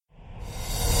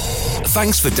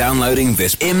Thanks for downloading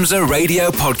this IMSA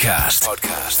radio podcast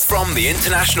from the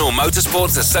International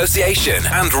Motorsports Association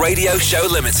and Radio Show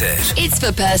Limited. It's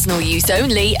for personal use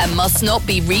only and must not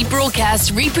be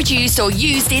rebroadcast, reproduced or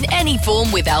used in any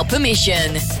form without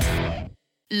permission.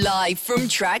 Live from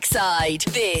trackside,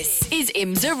 this is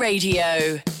IMSA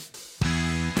Radio.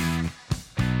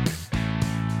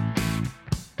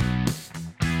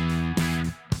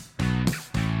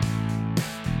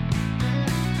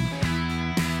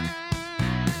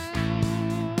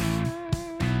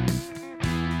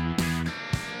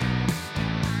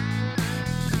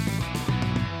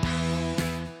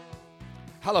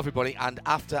 Hello everybody, and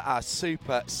after our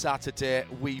Super Saturday,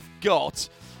 we've got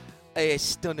a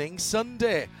stunning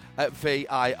Sunday at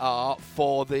VIR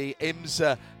for the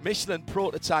IMSA Michelin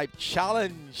Prototype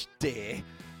Challenge Day.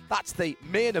 That's the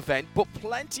main event, but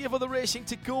plenty of other racing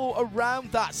to go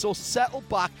around that, so settle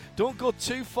back. Don't go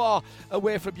too far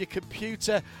away from your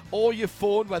computer or your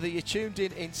phone, whether you're tuned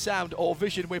in sound or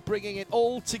vision. We're bringing it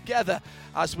all together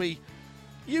as we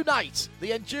unite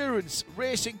the endurance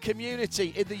racing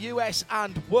community in the US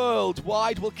and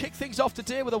worldwide. We'll kick things off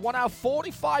today with a 1 hour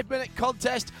 45-minute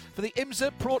contest for the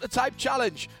IMSA Prototype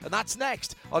Challenge, and that's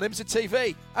next on IMSA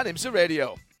TV and IMSA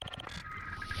Radio.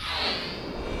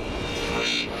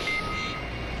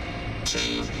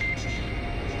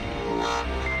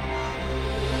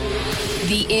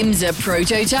 The IMSA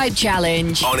Prototype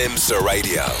Challenge On IMSA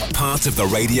Radio, part of the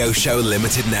Radio Show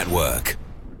Limited network.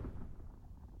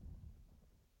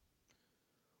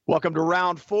 Welcome to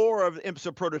round 4 of the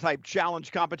IMSA Prototype Challenge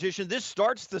competition. This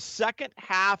starts the second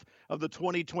half of the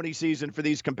 2020 season for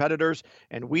these competitors,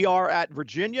 and we are at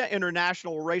Virginia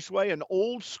International Raceway, an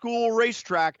old school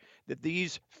racetrack that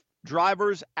these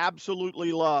drivers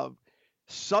absolutely love.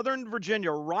 Southern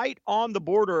Virginia, right on the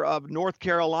border of North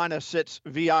Carolina, sits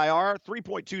VIR,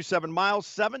 3.27 miles,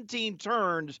 17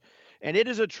 turns. And it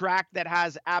is a track that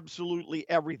has absolutely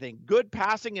everything. Good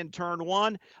passing in turn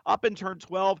 1, up in turn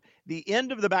 12. The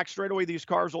end of the back straightaway, these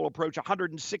cars will approach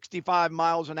 165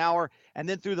 miles an hour. And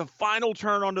then through the final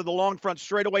turn onto the long front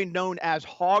straightaway, known as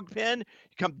Hogpen, you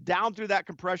come down through that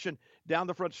compression, down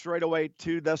the front straightaway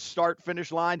to the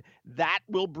start-finish line. That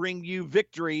will bring you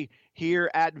victory here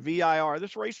at VIR.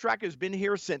 This racetrack has been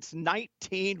here since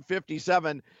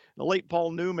 1957. The late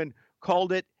Paul Newman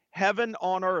called it heaven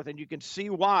on earth, and you can see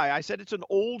why. I said it's an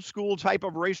old school type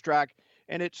of racetrack,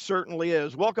 and it certainly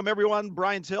is. Welcome, everyone.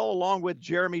 Brian Till, along with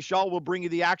Jeremy Shaw, will bring you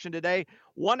the action today.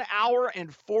 1 hour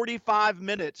and 45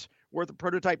 minutes worth of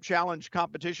Prototype Challenge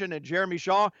competition. And Jeremy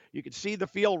Shaw, you can see the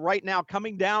field right now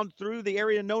coming down through the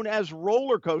area known as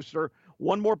Roller Coaster.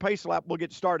 One more pace lap, we'll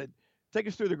get started. Take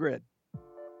us through the grid.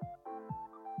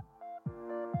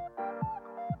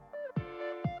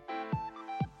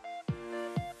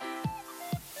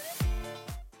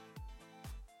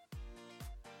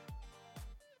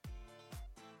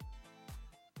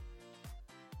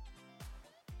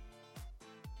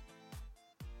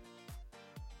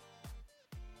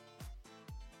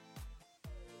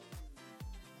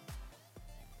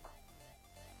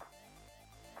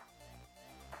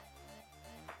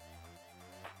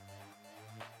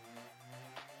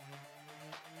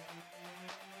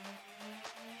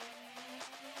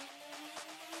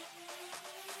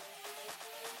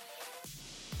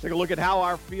 Take a look at how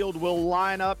our field will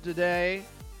line up today.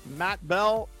 Matt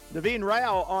Bell, Naveen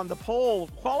Rao on the pole.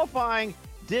 Qualifying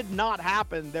did not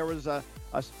happen. There was a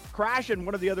crash in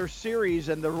one of the other series,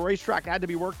 and the racetrack had to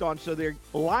be worked on, so they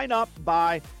line up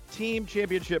by team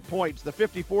championship points. The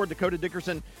 54, Dakota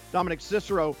Dickerson, Dominic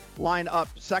Cicero line up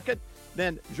second.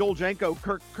 Then Joel Janko,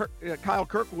 Kyle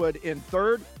Kirkwood in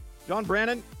third. John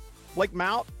Brannon, Blake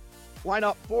Mount line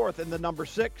up fourth in the number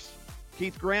 6.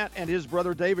 Keith Grant and his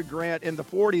brother David Grant in the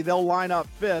 40. They'll line up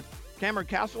 5th. Cameron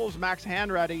Castles, Max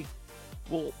Hanratty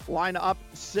will line up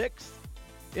 6th.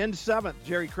 In 7th,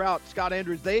 Jerry Kraut, Scott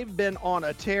Andrews. They've been on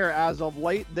a tear as of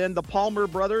late. Then the Palmer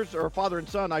brothers, or father and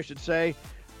son, I should say,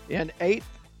 in 8th.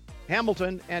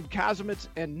 Hamilton and Kazimitz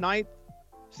in 9th.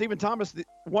 Stephen Thomas,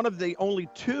 one of the only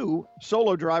 2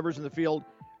 solo drivers in the field,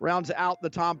 rounds out the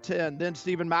top 10. Then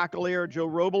Stephen McAleer, Joe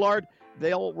Robillard,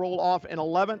 they'll roll off in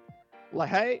 11th.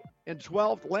 LaHaye in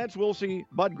 12th, Lance Wilsey,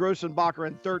 Bud Grossenbacher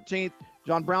in 13th,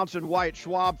 John Brownson, Wyatt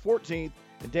Schwab 14th,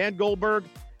 and Dan Goldberg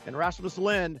and Rasmus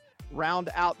Lind round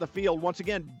out the field, once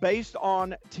again, based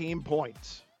on team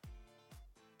points.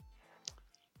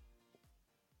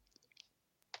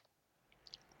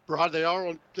 Right, they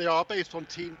are based on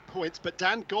team points, but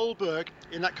Dan Goldberg,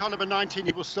 in that kind of a 19,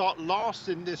 he will start last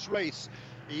in this race.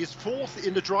 He is 4th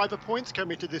in the driver points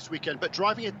coming to this weekend, but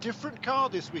driving a different car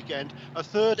this weekend, a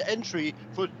 3rd entry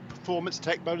for Performance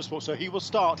Tech Motorsport, so he will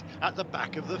start at the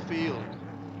back of the field.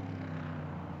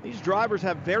 These drivers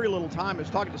have very little time. I was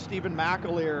talking to Stephen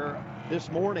McAleer this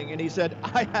morning, and he said,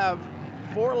 I have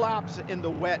 4 laps in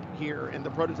the wet here in the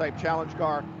prototype challenge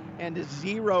car and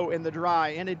 0 in the dry.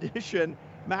 In addition,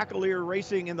 McAleer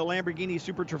racing in the Lamborghini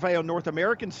Super Trofeo North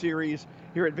American Series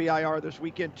here at VIR this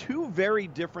weekend. 2 very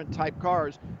different type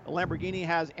cars. The Lamborghini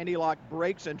has anti-lock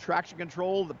brakes and traction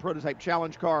control. The prototype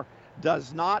challenge car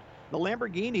does not. The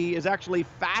Lamborghini is actually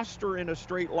faster in a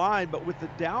straight line, but with the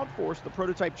downforce, the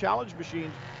prototype challenge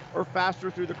machines are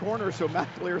faster through the corners. So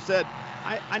McAleer said,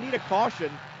 I need a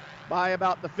caution by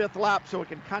about the 5th lap so it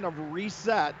can kind of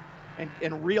reset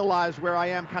and realize where I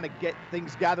am, kind of get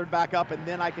things gathered back up, and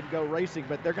then I can go racing.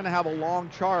 But they're going to have a long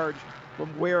charge from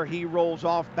where he rolls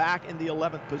off back in the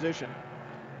 11th position.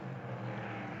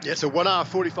 Yeah, it's a 1 hour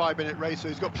 45-minute race, so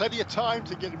he's got plenty of time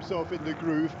to get himself in the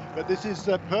groove. But this is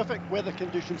perfect weather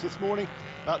conditions this morning,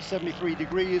 about 73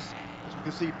 degrees. As you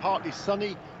can see, partly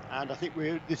sunny, and I think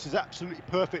this is absolutely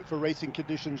perfect for racing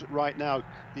conditions right now.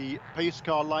 The pace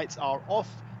car lights are off.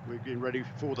 We're getting ready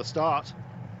for the start.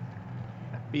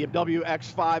 BMW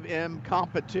X5M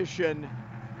competition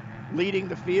leading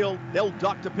the field. They'll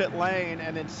duck to pit lane,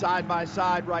 and then side by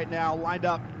side right now, lined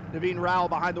up Naveen Rao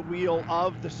behind the wheel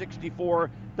of the 64,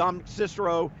 Dom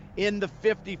Cicero in the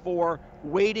 54,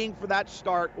 waiting for that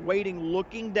start,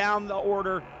 looking down the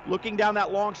order, looking down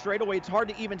that long straightaway. It's hard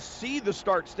to even see the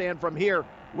start stand from here,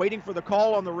 waiting for the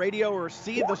call on the radio or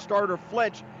see the starter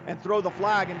flinch and throw the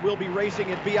flag, and we'll be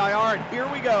racing at VIR, and here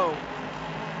we go.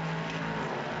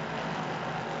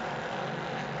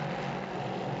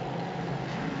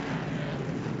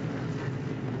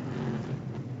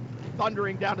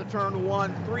 Thundering down to turn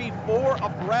 1, 3, 4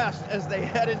 abreast as they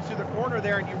head into the corner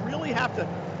there, and you really have to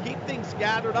keep things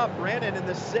gathered up. Brandon in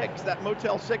the 6, that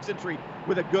Motel 6 entry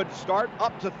with a good start,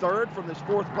 up to 3rd from this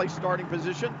 4th place starting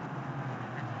position.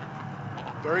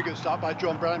 Very good start by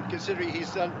John Branham, considering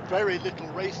he's done very little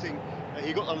racing.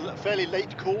 He got a fairly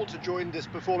late call to join this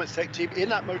Performance Tech team in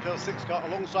that Motel 6 car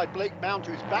alongside Blake Mount,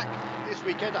 who's back this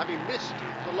weekend, having missed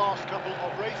the last couple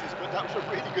of races. But that was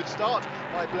a really good start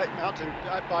by Blake Mount and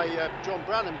by John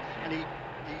Branham, and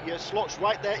he slots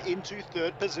right there into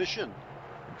 3rd position.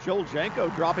 Joel Janko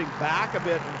dropping back a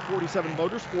bit in the 47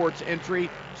 Motorsports entry,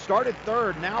 started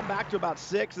 3rd, now back to about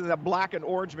 6th in the black and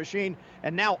orange machine,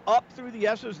 and now up through the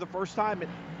S's the first time.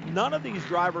 And none of these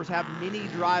drivers have mini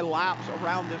dry laps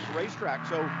around this racetrack.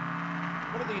 So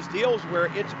one of these deals where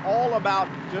it's all about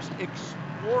just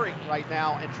exploring right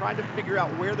now and trying to figure out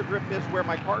where the grip is, where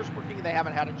my car's working, and they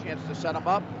haven't had a chance to set them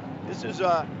up. This is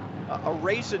a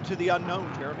race into the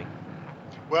unknown, Jeremy.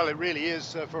 Well, it really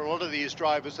is for a lot of these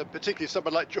drivers, and particularly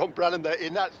someone like John Branham there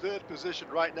in that 3rd position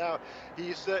right now.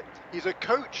 He's a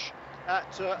coach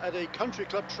at a country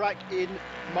club track in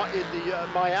the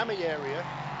Miami area,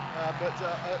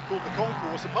 called the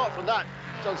Concourse. Apart from that,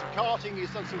 he's done some karting,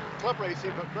 he's done some club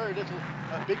racing, but very little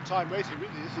big-time racing.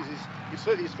 Really, this is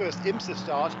certainly his first IMSA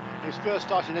start, his first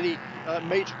start in any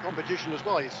major competition as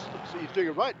well. He's doing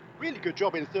a really good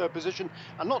job in 3rd position,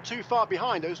 and not too far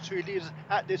behind those 2 leaders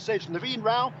at this stage. Naveen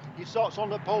Rao, he starts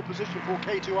on the pole position for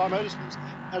K2R Motorsports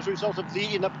as a result of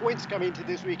leading the points coming into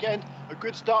this weekend. A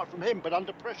good start from him, but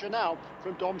under pressure now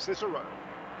from Dom Cicero.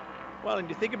 Well, and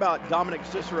you think about Dominic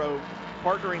Cicero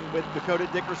partnering with Dakota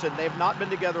Dickerson. They've not been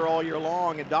together all year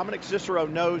long, and Dominic Cicero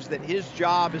knows that his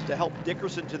job is to help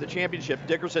Dickerson to the championship.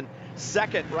 Dickerson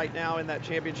 2nd right now in that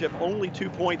championship, only 2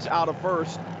 points out of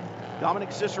 1st.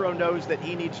 Dominic Cicero knows that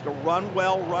he needs to run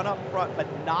well, run up front, but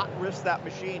not risk that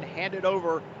machine, hand it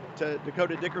over to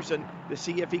Dakota Dickerson to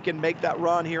see if he can make that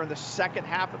run here in the second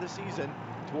half of the season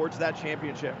towards that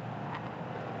championship.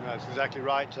 That's exactly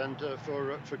right. And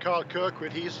for Carl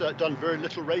Kirkwood, he's done very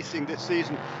little racing this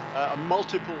season. A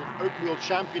multiple open wheel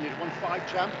champion. He's won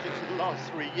 5 championships in the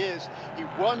last 3 years. He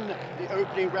won the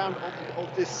opening round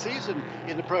of this season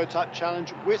in the Prototype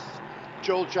Challenge with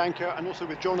Joel Janko and also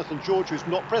with Jonathan George, who's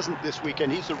not present this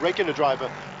weekend. He's a regular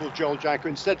driver for Joel Janko.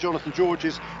 Instead, Jonathan George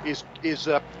is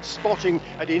spotting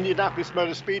at Indianapolis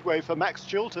Motor Speedway for Max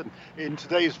Chilton in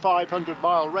today's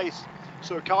 500-mile race.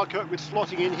 So Carl Kirkwood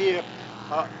slotting in here.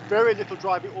 Very little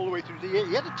driving all the way through the year.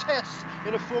 He had a test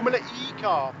in a Formula E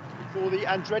car for the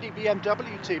Andretti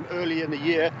BMW team early in the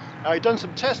year. He'd done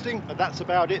some testing, but that's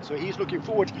about it. So he's looking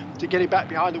forward to getting back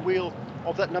behind the wheel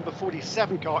of that number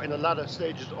 47 car in the latter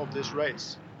stages of this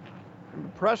race. I'm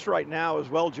impressed right now as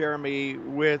well, Jeremy,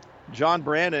 with John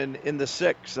Brannon in the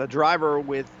 6, a driver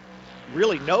with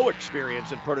really no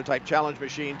experience in prototype challenge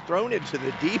machine, thrown into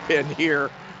the deep end here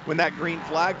when that green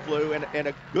flag flew, and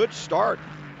a good start.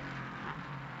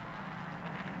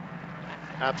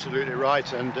 Absolutely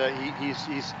right, and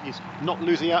he's not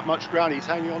losing out much ground. He's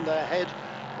hanging on there ahead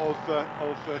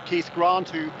of Keith Grant,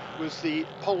 who was the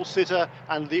pole sitter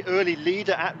and the early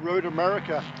leader at Road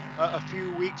America a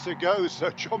few weeks ago. So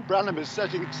John Branham is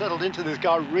settled into this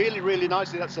car really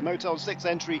nicely. That's the Motel 6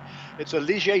 entry. It's a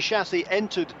Ligier chassis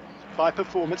entered by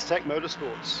Performance Tech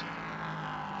Motorsports.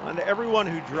 And everyone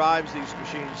who drives these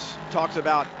machines talks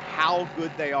about how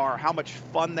good they are, how much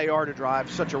fun they are to drive.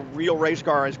 Such a real race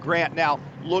car as Grant now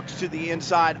looks to the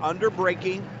inside under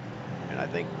braking. And I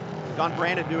think Don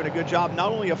Brandon doing a good job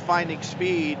not only of finding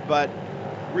speed, but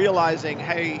realizing,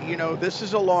 hey, you know, this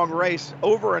is a long race,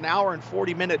 over an hour and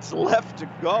 40 minutes left to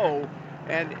go.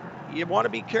 And you want to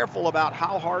be careful about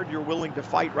how hard you're willing to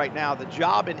fight right now. The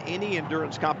job in any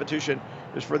endurance competition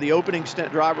is for the opening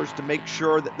stint drivers to make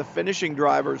sure that the finishing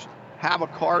drivers have a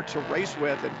car to race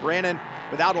with. And Brandon,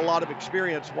 without a lot of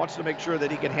experience, wants to make sure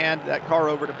that he can hand that car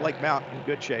over to Blake Mount in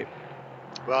good shape.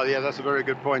 Well, yeah, that's a very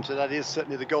good point. So that is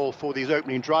certainly the goal for these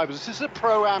opening drivers. This is a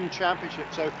Pro-Am championship,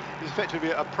 so it's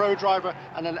effectively a Pro driver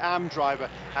and an Am driver.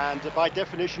 And by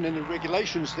definition in the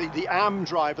regulations, the Am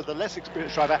driver, the less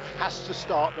experienced driver, has to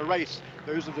start the race.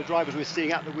 Those are the drivers we're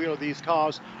seeing at the wheel of these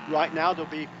cars right now. There'll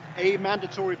be a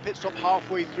mandatory pit stop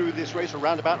halfway through this race,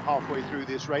 around about halfway through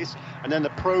this race, and then the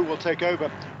Pro will take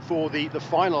over for the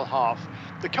final half.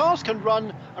 The cars can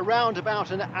run around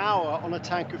about an hour on a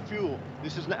tank of fuel.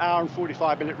 This is an hour and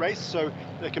 45-minute race, so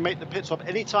they can make the pit stop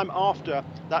anytime after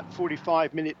that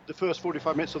the first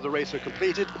 45 minutes of the race are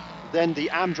completed. Then the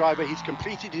Am driver, he's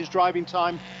completed his driving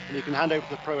time, and he can hand over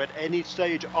to the Pro at any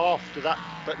stage after that,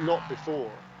 but not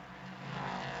before.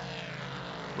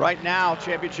 Right now,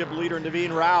 championship leader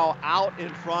Naveen Rao out in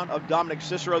front of Dominic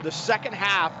Cicero. The second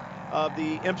half of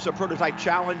the IMSA Prototype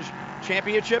Challenge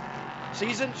Championship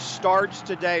season starts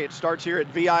today. It starts here at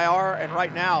VIR, and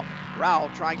right now, Rao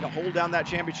trying to hold down that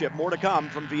championship. More to come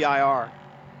from VIR.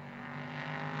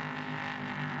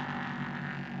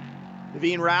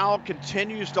 Naveen Rao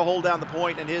continues to hold down the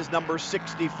point in his number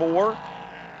 64.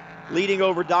 Leading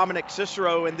over Dominic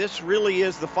Cicero, and this really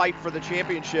is the fight for the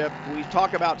championship. We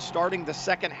talk about starting the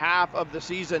second half of the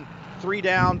season, 3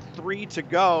 down, 3 to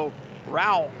go.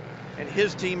 Rao and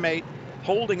his teammate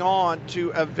holding on to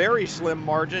a very slim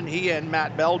margin. He and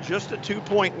Matt Bell just a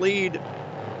 2-point lead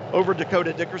over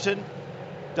Dakota Dickerson.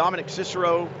 Dominic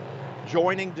Cicero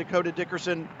joining Dakota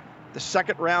Dickerson the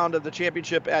second round of the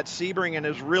championship at Sebring and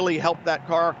has really helped that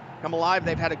car come alive.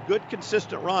 They've had a good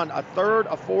consistent run, a third,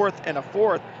 a fourth, and a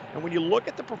fourth. And when you look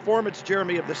at the performance,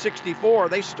 Jeremy, of the 64,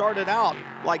 they started out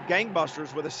like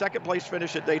gangbusters with a second place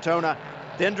finish at Daytona,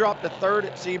 then dropped to third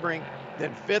at Sebring,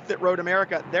 then fifth at Road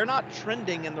America. They're not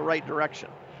trending in the right direction.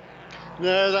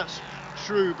 No, that's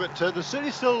true, but there's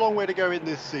certainly still a long way to go in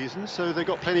this season, so they've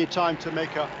got plenty of time to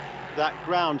make up that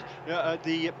ground.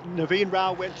 The Naveen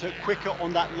Rao went quicker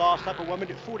on that last lap, at 1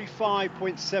 minute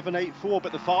 45.784,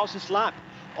 but the fastest lap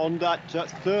on that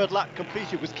third lap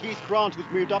completed was Keith Grant, who's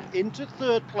moved up into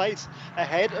third place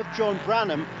ahead of John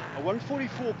Branham. A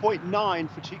 144.9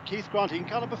 for Keith Grant in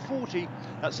car number 40.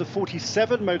 That's the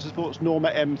 47 Motorsports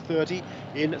Norma M30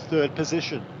 in third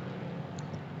position.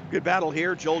 Good battle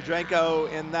here. Joel Janko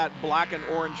in that black and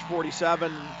orange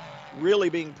 47, really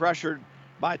being pressured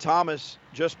by Thomas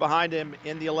just behind him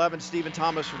in the 11. Stephen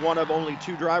Thomas, one of only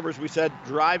 2 drivers, we said,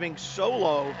 driving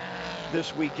solo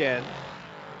this weekend.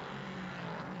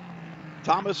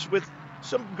 Thomas with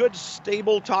some good,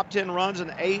 stable top 10 runs, an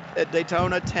 8th at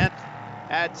Daytona, 10th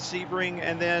at Sebring,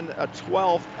 and then a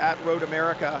 12th at Road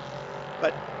America.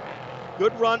 But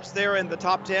good runs there in the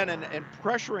top 10 and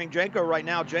pressuring Janko right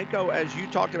now. Janko, as you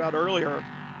talked about earlier,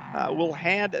 will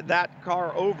hand that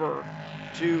car over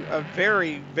to a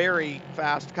very, very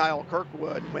fast Kyle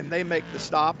Kirkwood when they make the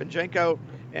stop. And Janko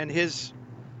and his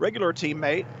regular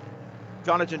teammate,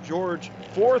 Jonathan George,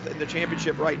 4th in the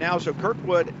championship right now. So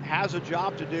Kirkwood has a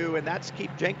job to do, and that's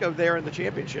keep Janko there in the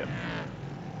championship.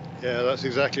 Yeah, that's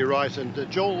exactly right. And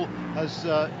Joel has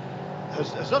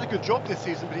done a good job this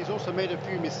season, but he's also made a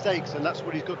few mistakes, and that's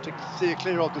what he's got to steer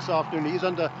clear of this afternoon. He's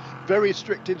under very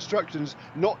strict instructions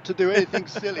not to do anything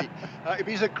silly.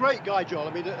 He's a great guy, Joel.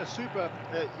 I mean, a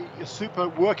super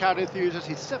workout enthusiast.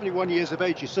 He's 71 years of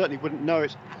age. You certainly wouldn't know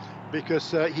it,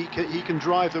 because he can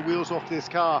drive the wheels off this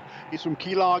car. He's from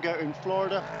Key Largo in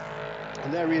Florida,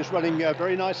 and there he is running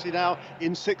very nicely now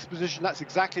in 6th position. That's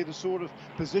exactly the sort of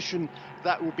position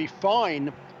that will be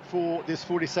fine for this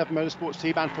 47 Motorsports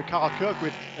team and for Carl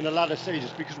Kirkwood in the latter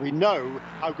stages, because we know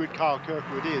how good Carl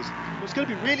Kirkwood is. What's going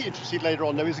to be really interesting later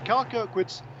on, though, is Carl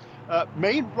Kirkwood's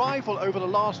main rival over the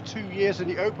last 2 years in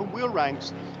the open wheel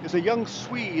ranks is a young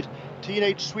Swede,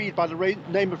 teenage Swede by the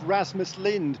name of Rasmus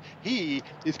Lind. He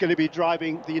is going to be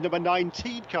driving the number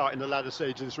 19 car in the latter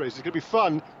stage of this race. It's going to be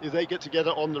fun if they get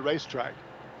together on the racetrack.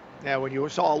 Yeah, when you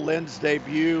saw Lynn's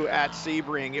debut at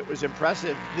Sebring, it was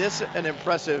impressive. This an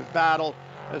impressive battle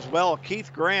as well.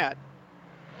 Keith Grant,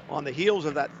 on the heels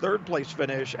of that third place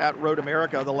finish at Road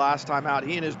America the last time out,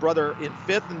 he and his brother in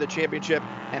 5th in the championship,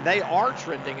 and they are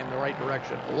trending in the right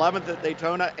direction. 11th at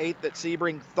Daytona, 8th at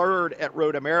Sebring, 3rd at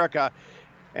Road America.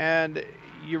 And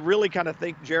you really kind of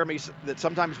think, Jeremy, that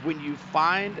sometimes when you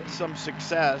find some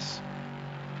success,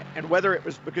 and whether it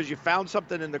was because you found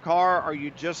something in the car or you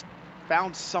just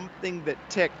found something that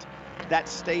ticked, that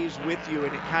stays with you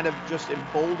and it kind of just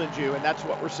emboldens you. And that's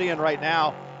what we're seeing right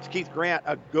now. It's Keith Grant,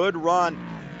 a good run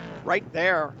right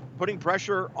there, putting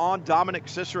pressure on Dominic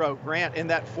Cicero. Grant in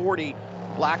that 40,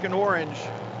 black and orange,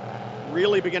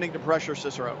 really beginning to pressure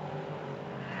Cicero.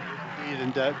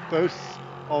 And both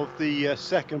of the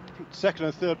second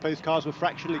and third place cars were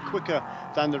fractionally quicker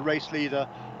than the race leader,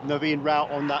 Naveen Rao,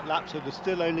 on that lap. So there's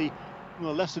still only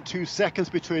less than 2 seconds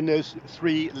between those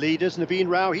 3 leaders. Naveen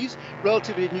Rao, he's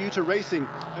relatively new to racing,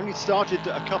 only started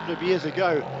a couple of years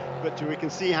ago, but we can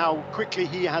see how quickly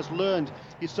he has learned.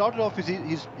 He started off,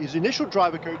 his initial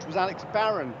driver coach was Alex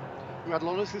Barron, who had a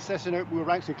lot of success in open wheel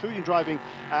ranks, including driving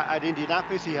at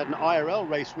Indianapolis. He had an IRL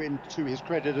race win to his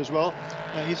credit as well.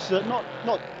 He's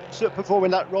not performing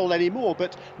that role anymore,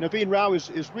 but Naveen Rao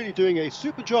is really doing a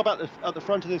super job at the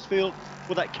front of this field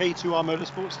for that K2R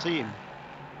Motorsports team.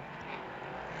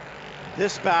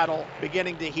 This battle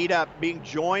beginning to heat up, being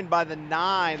joined by the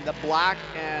 9, the black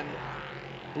and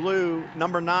blue,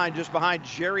 number 9, just behind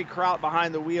Jerry Kraut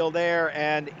behind the wheel there.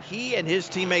 And he and his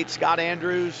teammate Scott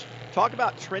Andrews, talk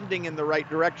about trending in the right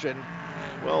direction.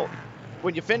 Well,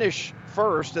 when you finish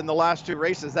first in the last 2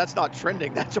 races, that's not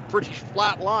trending. That's a pretty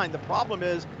flat line. The problem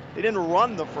is they didn't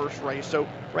run the first race. So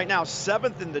right now,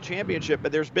 7th in the championship,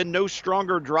 but there's been no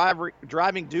stronger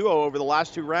driving duo over the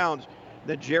last 2 rounds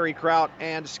than Jerry Kraut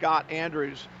and Scott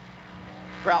Andrews.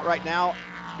 Kraut right now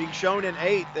being shown in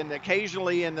 8th and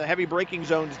occasionally in the heavy braking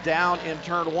zones down in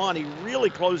turn 1. He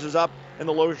really closes up in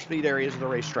the lower speed areas of the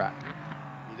racetrack.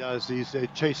 He does. He's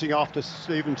chasing after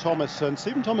Stephen Thomas, and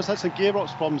Stephen Thomas had some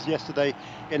gearbox problems yesterday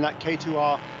in that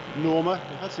K2R Norma.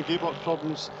 He had some gearbox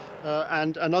problems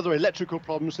and other electrical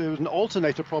problems. There was an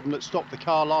alternator problem that stopped the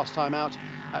car last time out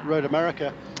at Road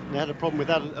America. And they had a problem with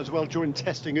that as well during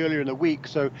testing earlier in the week,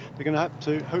 so they're going to have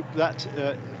to hope that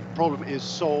problem is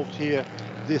solved here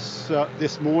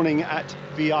this morning at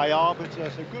VIR. But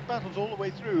so good battles all the way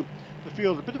through the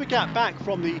field. A bit of a gap back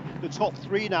from the top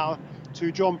 3 now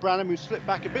to John Branham, who slipped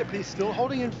back a bit, but he's still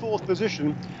holding in 4th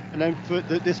position. And then for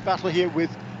this battle here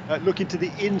with looking to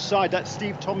the inside, that's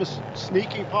Steve Thomas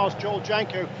sneaking past Joel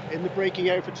Janko in the braking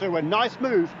area for turn 1. Nice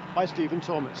move by Stephen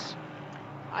Thomas.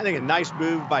 I think a nice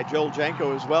move by Joel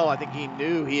Janko as well. I think he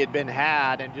knew he had been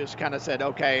had and just kind of said,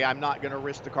 okay, I'm not going to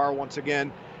risk the car once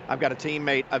again. I've got a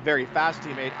teammate, a very fast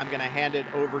teammate, I'm going to hand it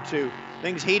over to.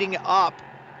 Things heating up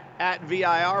at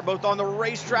VIR, both on the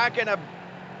racetrack and a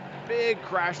big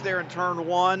crash there in turn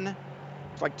 1.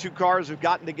 It's like 2 cars have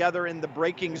gotten together in the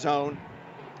braking zone.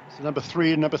 So number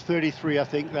 3 and number 33, I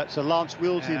think. That's Lance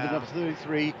Wilsey, the number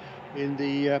 33 in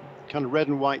the kind of red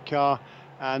and white car,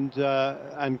 and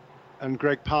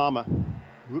Greg Palmer.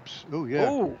 Whoops. Oh, yeah.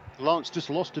 Oh. Lance just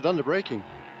lost it under braking.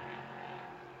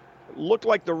 Looked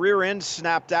like the rear end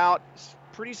snapped out.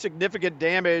 Pretty significant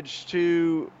damage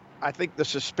to, I think, the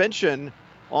suspension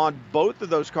on both of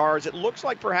those cars. It looks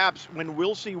like perhaps when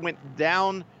Wilsey went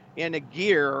down in a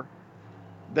gear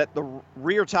that the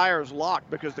rear tires locked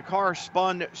because the car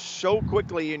spun so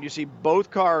quickly, and you see both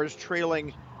cars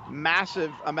trailing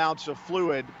massive amounts of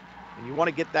fluid. And you want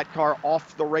to get that car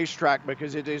off the racetrack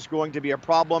because it is going to be a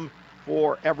problem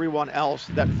for everyone else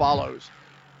that follows.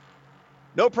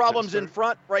 No problems in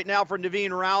front right now for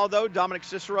Naveen Rao, though. Dominic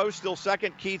Cicero still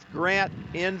 2nd. Keith Grant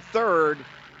in 3rd,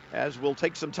 as we'll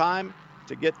take some time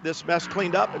to get this mess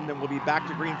cleaned up, and then we'll be back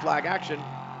to green flag action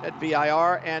at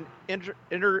VIR and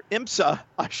IMSA,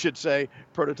 I should say,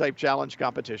 Prototype Challenge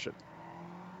competition.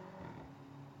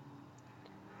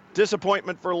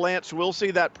 Disappointment for Lance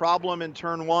Wilsey, that problem in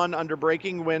turn 1 under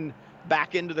braking when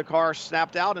back into the car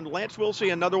snapped out. And Lance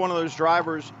Wilsey, another one of those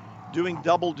drivers doing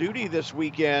double duty this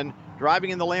weekend,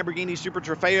 driving in the Lamborghini Super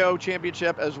Trofeo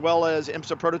Championship as well as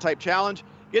IMSA Prototype Challenge.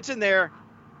 Gets in there,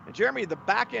 and Jeremy, the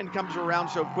back end comes around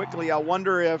so quickly. I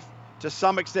wonder if, to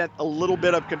some extent, a little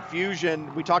bit of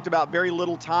confusion. We talked about very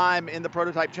little time in the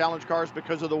Prototype Challenge cars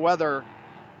because of the weather.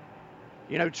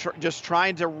 You know, just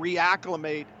trying to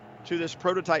reacclimate to this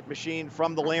prototype machine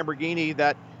from the Lamborghini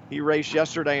that he raced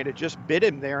yesterday, and it just bit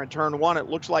him there in turn 1. It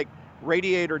looks like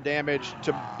radiator damage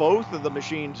to both of the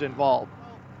machines involved.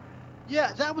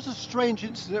 Yeah, that was a strange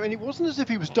incident. I mean, it wasn't as if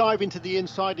he was diving to the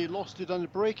inside, he lost it under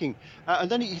braking.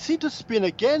 And then he seemed to spin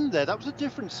again there. That was a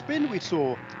different spin we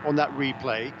saw on that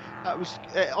replay. That was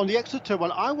on the exit turn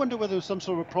one. I wonder whether there was some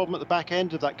sort of a problem at the back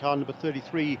end of that car, number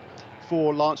 33,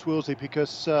 for Lance Willsey,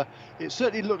 because it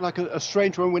certainly looked like a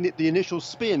strange one when the initial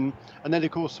spin. And then,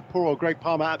 of course, poor old Greg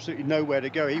Palmer, absolutely nowhere to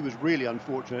go. He was really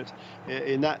unfortunate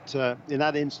in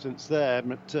that instance there.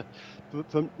 But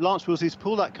for Lance Willsey, he's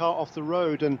pulled that car off the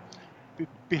road, and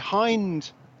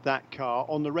behind that car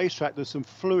on the racetrack there's some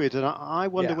fluid, and I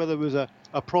wonder whether there was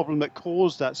a problem that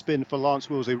caused that spin for Lance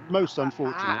Willsey. Most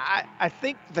unfortunate. I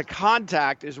think the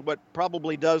contact is what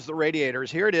probably does the radiators.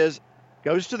 Here it is,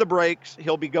 goes to the brakes,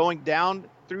 he'll be going down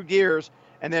through gears,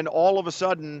 and then all of a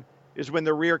sudden is when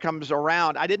the rear comes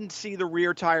around. I didn't see the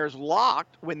rear tires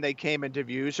locked when they came into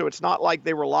view, so it's not like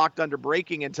they were locked under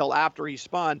braking until after he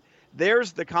spun.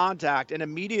 There's the contact, and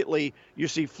immediately you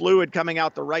see fluid coming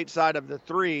out the right side of the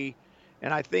 3,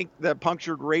 and I think the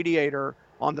punctured radiator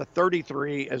on the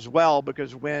 33 as well,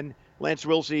 because when Lance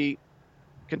Willsey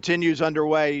continues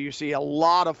underway, you see a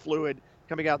lot of fluid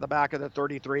coming out the back of the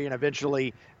 33, and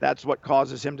eventually that's what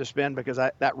causes him to spin, because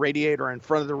that radiator in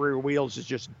front of the rear wheels is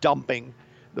just dumping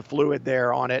the fluid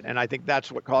there on it, and I think that's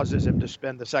what causes him to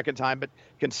spin the second time. But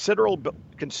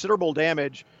considerable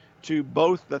damage to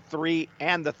both the 3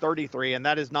 and the 33, and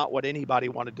that is not what anybody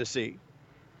wanted to see.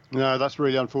 No, that's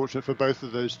really unfortunate for both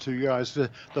of those two guys. The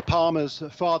Palmers,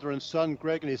 father and son,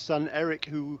 Greg and his son Eric,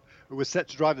 who was set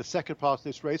to drive the second part of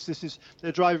this race.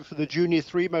 They're driving for the Junior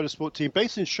 3 motorsport team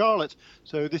based in Charlotte.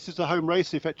 So this is a home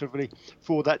race effectively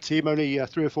for that team, only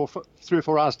 3 or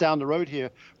 4 hours down the road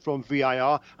here from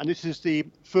VIR. And this is the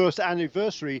first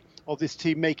anniversary of this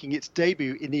team making its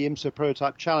debut in the IMSA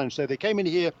Prototype Challenge. So they came in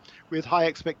here with high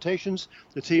expectations.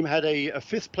 The team had a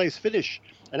fifth place finish,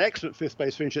 an excellent fifth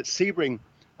place finish at Sebring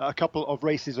a couple of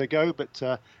races ago, but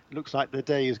it looks like the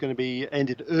day is going to be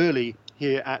ended early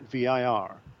here at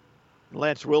VIR.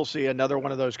 Lance Willsey, another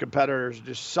one of those competitors,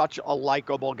 just such a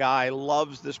likable guy,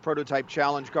 loves this prototype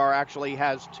challenge car, actually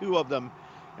has 2 of them,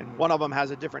 and one of them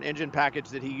has a different engine package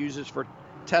that he uses for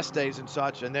test days and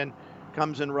such, and then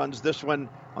comes and runs this one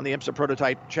on the IMSA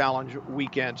Prototype Challenge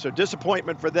weekend. So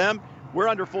disappointment for them. We're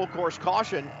under full course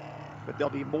caution, but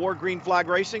there'll be more green flag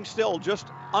racing still, just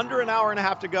under an hour and a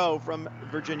half to go from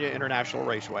Virginia International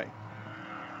Raceway.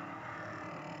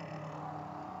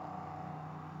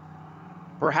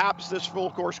 Perhaps this full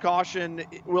course caution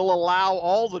will allow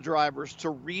all the drivers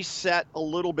to reset a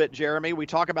little bit, Jeremy. We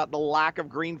talk about the lack of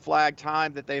green flag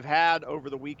time that they've had over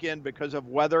the weekend because of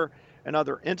weather and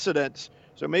other incidents.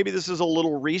 So maybe this is a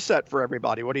little reset for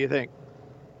everybody. What do you think?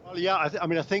 Well, yeah,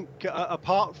 I think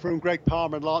apart from Greg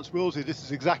Palmer and Lance Willsey, this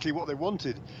is exactly what they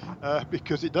wanted,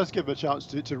 because it does give them a chance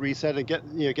to reset and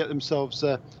get themselves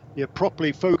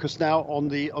properly focused now on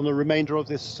the remainder of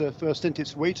this first stint.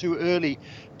 It's way too early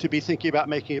to be thinking about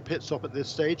making a pit stop at this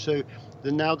stage. So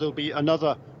then now there'll be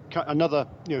another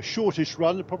shortish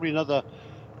run, probably another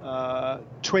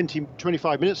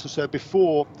 20-25 minutes or so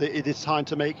before it is time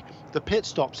to make the pit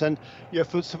stops. And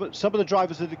for some of the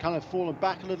drivers that have kind of fallen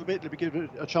back a little bit, they'll be given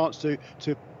a chance to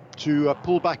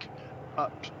pull back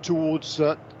towards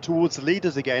the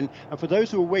leaders again. And for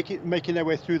those who are making their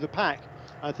way through the pack,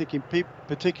 I'm thinking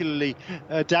particularly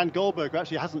Dan Goldberg, who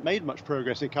actually hasn't made much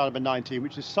progress in car number 19,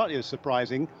 which is slightly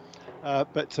surprising.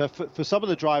 But for some of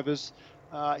the drivers,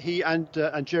 he and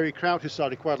Jerry Kraut, who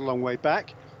started quite a long way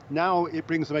back, now it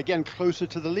brings them again closer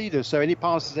to the leaders. So any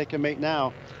passes they can make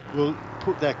now will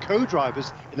put their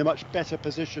co-drivers in a much better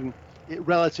position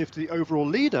relative to the overall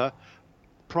leader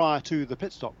prior to the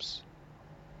pit stops.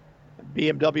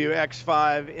 BMW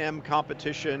X5M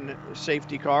competition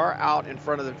safety car out in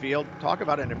front of the field. Talk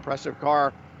about an impressive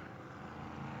car.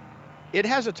 It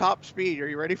has a top speed, are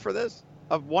you ready for this?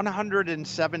 Of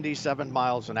 177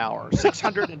 miles an hour,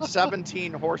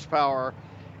 617 horsepower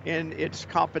in its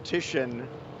competition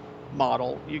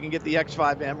model. You can get the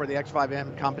X5M or the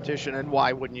X5M competition, and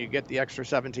why wouldn't you get the extra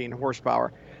 17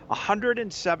 horsepower?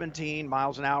 117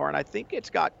 miles an hour, and I think it's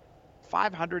got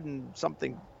 500 and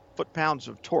something foot-pounds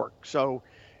of torque. So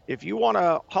if you want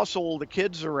to hustle the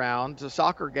kids around to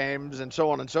soccer games and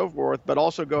so on and so forth, but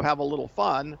also go have a little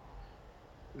fun,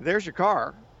 there's your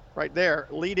car right there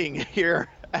leading here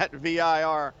at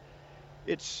VIR.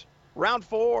 It's round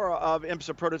 4 of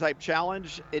IMSA Prototype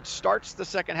Challenge. It starts the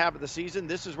second half of the season.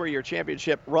 This is where your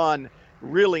championship run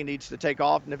really needs to take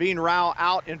off. Naveen Rao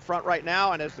out in front right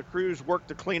now, and as the crews work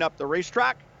to clean up the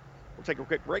racetrack, we'll take a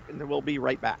quick break, and then we'll be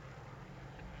right back.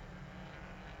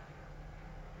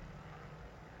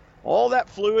 All that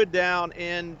fluid down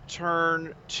in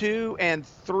turn 2 and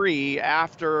 3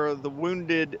 after the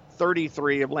wounded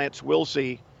 33 of Lance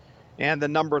Wilsey and the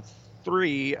number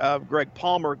 3 of Greg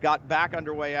Palmer got back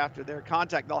underway after their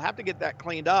contact. They'll have to get that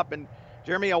cleaned up. And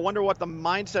Jeremy, I wonder what the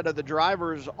mindset of the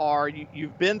drivers are.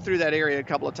 You've been through that area a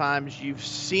couple of times. You've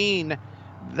seen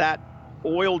that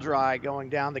oil dry going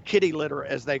down, the kitty litter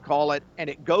as they call it, and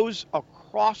it goes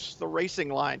across the racing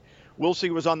line.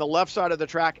 Wilsey was on the left side of the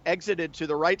track, exited to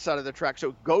the right side of the track, so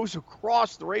it goes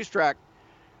across the racetrack.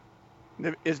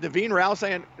 Is Naveen Rao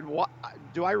saying,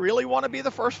 do I really want to be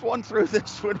the first one through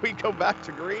this when we go back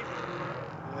to green?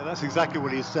 Yeah, that's exactly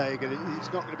what he's saying, and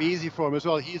it's not going to be easy for him as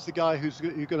well. He's the guy who's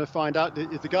going to find out.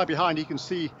 If the guy behind, he can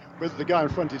see whether the guy in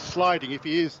front is sliding. If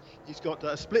he is, he's got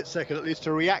a split second at least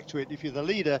to react to it. If you're the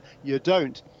leader, you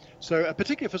don't. So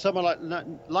particularly for someone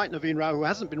like Naveen Rao, who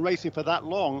hasn't been racing for that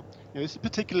long, this is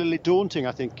particularly daunting,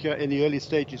 I think, in the early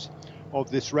stages of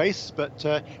this race. But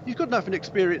he's got enough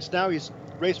experience now. He's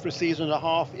raced for a season and a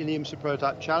half in the IMSA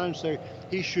Prototype Challenge, so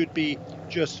he should be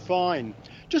just fine.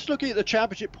 Just looking at the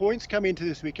championship points coming into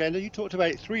this weekend, and you talked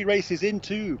about 3 races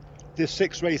into this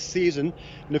 6-race season.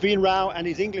 Naveen Rao and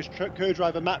his English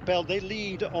co-driver Matt Bell, they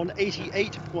lead on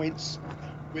 88 points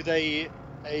with a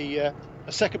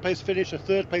second place finish, a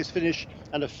third place finish,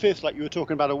 and a fifth, like you were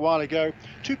talking about a while ago.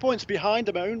 2 points behind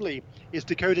them only is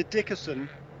Dakota Dickerson,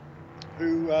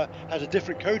 who has a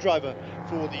different co-driver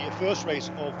for the first race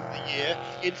of the year.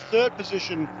 In third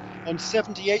position on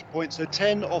 78 points, so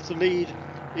 10 off the lead,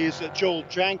 is Joel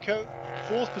Janko.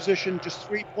 Fourth position, just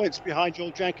 3 points behind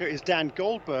Joel Janko, is Dan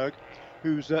Goldberg,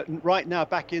 who's right now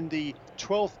back in the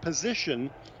 12th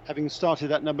position, having started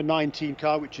that number 19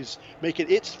 car, which is making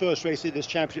its first race in this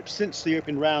championship since the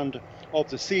open round of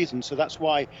the season. So that's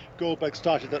why Goldberg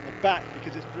started at the back,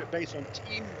 because it's based on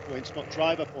team points, not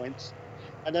driver points.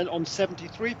 And then on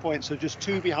 73 points, so just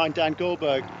 2 behind Dan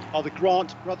Goldberg, are the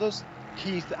Grant brothers,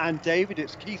 Keith and David.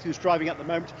 It's Keith who's driving at the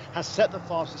moment, has set the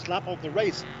fastest lap of the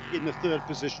race in the third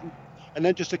position. And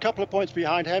then just a couple of points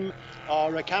behind him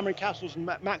are Cameron Castles and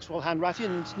Maxwell Hanratty,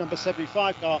 and it's number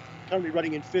 75 car currently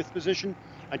running in 5th position.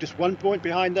 And just 1 point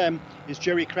behind them is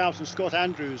Jerry Krause and Scott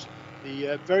Andrews,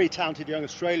 the very talented young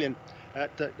Australian.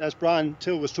 As Brian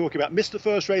Till was talking about, missed the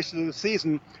first race of the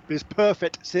season, but is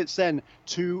perfect since then.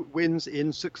 2 wins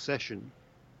in succession.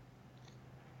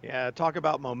 Yeah, talk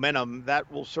about momentum.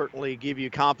 That will certainly give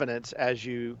you confidence as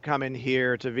you come in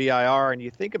here to VIR and you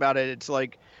think about it. It's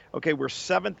like, okay, we're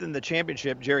 7th in the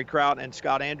championship, Jerry Kraut and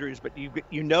Scott Andrews, but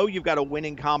you've got a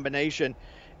winning combination.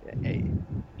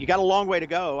 You got a long way to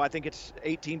go. I think it's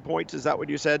 18 points. Is that what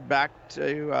you said? Back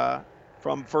to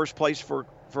from first place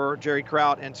for Jerry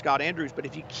Kraut and Scott Andrews. But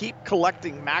if you keep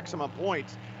collecting maximum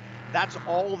points, that's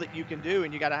all that you can do,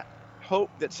 and you got to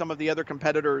hope that some of the other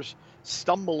competitors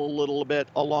stumble a little bit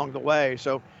along the way.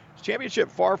 So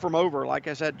championship far from over. Like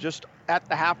I said, just at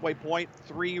the halfway point,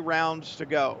 3 rounds to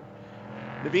go.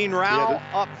 Naveen Rao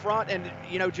up front, and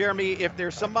Jeremy, if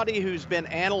there's somebody who's been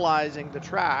analyzing the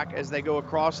track as they go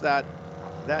across that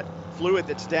fluid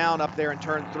that's down up there in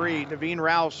turn 3, Naveen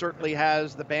Rao certainly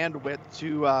has the bandwidth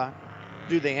to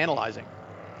do the analyzing.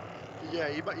 Yeah,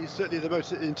 he's certainly the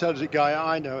most intelligent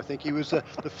guy I know. I think he was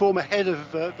the former head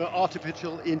of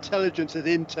artificial intelligence at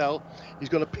Intel. He's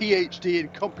got a PhD in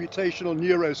computational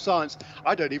neuroscience.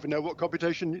 I don't even know what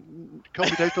computational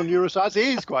neuroscience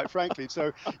is, quite frankly.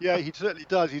 So, yeah, he certainly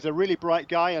does. He's a really bright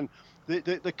guy. And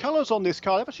the colours on this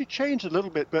car, they've actually changed a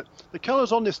little bit, but the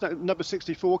colours on this number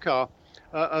 64 car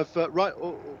have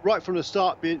right from the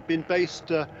start been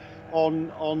based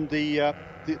on the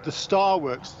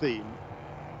Starworks theme.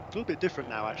 A little bit different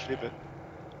now, actually, but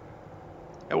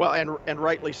well, and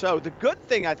rightly so. The good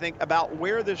thing, I think, about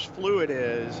where this fluid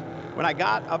is, when I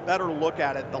got a better look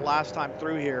at it the last time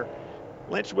through here,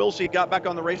 Lance Wilsey got back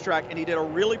on the racetrack and he did a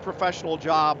really professional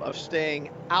job of staying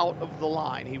out of the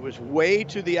line. He was way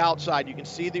to the outside. You can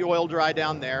see the oil dry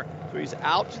down there. So he's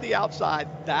out to the outside.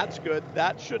 That's good.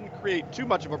 That shouldn't create too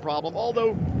much of a problem,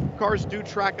 although cars do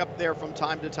track up there from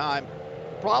time to time.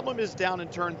 Problem is down in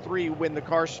turn 3 when the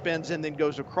car spins and then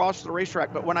goes across the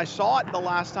racetrack. But when I saw it the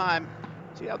last time,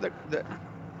 see how the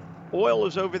oil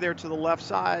is over there to the left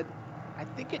side? I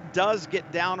think it does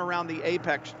get down around the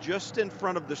apex just in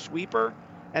front of the sweeper,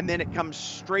 and then it comes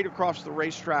straight across the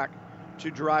racetrack to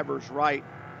driver's right.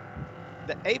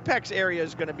 The apex area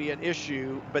is going to be an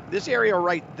issue, but this area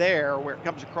right there where it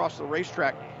comes across the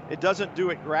racetrack, it doesn't do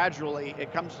it gradually.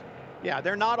 It comes,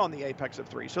 they're not on the apex of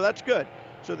 3, so that's good.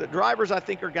 So the drivers, I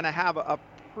think, are going to have a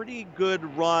pretty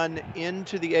good run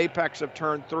into the apex of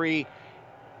turn 3,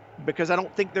 because I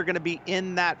don't think they're going to be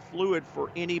in that fluid for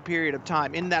any period of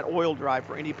time, in that oil drive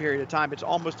for any period of time. It's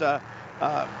almost a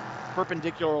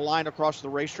perpendicular line across the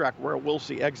racetrack where we'll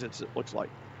see exits, it looks like.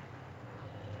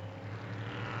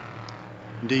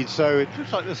 Indeed, so it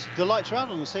looks like the lights are out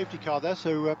on the safety car there,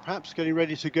 so perhaps getting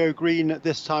ready to go green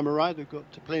this time around. They've got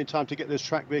plenty of time to get those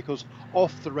track vehicles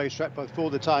off the racetrack before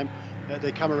the time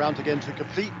they come around again to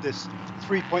complete this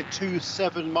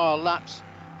 3.27 mile laps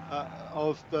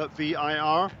of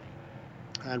VIR.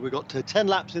 And we've got 10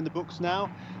 laps in the books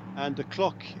now, and the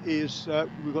clock is,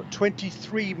 we've got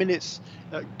 23 minutes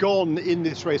gone in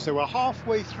this race, so we're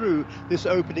halfway through this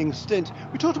opening stint.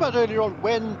 We talked about earlier on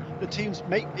when the teams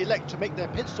elect to make their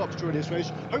pit stops during this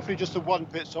race. Hopefully just the one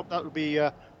pit stop, that would be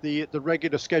the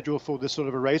regular schedule for this sort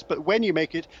of a race, but when you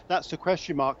make it, that's the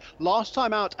question mark. Last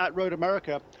time out at Road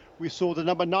America, we saw the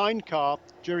number 9 car,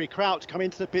 Jerry Kraut, come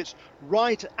into the pits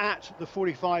right at the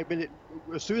 45-minute,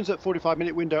 as soon as that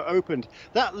 45-minute window opened.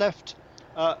 That left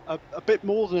a bit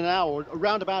more than an hour,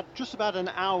 just about an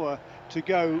hour to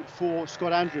go for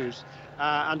Scott Andrews.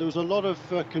 And there was a lot of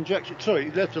conjecture. Sorry,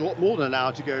 it left a lot more than an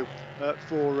hour to go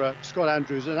for Scott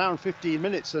Andrews, an hour and 15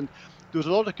 minutes. And there was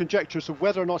a lot of conjecture as to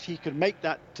whether or not he could make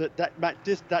that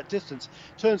distance.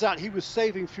 Turns out he was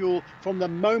saving fuel from the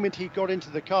moment he got into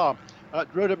the car.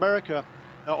 At Road America,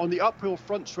 on the uphill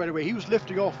front straightaway, he was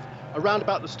lifting off around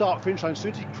about the start finish line as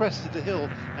soon as he crested the hill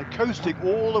and coasting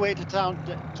all the way to turn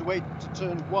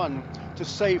 1 to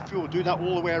save fuel, doing that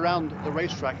all the way around the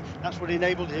racetrack. That's what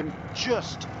enabled him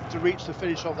just to reach the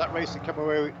finish of that race and come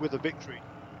away with a victory.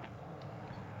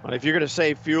 Well, if you're going to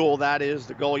save fuel, that is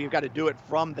the goal. You've got to do it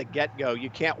from the get-go. You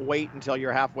can't wait until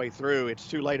you're halfway through. It's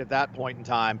too late at that point in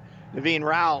time. Naveen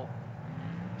Rao,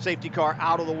 safety car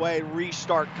out of the way,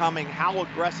 restart coming. How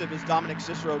aggressive is Dominic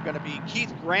Cicero going to be?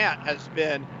 Keith Grant has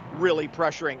been really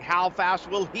pressuring. How fast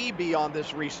will he be on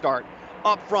this restart?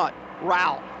 Up front,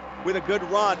 Rao with a good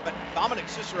run, but Dominic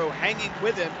Cicero hanging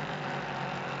with him.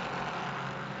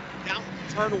 Down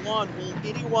turn 1, will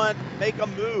anyone make a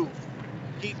move?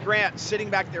 Keith Grant sitting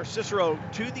back there, Cicero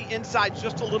to the inside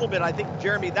just a little bit. I think,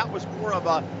 Jeremy, that was more of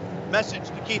a message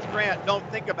to Keith Grant. Don't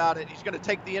think about it. He's going to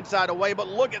take the inside away, but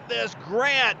look at this.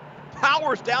 Grant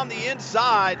powers down the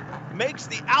inside, makes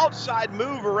the outside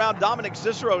move around Dominic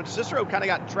Cicero, and Cicero kind of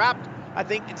got trapped, I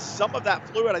think, in some of that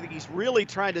fluid. I think he's really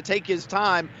trying to take his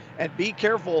time and be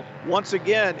careful. Once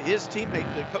again, his teammate,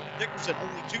 Dickerson,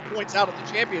 only 2 points out of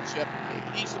the championship.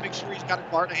 He needs to make sure he's got a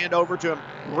car to hand over to him.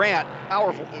 Grant,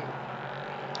 powerful move.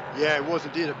 Yeah, it was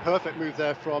indeed a perfect move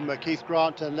there from Keith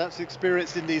Grant, and that's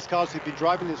experience in these cars. He's been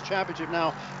driving this championship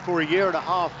now for a year and a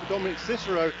half. Dominic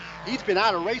Cicero, he's been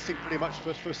out of racing pretty much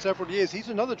for several years. He's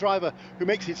another driver who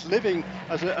makes his living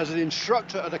as an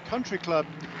instructor at a country club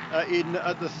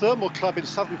at the Thermal Club in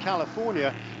Southern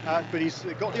California, but he's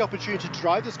got the opportunity to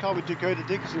drive this car with Dakota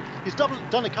Dickerson. He's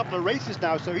done a couple of races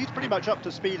now, so he's pretty much up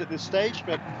to speed at this stage,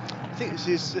 but I think it's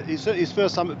his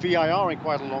first time at VIR in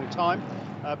quite a long time.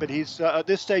 But he's at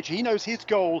this stage, he knows his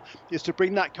goal is to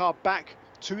bring that car back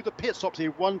to the pit stops in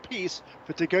one piece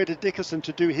for Dakota Dickerson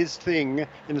to do his thing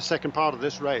in the second part of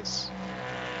this race.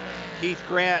 Keith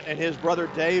Grant and his brother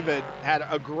David had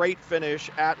a great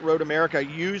finish at Road America,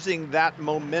 using that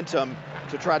momentum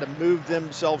to try to move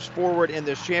themselves forward in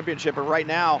this championship. And right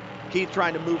now, Keith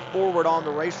trying to move forward on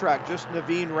the racetrack. Just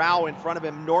Naveen Rao in front of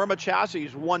him. Norma Chassis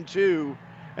 1-2.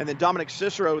 And then Dominic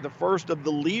Cicero, the first of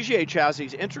the Ligier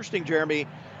chassis. Interesting, Jeremy.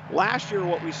 Last year,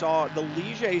 what we saw, the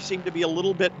Ligier seemed to be a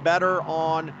little bit better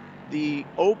on the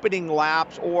opening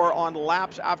laps or on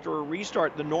laps after a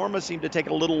restart. The Norma seemed to take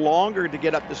a little longer to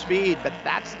get up to speed, but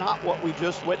that's not what we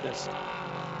just witnessed.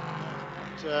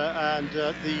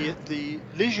 The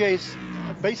Ligiers,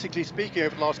 basically speaking,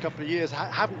 over the last couple of years,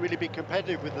 haven't really been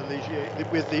competitive with the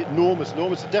Ligier, with the Normas.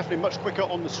 Normas are definitely much quicker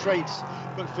on the straights,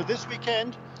 but for this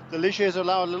weekend, the Ligiers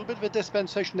allow a little bit of a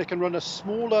dispensation. They can run a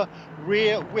smaller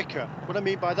rear wicker. What I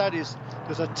mean by that is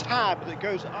there's a tab that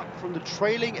goes up from the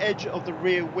trailing edge of the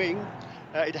rear wing.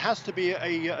 It has to be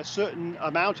a certain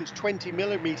amount. It's 20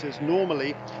 millimeters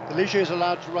normally. The Ligier is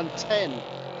allowed to run 10.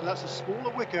 And that's a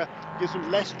smaller wicker, gives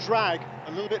them less drag,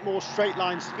 a little bit more straight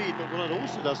line speed. But what it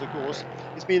also does, of course,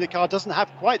 is mean the car doesn't have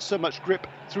quite so much grip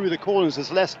through the corners.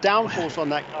 There's less downforce on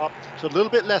that car, so a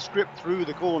little bit less grip through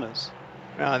the corners.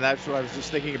 And that's what I was just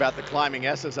thinking about, the climbing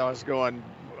S's. I was going,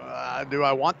 do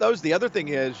I want those? The other thing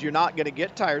is you're not going to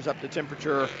get tires up to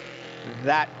temperature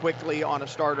that quickly on a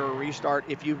start or a restart.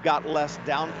 If you've got less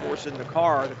downforce in the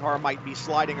car might be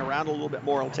sliding around a little bit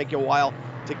more. It'll take you a while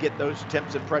to get those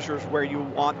temps and pressures where you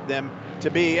want them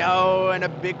to be. Oh, and a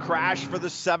big crash for the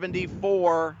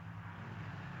 74.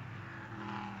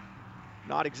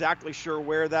 Not exactly sure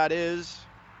where that is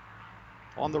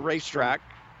on the racetrack.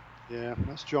 Yeah,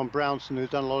 that's John Brownson, who's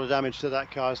done a lot of damage to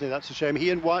that car, isn't he? That's a shame. He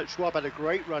and White Schwab had a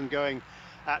great run going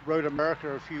at Road America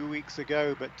a few weeks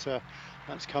ago, but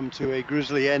that's come to a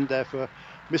grisly end there for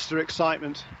Mr.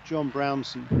 Excitement, John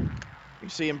Brownson. You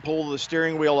see him pull the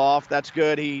steering wheel off. That's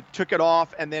good. He took it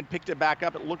off and then picked it back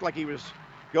up. It looked like he was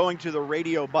going to the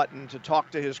radio button to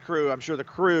talk to his crew. I'm sure the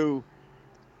crew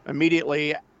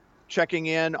immediately checking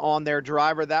in on their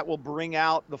driver. That will bring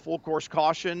out the full course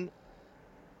caution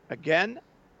again.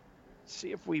 Let's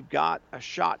see if we've got a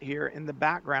shot here in the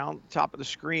background, top of the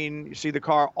screen. You see the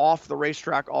car off the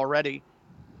racetrack already.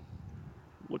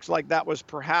 Looks like that was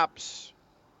perhaps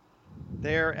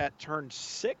there at turn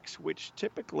 6, which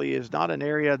typically is not an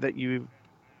area that you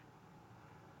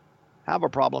have a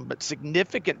problem, but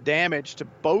significant damage to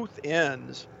both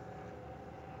ends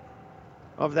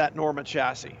of that Norma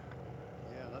chassis.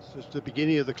 Yeah, that's just the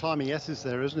beginning of the climbing S's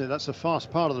there, isn't it? That's a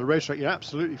fast part of the racetrack. You're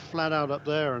absolutely flat out up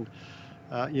there, and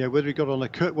whether we got on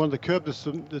one of the curbs,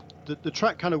 the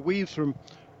track kind of weaves from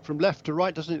left to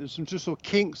right, doesn't it? There's some just sort of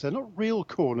kinks. They're not real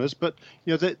corners, but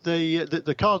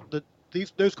the car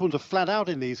those corners are flat out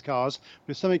in these cars.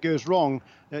 But if something goes wrong,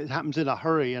 it happens in a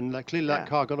hurry, and clearly that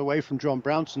car got away from John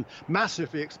Brownson.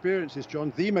 Massively experienced is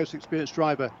John, the most experienced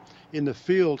driver in the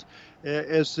field.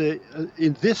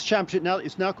 In this championship now,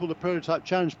 it's now called the Prototype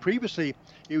Challenge. Previously,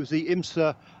 it was the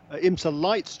IMSA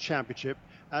Lights Championship.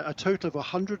 A total of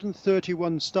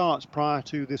 131 starts prior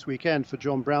to this weekend for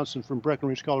John Brownson from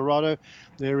Breckenridge, Colorado.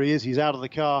 There he is. He's out of the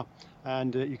car.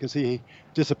 And you can see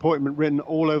disappointment written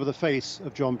all over the face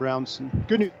of John Brownson.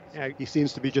 Good news, he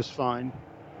seems to be just fine.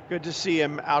 Good to see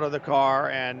him out of the car,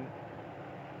 and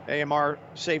AMR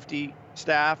safety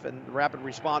staff and the rapid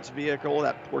response vehicle,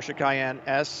 that Porsche Cayenne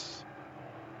S.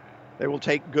 They will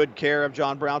take good care of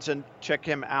John Brownson, check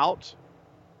him out.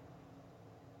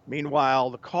 Meanwhile,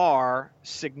 the car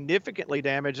significantly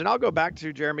damaged. And I'll go back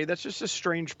to Jeremy, that's just a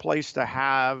strange place to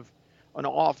have an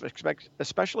off,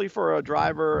 especially for a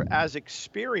driver as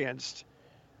experienced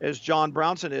as John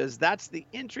Brownson is. That's the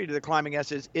entry to the climbing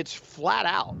S's. It's flat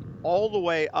out all the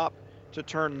way up to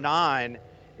turn 9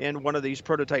 in one of these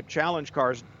Prototype Challenge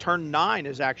cars. Turn 9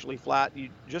 is actually flat. You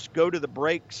just go to the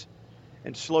brakes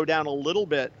and slow down a little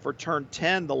bit for turn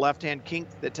 10, the left-hand kink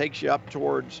that takes you up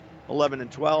towards 11 and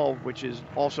 12, which is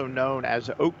also known as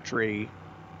Oak Tree.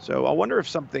 So I wonder if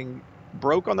something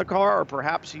broke on the car, or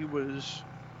perhaps he was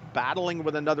battling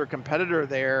with another competitor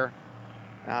there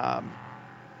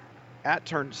at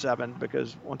turn 7,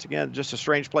 because once again, just a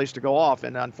strange place to go off,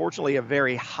 and unfortunately a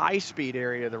very high speed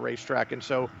area of the racetrack. And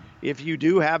so if you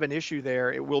do have an issue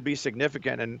there, it will be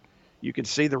significant, and you can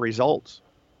see the results.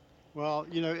 Well,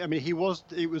 I mean, it was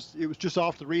just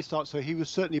after the restart, so he was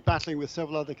certainly battling with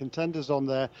several other contenders on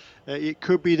there. It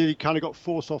could be that he kind of got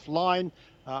forced offline.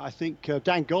 I think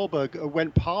Dan Goldberg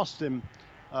went past him.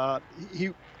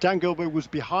 Dan Goldberg was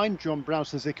behind John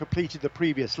Brownson as they completed the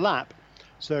previous lap.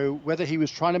 So whether he was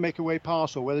trying to make a way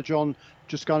past, or whether John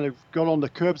just kind of got on the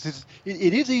curbs,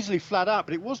 it is easily flat out,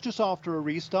 but it was just after a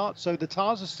restart. So the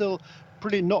tires are still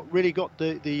pretty not really got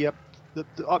the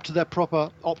up to their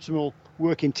proper optimal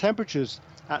working temperatures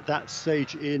at that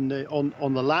stage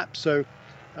on the lap. So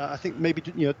I think maybe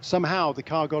somehow the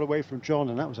car got away from John,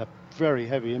 and that was a very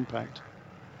heavy impact.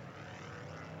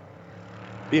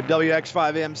 BMW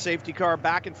X5M safety car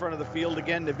back in front of the field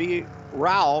again to be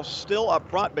Rouse, still up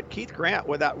front, but Keith Grant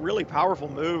with that really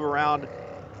powerful move around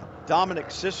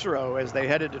Dominic Cicero as they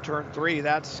headed to turn 3.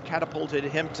 That's catapulted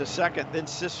him to second. Then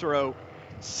Cicero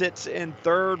sits in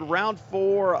third. Round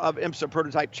 4 of IMSA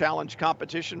Prototype Challenge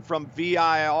competition from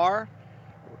VIR.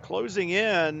 We're closing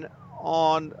in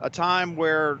on a time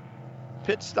where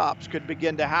pit stops could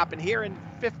begin to happen here in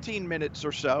 15 minutes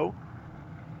or so.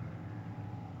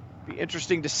 Be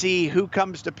interesting to see who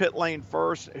comes to pit lane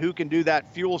first, who can do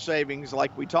that fuel savings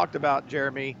like we talked about,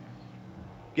 Jeremy,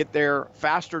 get their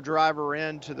faster driver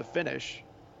in to the finish.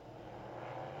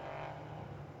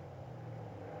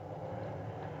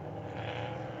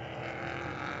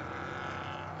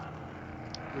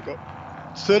 We've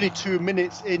got 32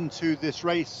 minutes into this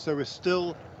race, so we're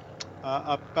still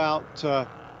about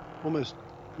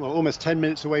almost 10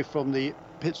 minutes away from the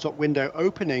pit stop window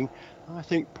opening. I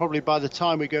think probably by the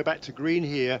time we go back to green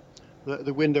here,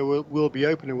 the window will be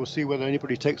open, and we'll see whether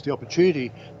anybody takes the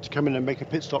opportunity to come in and make a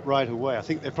pit stop right away. I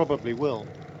think they probably will.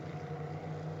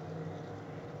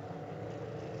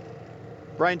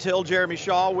 Brian Till, Jeremy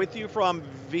Shaw with you from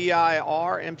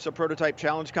VIR, IMSA Prototype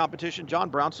Challenge competition. John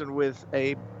Brownson with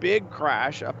a big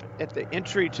crash up at the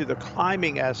entry to the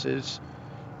climbing S's.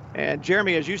 And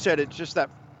Jeremy, as you said, it's just that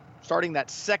starting that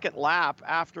second lap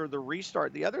after the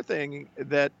restart. The other thing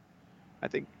that I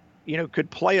think,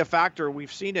 could play a factor,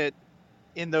 we've seen it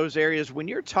in those areas when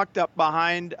you're tucked up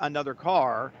behind another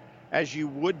car, as you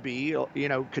would be,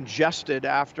 congested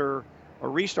after a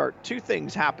restart, two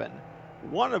things happen.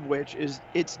 One of which is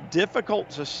it's difficult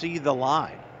to see the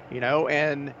line,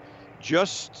 and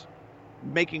just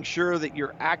making sure that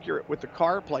you're accurate with the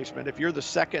car placement. If you're the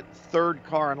second, third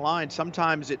car in line,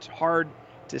 sometimes it's hard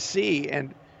to see.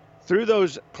 And through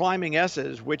those climbing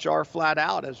S's, which are flat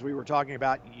out, as we were talking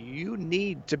about, you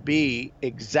need to be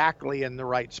exactly in the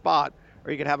right spot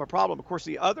or you could have a problem. Of course,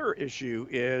 the other issue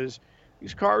is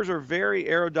these cars are very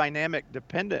aerodynamic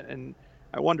dependent. And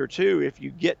I wonder, too, if you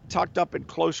get tucked up in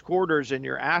close quarters and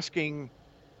you're asking,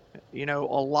 a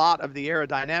lot of the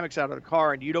aerodynamics out of the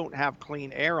car and you don't have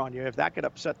clean air on you, if that could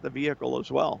upset the vehicle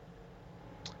as well.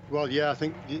 Well, yeah, I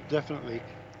think definitely.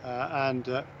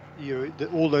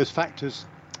 All those factors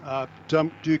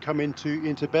do come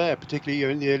into bear, particularly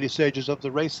in the early stages of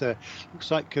the race there.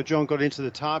 Looks like John got into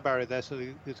the tyre barrier there, so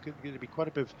there's going to be quite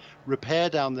a bit of repair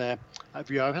down there at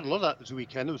VIR. I've had a lot of that this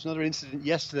weekend. There was another incident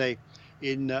yesterday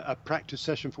in a practice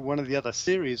session for one of the other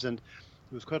series, and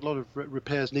there was quite a lot of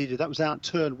repairs needed. That was out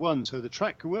turn 1, so the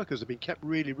track workers have been kept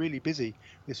really, really busy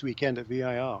this weekend at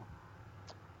VIR.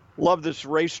 Love this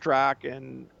racetrack,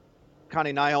 and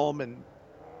Connie Nyholm, and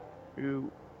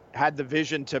who had the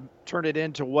vision to turn it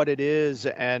into what it is,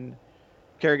 and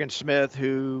Kerrigan Smith,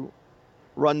 who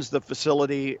runs the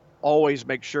facility, always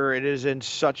make sure it is in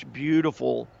such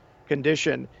beautiful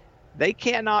condition. They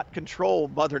cannot control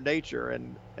Mother Nature,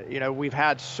 and we've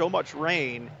had so much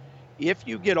rain. If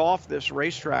you get off this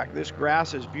racetrack, this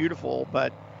grass is beautiful,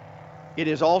 but it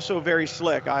is also very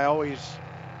slick. I always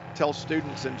tell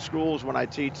students in schools when I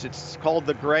teach, it's called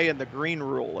the gray and the green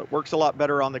rule. It works a lot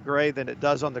better on the gray than it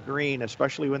does on the green,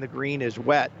 especially when the green is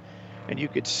wet. And you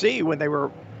could see when they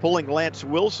were pulling Lance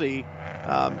Wilsey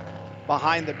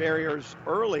behind the barriers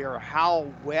earlier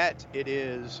how wet it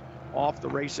is off the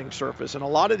racing surface. And a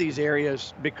lot of these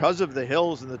areas, because of the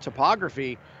hills and the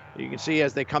topography, you can see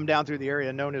as they come down through the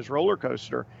area known as roller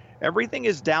coaster, everything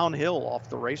is downhill off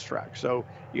the racetrack. So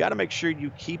you got to make sure you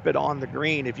keep it on the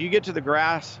green. If you get to the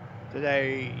grass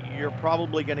today, you're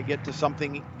probably going to get to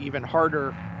something even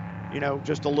harder,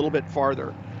 just a little bit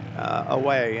farther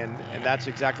away. And that's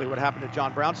exactly what happened to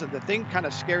John Brownson. The thing kind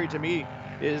of scary to me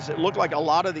is it looked like a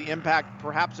lot of the impact,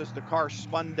 perhaps as the car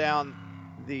spun down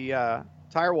the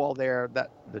tire wall there,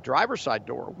 that the driver's side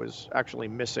door was actually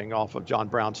missing off of John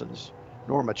Brownson's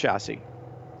Norma chassis.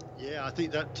 Yeah, I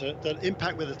think that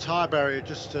impact with the tyre barrier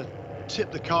just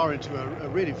tipped the car into a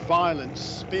really violent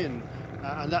spin,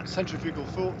 and that centrifugal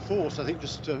force, I think,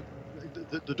 just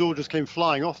the door just came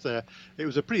flying off there. It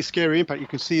was a pretty scary impact. You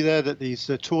can see there that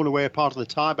these torn away a part of the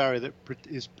tyre barrier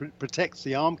that protects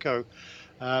the Armco,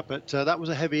 but that was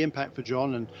a heavy impact for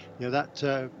John, and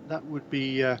that would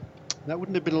be that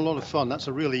wouldn't have been a lot of fun. That's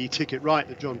a real e-ticket right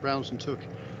that John Brownson took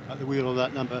at the wheel of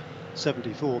that number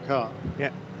 74 car.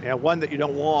 Yeah, one that you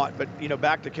don't want. But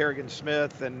back to Kerrigan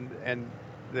Smith and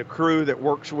the crew that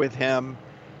works with him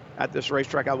at this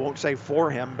racetrack. I won't say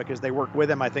for him because they work with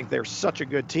him. I think they're such a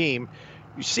good team.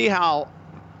 You see how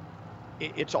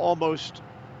it's almost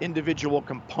individual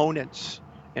components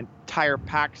and tire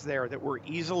packs there that were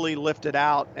easily lifted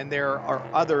out, and there are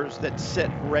others that sit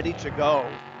ready to go,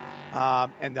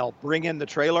 and they'll bring in the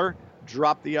trailer,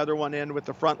 drop the other one in with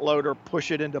the front loader,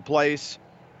 push it into place,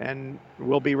 and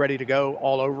we'll be ready to go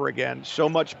all over again. So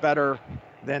much better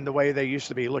than the way they used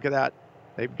to be. Look at that.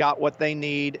 They've got what they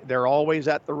need. They're always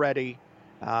at the ready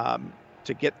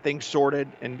to get things sorted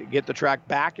and get the track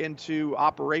back into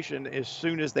operation as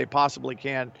soon as they possibly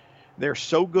can. They're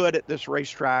so good at this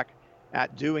racetrack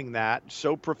at doing that,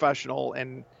 so professional.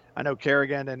 And I know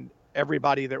Kerrigan and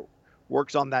everybody that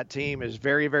works on that team is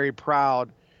very, very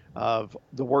proud of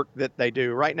the work that they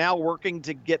do. Right now, working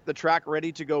to get the track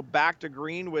ready to go back to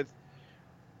green with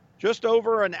just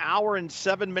over an hour and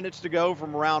 7 minutes to go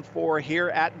from round 4 here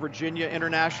at Virginia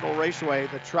International Raceway,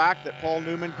 the track that Paul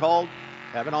Newman called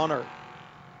heaven on earth.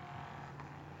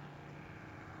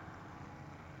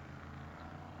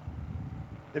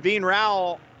 Naveen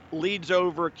Rao leads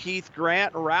over Keith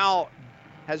Grant. Rao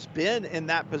has been in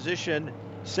that position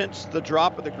since the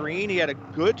drop of the green. He had a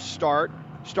good start,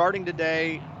 starting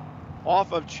today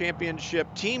off of championship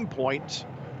team points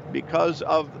because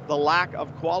of the lack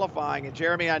of qualifying. And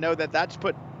Jeremy, I know that that's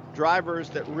put drivers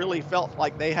that really felt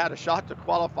like they had a shot to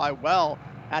qualify well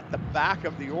at the back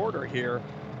of the order here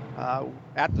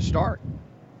at the start.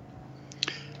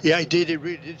 Yeah, it did. It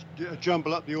really did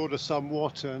jumble up the order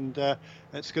somewhat, and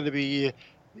it's going to be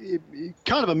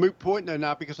kind of a moot point though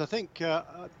now, because I think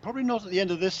probably not at the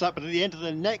end of this lap, but at the end of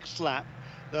the next lap,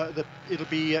 it'll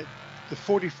be the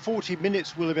 40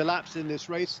 minutes will have elapsed in this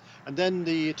race, and then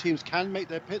the teams can make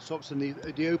their pit stops, and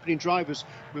the opening drivers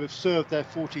will have served their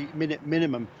 40-minute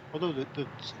minimum. Although the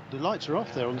lights are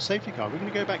off there on the safety car. We're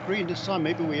going to go back green this time.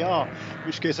 Maybe we are. In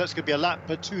which case, that's going to be a lap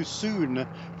too soon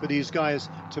for these guys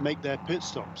to make their pit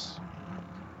stops.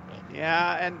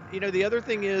 Yeah, and the other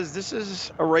thing is, this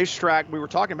is a racetrack we were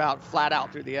talking about flat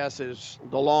out through the S's,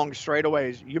 the long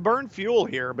straightaways. You burn fuel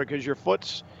here because your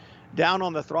foot's down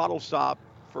on the throttle stop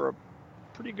for a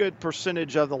pretty good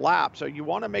percentage of the lap. So you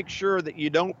want to make sure that you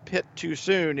don't pit too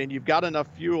soon and you've got enough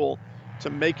fuel to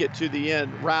make it to the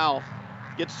end. Ralph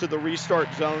gets to the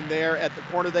restart zone there at the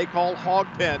corner they call Hog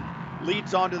Pen,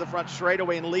 leads onto the front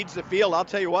straightaway and leads the field. I'll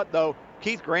tell you what, though,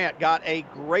 Keith Grant got a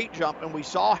great jump, and we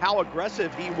saw how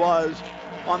aggressive he was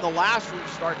on the last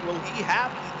restart. Will he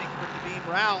have anything for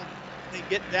Naveen Rao when they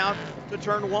get down to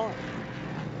turn one?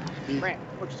 Grant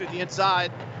looks to the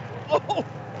inside. Oh!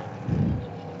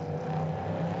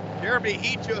 Jeremy,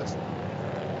 he just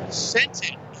sent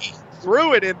it. He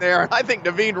threw it in there. I think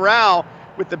Naveen Rao,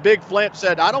 with the big flint,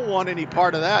 said, I don't want any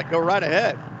part of that. Go right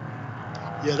ahead.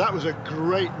 Yeah, that was a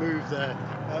great move there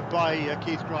by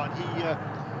Keith Grant.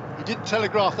 He didn't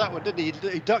telegraph that one, did he?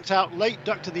 He ducked out late,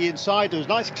 ducked to the inside. There was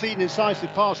nice, clean incisive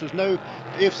pass. There was no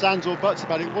ifs, ands, or buts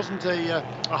about it. It wasn't a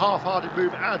half-hearted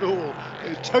move at all. It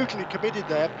was totally committed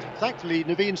there. Thankfully,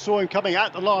 Naveen saw him coming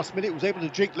at the last minute, was able to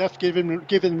jink left, give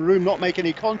him room, not make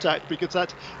any contact, because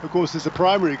that, of course, is the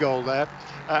primary goal there.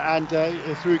 And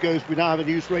through goes, we now have a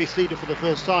new race leader for the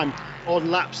first time on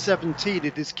lap 17.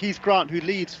 It is Keith Grant who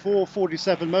leads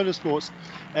 4:47 Motorsports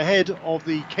ahead of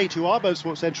the K2R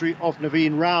Motorsports entry of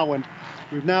Naveen Rao, and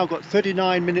we've now got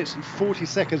 39 minutes and 40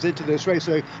 seconds into this race.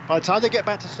 So by the time they get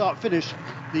back to start finish,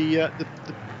 the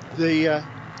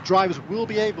drivers will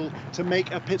be able to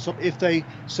make a pit stop if they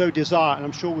so desire, and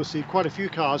I'm sure we'll see quite a few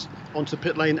cars onto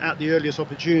pit lane at the earliest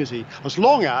opportunity, as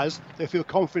long as they feel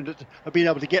confident of being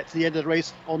able to get to the end of the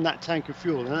race on that tank of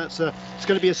fuel, and it's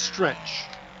going to be a stretch.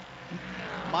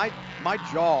 My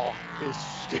jaw is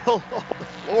still on the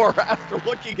floor after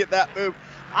looking at that move.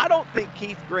 I don't think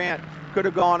Keith Grant could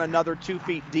have gone another 2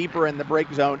 feet deeper in the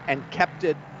brake zone and kept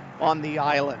it on the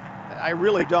island. I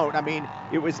really don't. I mean,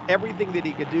 it was everything that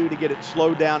he could do to get it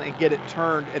slowed down and get it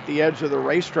turned at the edge of the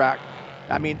racetrack.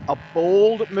 I mean, a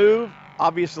bold move,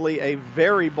 obviously a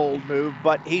very bold move,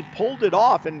 but he pulled it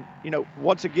off. And,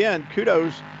 once again,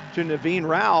 kudos to Naveen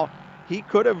Rao. He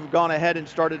could have gone ahead and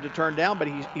started to turn down, but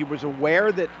he was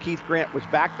aware that Keith Grant was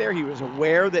back there. He was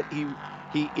aware that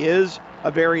he is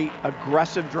a very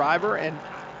aggressive driver, and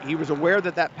he was aware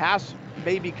that that pass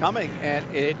may be coming,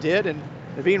 and it did. And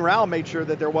Naveen Rao made sure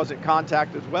that there wasn't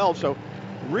contact as well. So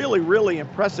really, really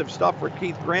impressive stuff for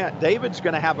Keith Grant. David's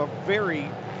going to have a very,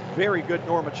 very good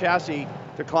Norma chassis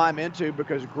to climb into,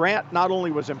 because Grant not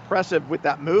only was impressive with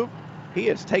that move, he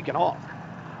has taken off.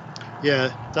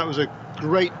 Yeah, that was a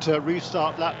great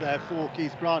restart lap there for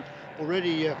Keith Grant.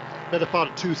 Already better part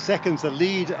of 2 seconds, the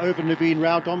lead over Naveen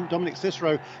Rao. Dominic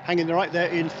Cicero hanging right there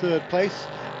in third place.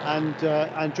 And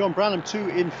John Branham, too,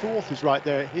 in fourth, is right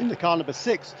there in the car number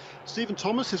 6. Stephen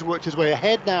Thomas has worked his way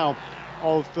ahead now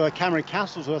of Cameron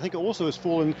Castles, who I think also has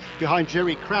fallen behind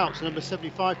Jerry Krautz, number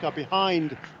 75 car,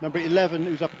 behind number 11,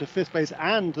 who's up into 5th place,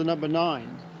 and the number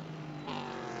 9.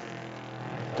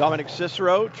 Dominic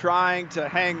Cicero trying to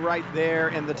hang right there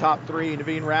in the top 3.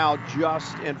 Naveen Rao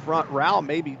just in front. Rao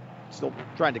maybe still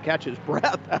trying to catch his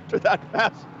breath after that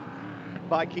pass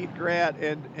by Keith Grant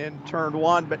in turn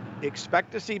 1, but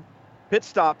expect to see pit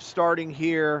stops starting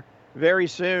here very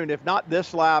soon. If not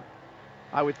this lap,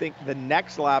 I would think the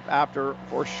next lap after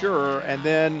for sure, and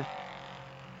then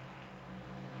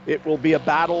it will be a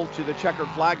battle to the checkered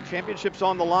flag. Championships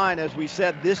on the line. As we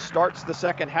said, this starts the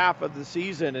second half of the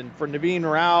season, and for Naveen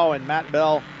Rao and Matt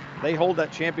Bell, they hold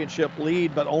that championship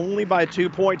lead, but only by 2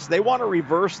 points. They want to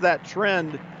reverse that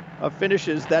trend of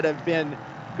finishes that have been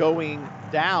going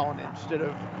down instead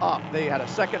of up. They had a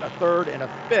second, a third, and a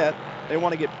 5th. They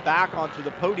want to get back onto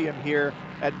the podium here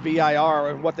at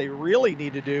VIR, and what they really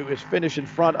need to do is finish in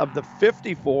front of the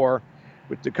 54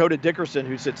 with Dakota Dickerson,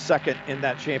 who sits second in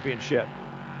that championship.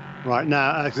 Right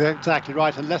now, exactly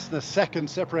right, and less than a second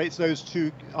separates those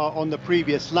two on the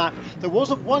previous lap. There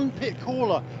wasn't one pit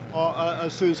caller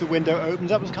as soon as the window opened.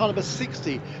 That was car number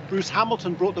 60. Bruce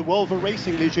Hamilton brought the Volvo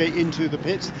Racing Ligier into the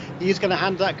pits. He's going to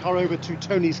hand that car over to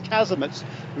Tony Kazimets,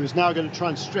 who is now going to try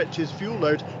and stretch his fuel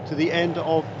load to the end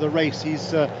of the race.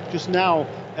 He's just now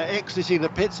exiting the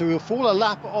pits, so he'll fall a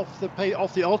lap off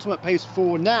the ultimate pace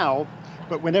for now.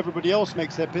 but when everybody else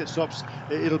makes their pit stops,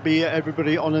 it'll be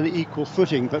everybody on an equal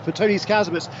footing. But for Tony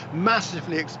Kasemets,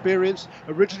 massively experienced,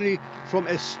 originally from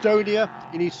Estonia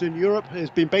in Eastern Europe, has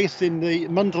been based in the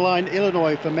Mundelein,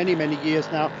 Illinois for many, many years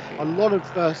now. A lot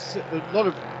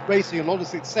of racing, a lot of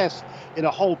success in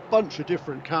a whole bunch of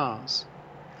different cars.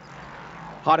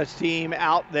 Hottest team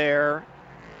out there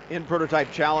in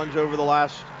Prototype Challenge over the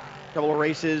last couple of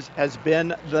races has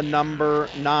been the number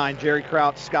 9, Jerry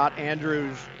Kraut, Scott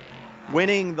Andrews,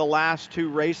 winning the last 2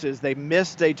 races. They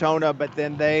missed Daytona, but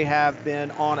then they have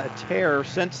been on a tear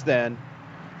since then.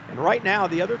 And right now,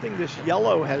 the other thing this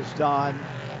yellow has done,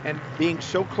 and being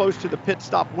so close to the pit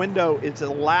stop window, it's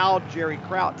allowed Jerry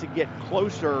Kraut to get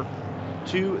closer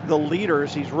to the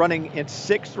leaders. He's running in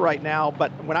 6th right now,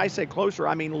 but when I say closer,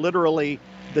 I mean literally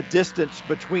the distance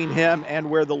between him and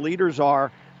where the leaders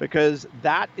are, because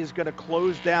that is going to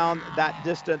close down that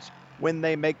distance when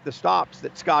they make the stops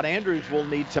that Scott Andrews will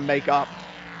need to make up.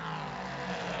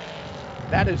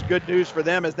 That is good news for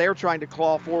them as they're trying to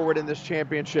claw forward in this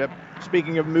championship.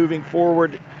 Speaking of moving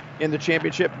forward in the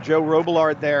championship, Joe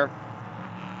Robillard there,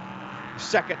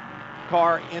 second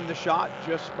car in the shot,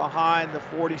 just behind the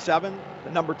 47,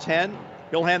 the number 10.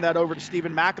 He'll hand that over to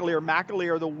Stephen McAleer.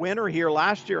 McAleer, the winner here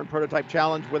last year in Prototype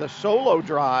Challenge with a solo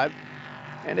drive.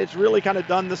 And it's really kind of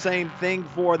done the same thing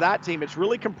for that team. It's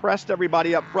really compressed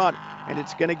everybody up front, and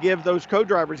it's going to give those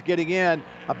co-drivers getting in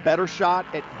a better shot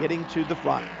at getting to the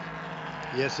front.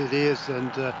 Yes, it is,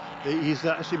 and he's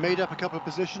actually made up a couple of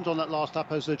positions on that last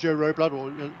lap as Joe Robillard,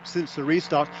 or since the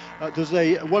restart.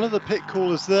 One of the pit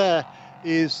callers there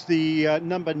is the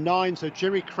number 9, so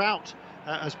Jerry Kraut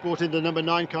has brought in the number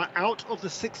 9 car out of the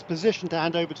 6th position to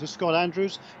hand over to Scott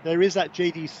Andrews. There is that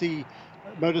JDC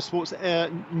Motorsports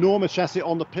Norma chassis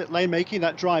on the pit lane, making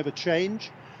that driver change.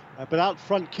 But out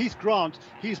front, Keith Grant,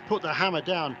 he's put the hammer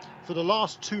down for the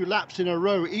last 2 laps in a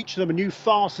row, each of them a new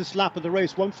fastest lap of the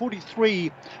race,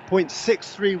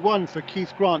 1:43.631 for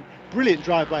Keith Grant. Brilliant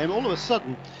drive by him. All of a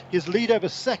sudden, his lead over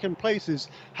second places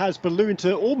has ballooned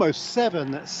to almost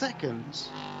 7 seconds.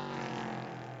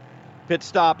 Pit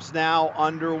stops now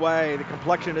underway. The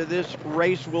complexion of this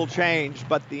race will change,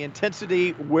 but the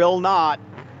intensity will not.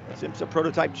 IMSA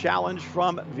Prototype Challenge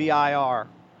from VIR.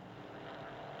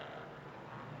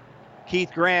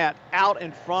 Keith Grant out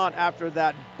in front after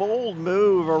that bold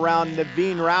move around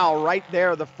Naveen Rao. Right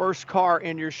there, the first car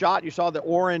in your shot. You saw the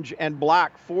orange and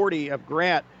black 40 of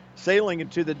Grant sailing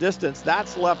into the distance.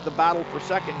 That's left the battle for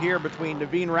second here between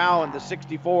Naveen Rao and the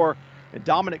 64 and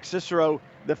Dominic Cicero,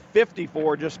 the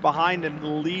 54, just behind him, the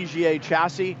Ligier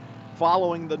chassis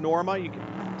following the Norma. You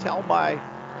can tell by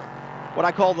what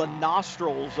I call the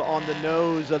nostrils on the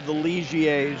nose of the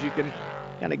Ligiers. You can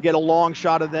kind of get a long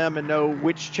shot of them and know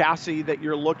which chassis that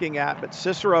you're looking at. But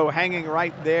Cicero hanging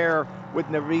right there with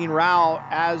Naveen Rao,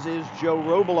 as is Joe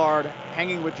Robillard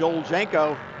hanging with Joel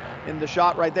Janko in the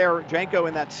shot right there. Janko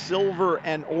in that silver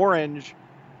and orange,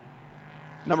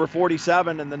 number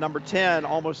 47, and the number 10,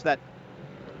 almost that,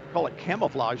 call it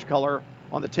camouflage color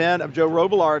on the 10 of Joe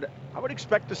Robillard. I would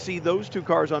expect to see those 2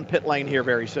 cars on pit lane here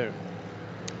very soon.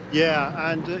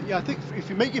 Yeah, and I think if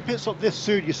you make your pit stop this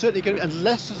soon, you're certainly going to,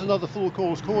 unless there's another full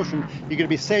course caution, you're going to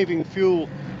be saving fuel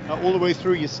all the way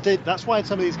through your stint. That's why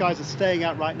some of these guys are staying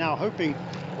out right now, hoping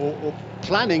or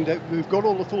planning that we've got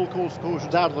all the full course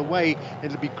cautions out of the way.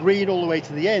 It'll be green all the way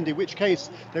to the end, in which case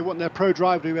they want their pro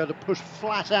driver to be able to push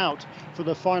flat out for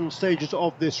the final stages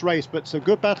of this race. But some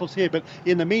good battles here. But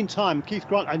in the meantime, Keith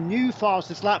Grant, a new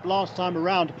fastest lap last time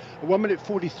around,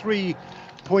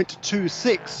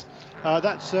 1:43.26.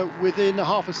 That's within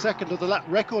half a second of the lap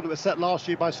record that was set last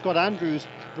year by Scott Andrews,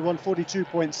 the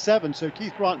 1:42.7. So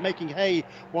Keith Grant making hay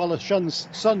while the sun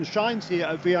shines here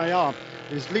at VIR.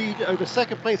 His lead over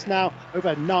second place now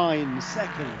over 9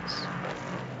 seconds.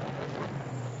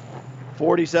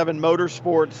 47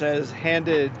 Motorsports has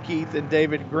handed Keith and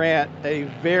David Grant a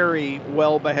very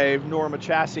well-behaved Norma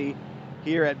chassis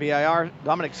here at VIR.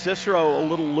 Dominic Cicero a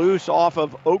little loose off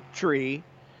of Oak Tree.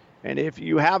 And if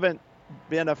you haven't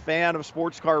been a fan of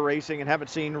sports car racing and haven't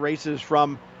seen races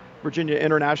from Virginia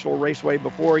International Raceway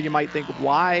before, you might think,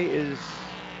 why is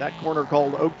that corner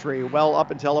called Oak Tree? Well,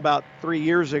 up until about 3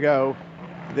 years ago,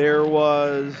 there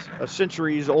was a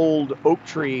centuries-old oak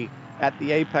tree at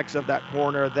the apex of that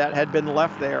corner that had been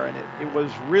left there, and it was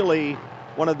really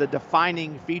one of the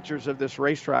defining features of this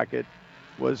racetrack. It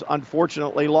was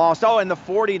unfortunately lost. Oh, and the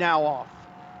 40 now off.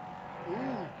 Ooh.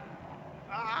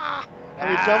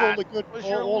 And he's done all the good,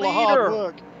 all the hard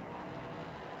work.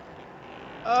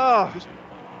 Oh.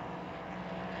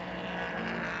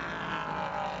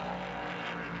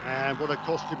 And what a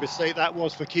costly mistake that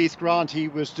was for Keith Grant. He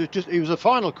was a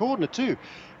final corner too.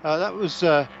 That was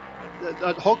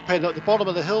at Hogpen at the bottom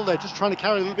of the hill there, just trying to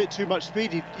carry a little bit too much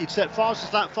speed. He'd set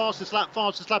fastest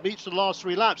lap each of the last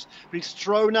 3 laps, but he's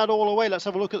thrown that all away. Let's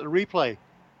have a look at the replay.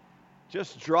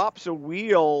 Just drops a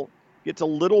wheel, gets a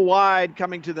little wide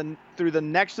coming through the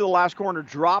next to the last corner,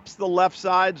 drops the left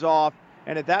sides off,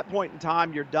 and at that point in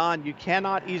time, you're done. You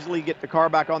cannot easily get the car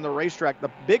back on the racetrack. The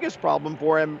biggest problem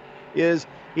for him is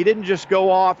he didn't just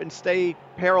go off and stay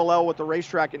parallel with the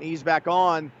racetrack and ease back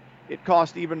on. It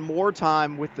cost even more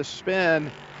time with the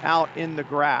spin out in the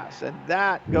grass. And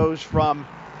that goes from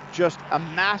just a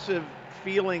massive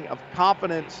feeling of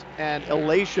confidence and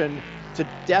elation to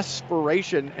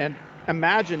desperation. And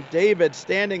imagine David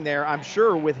standing there, I'm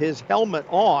sure, with his helmet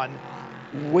on,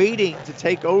 waiting to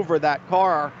take over that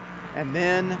car. And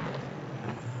then,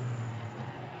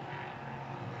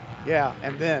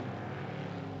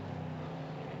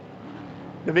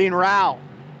 Naveen Rao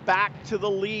back to the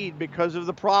lead because of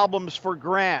the problems for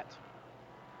Grant.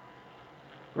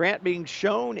 Grant being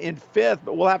shown in 5th,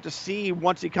 but we'll have to see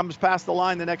once he comes past the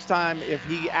line the next time if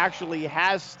he actually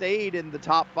has stayed in the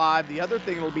top 5. The other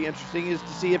thing that will be interesting is to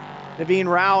see if Naveen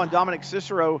Rao and Dominic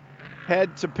Cicero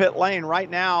head to pit lane. Right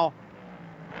now,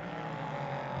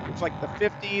 it's like the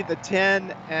 50, the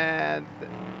 10, and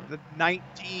the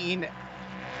 19,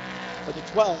 or the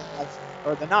 12,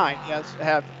 or the 9,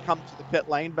 have come to the pit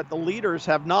lane, but the leaders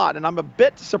have not, and I'm a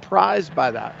bit surprised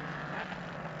by that.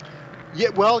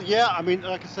 I mean,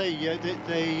 like I say,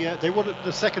 they wanted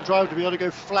the second driver to be able to go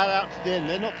flat out to the end.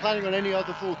 They're not planning on any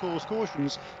other full course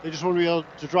cautions. They just want to be able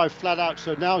to drive flat out.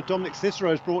 So now Dominic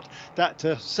Cicero has brought that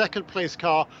second place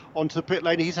car onto the pit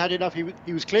lane. He's had enough.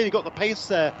 He was clearly got the pace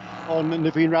there on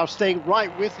Naveen Rao, staying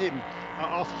right with him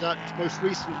after that most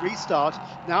recent restart.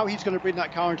 Now he's going to bring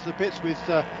that car into the pits with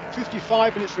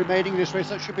 55 minutes remaining in this race.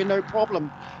 That should be no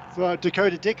problem for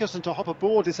Dakota Dickerson to hop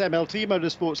aboard this MLT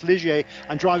Motorsports Ligier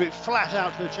and drive it flat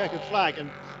out to the checkered flag,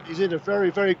 and he's in a very,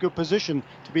 very good position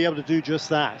to be able to do just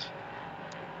that.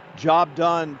 Job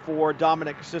done for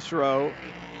Dominic Cicero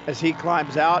as he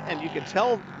climbs out, and you can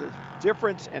tell the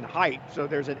difference in height. So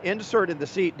there's an insert in the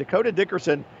seat. Dakota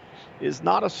Dickerson is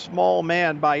not a small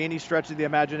man by any stretch of the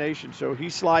imagination, so he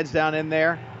slides down in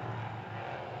there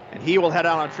and he will head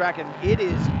out on track, and it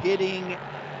is getting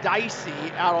dicey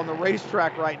out on the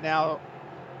racetrack right now.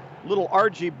 Little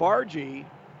argy-bargy,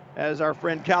 as our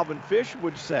friend Calvin Fish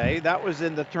would say. That was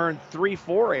in the turn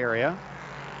 3-4 area.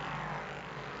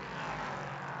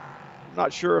 I'm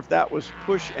not sure if that was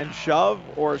push and shove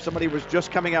or somebody was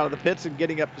just coming out of the pits and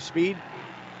getting up to speed.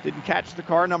 Didn't catch the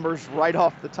car numbers right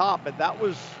off the top, but that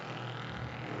was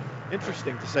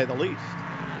interesting to say the least.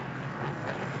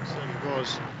 It certainly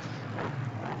was.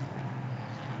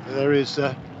 There is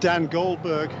Dan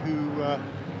Goldberg, who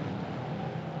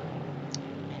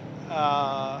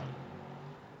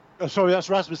sorry, that's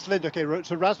Rasmus Lind. Okay,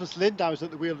 so Rasmus Lind now is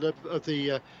at the wheel of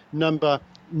the number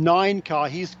 9 car.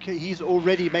 He's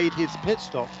already made his pit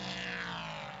stop.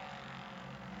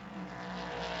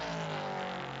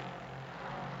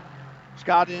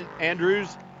 Scott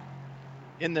Andrews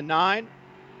in the 9,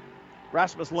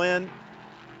 Rasmus Lind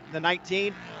in the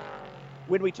 19.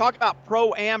 When we talk about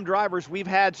Pro-Am drivers, we've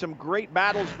had some great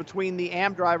battles between the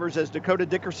Am drivers as Dakota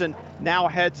Dickerson now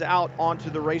heads out onto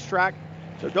the racetrack.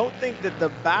 So don't think that the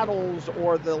battles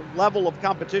or the level of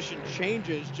competition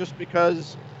changes just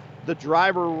because the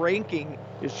driver ranking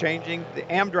is changing.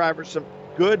 The Am drivers, some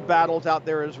good battles out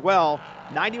there as well.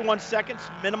 91 seconds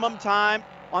minimum time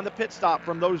on the pit stop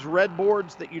from those red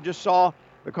boards that you just saw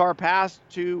the car pass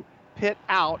to pit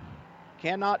out.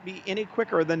 Cannot be any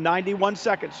quicker than 91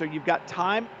 seconds. So you've got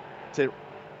time to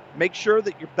make sure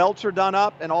that your belts are done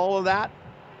up and all of that.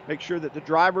 Make sure that the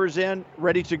driver's in,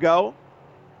 ready to go.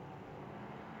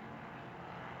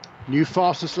 New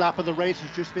fastest lap of the race has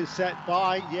just been set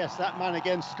by, yes, that man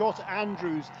again, Scott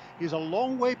Andrews. He's a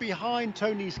long way behind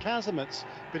Tony's Kazimets,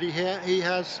 but he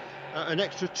has an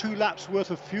extra 2 laps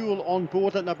worth of fuel on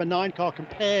board that number 9 car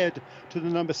compared to the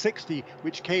number 60,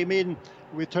 which came in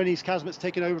with Tony's Kazimets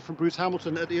taking over from Bruce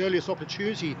Hamilton at the earliest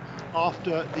opportunity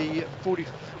after the 40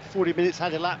 minutes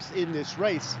had elapsed in this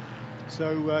race.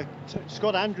 So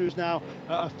Scott Andrews now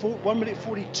 1 minute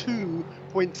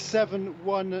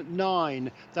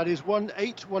 42.719. That is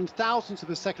 1/8 of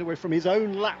a second away from his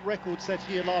own lap record set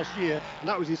here last year, and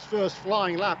that was his first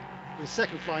flying lap, his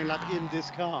second flying lap in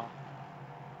this car.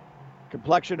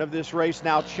 Complexion of this race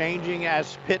now changing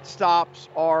as pit stops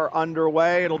are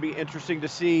underway. It'll be interesting to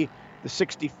see the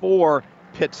 64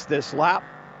 pits this lap.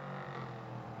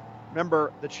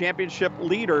 Remember, the championship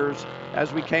leaders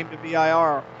as we came to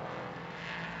VIR.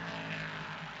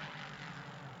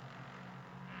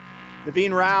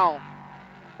 Naveen Rao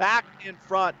back in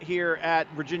front here at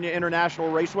Virginia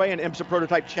International Raceway and IMSA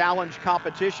Prototype Challenge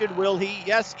competition. Will he?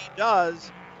 Yes, he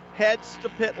does. Heads to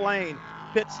pit lane.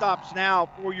 Pit stops now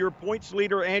for your points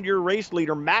leader and your race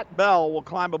leader. Matt Bell will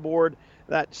climb aboard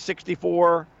that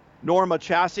 64 Norma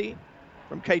chassis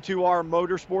from K2R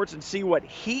Motorsports and see what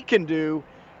he can do.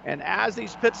 And as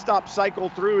these pit stops cycle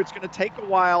through, it's going to take a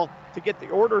while to get the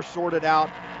order sorted out.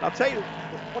 I'll tell you,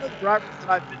 one of the drivers that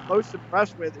I've been most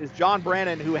impressed with is John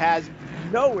Brannon, who has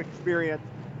no experience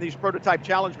in these prototype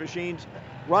challenge machines,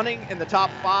 running in the top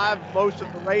 5 most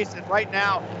of the race. And right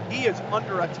now, he is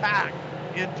under attack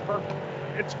in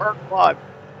turn 1.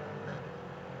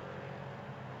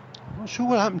 I'm not sure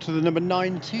what happened to the number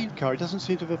 19 car. It doesn't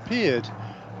seem to have appeared.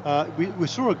 We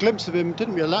saw a glimpse of him,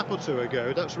 didn't we, a lap or two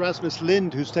ago? That's Rasmus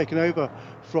Lind, who's taken over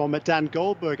from Dan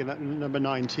Goldberg in that number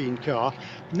 19 car.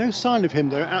 No sign of him,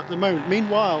 though, at the moment.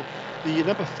 Meanwhile, the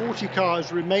number 40 car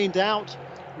has remained out.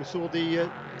 We saw the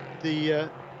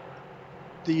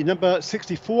number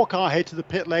 64 car head to the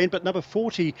pit lane, but number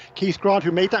 40, Keith Grant,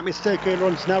 who made that mistake earlier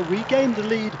on, has now regained the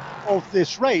lead of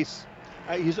this race.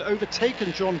 He's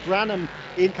overtaken John Branham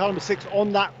in car number 6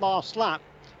 on that last lap.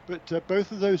 But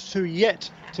both of those two yet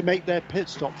to make their pit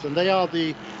stops, and they are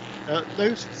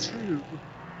those two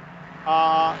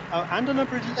and a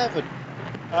number 11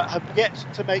 have yet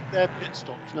to make their pit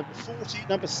stops. Number 40,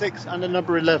 number 6, and a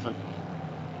number 11.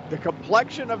 The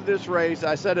complexion of this race,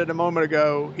 I said it a moment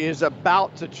ago, is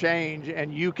about to change,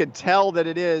 and you can tell that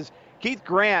it is. Keith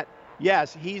Grant,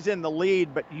 yes, he's in the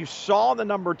lead, but you saw the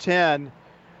number 10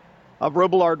 of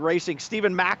Robillard Racing,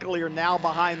 Stephen McAleer, now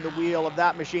behind the wheel of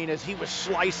that machine as he was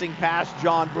slicing past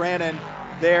John Brannon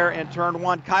there in turn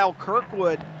 1. Kyle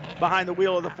Kirkwood behind the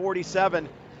wheel of the 47.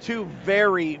 Two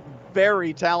very,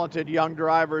 very talented young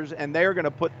drivers, and they're going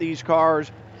to put these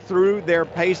cars through their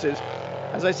paces.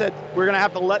 As I said, we're going to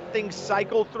have to let things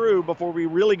cycle through before we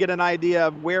really get an idea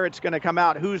of where it's going to come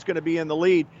out, who's going to be in the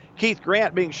lead. Keith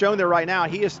Grant being shown there right now,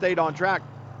 he has stayed on track,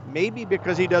 maybe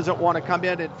because he doesn't want to come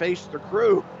in and face the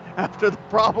crew after the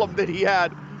problem that he had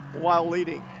while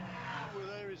leading. Well,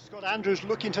 there is Scott Andrews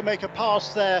looking to make a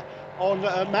pass there on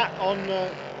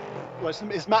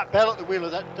it's Matt Bell at the wheel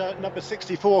of that number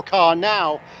 64 car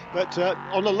now. But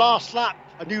on the last lap,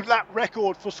 a new lap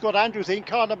record for Scott Andrews in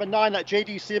car number 9, that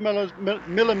JDC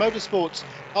Miller Motorsports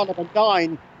car number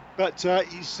 9. But you're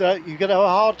going to have a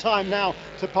hard time now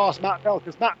to pass Matt Bell,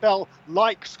 because Matt Bell,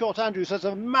 like Scott Andrews, has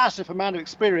a massive amount of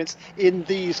experience in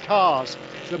these cars.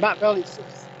 So Matt Bell has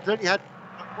only had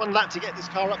one lap to get this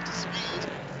car up to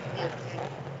speed.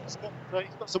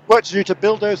 He's got some work to do to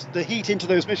build the heat into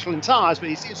those Michelin tyres, but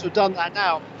he seems to have done that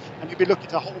now, and he'll be looking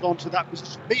to hold on to that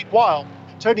position. Meanwhile,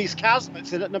 Tony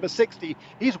Skazmet's in at number 60.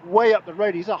 He's way up the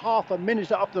road. He's a half a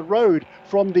minute up the road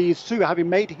from these two, having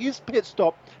made his pit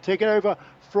stop, taking over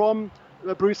from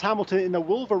Bruce Hamilton in the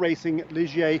Wolver Racing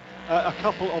Ligier a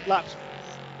couple of laps.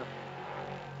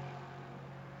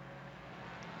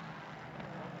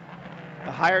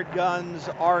 The hired guns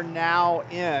are now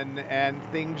in, and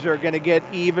things are going to get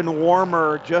even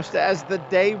warmer, just as the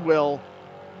day will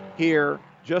here,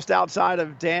 just outside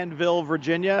of Danville,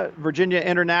 Virginia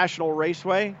International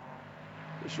Raceway.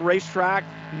 This racetrack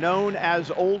known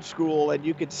as Old School, and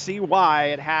you can see why.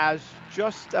 It has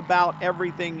just about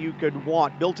everything you could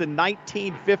want. Built in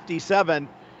 1957,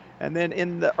 and then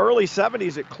in the early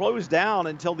 70s it closed down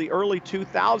until the early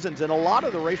 2000s, and a lot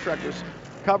of the racetrack was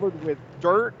covered with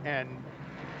dirt, and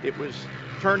it was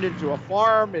turned into a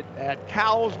farm. It had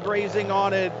cows grazing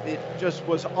on it. It just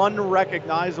was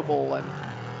unrecognizable, and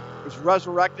it was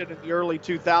resurrected in the early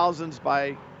 2000s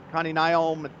by Connie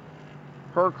Nyholm and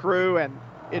her crew, and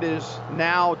it is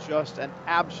now just an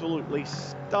absolutely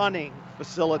stunning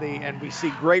facility, and we see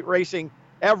great racing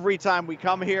every time we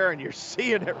come here, and you're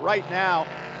seeing it right now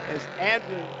as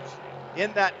Andrews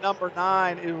in that number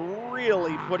 9 is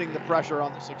really putting the pressure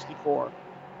on the 64.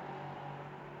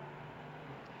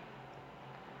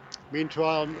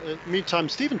 Meantime,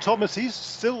 Stephen Thomas, he's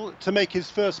still to make his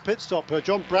first pit stop.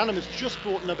 John Branham has just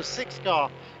brought number 6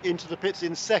 car into the pits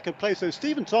in second place. So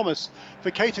Stephen Thomas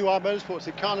for K2R Motorsports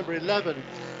in car number 11.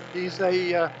 He's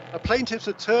a plaintiff's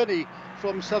attorney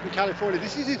from Southern California.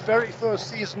 This is his very first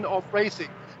season of racing.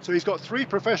 So he's got 3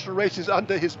 professional races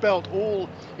under his belt, all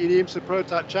in the IMSA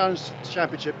Prototype Challenge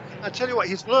Championship. I tell you what,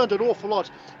 he's learned an awful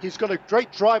lot. He's got a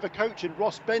great driver coach in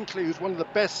Ross Bentley, who's one of the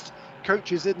best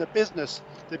coaches in the business.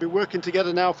 They've been working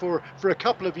together now for a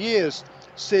couple of years,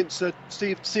 since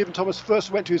Stephen Thomas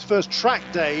first went to his first track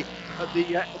day at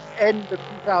the end of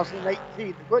 2018.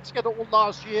 They worked together all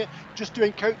last year, just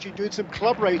doing coaching, doing some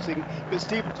club racing, but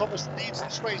Stephen Thomas leads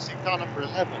this race in car number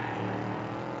 11.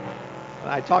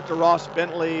 I talked to Ross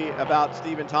Bentley about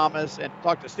Stephen Thomas and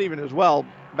talked to Stephen as well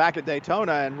back at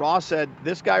Daytona, and Ross said,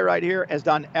 this guy right here has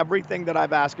done everything that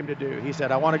I've asked him to do. He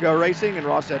said, I want to go racing, and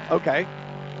Ross said, okay,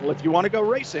 well, if you want to go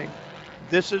racing,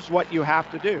 this is what you have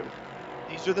to do.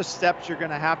 These are the steps you're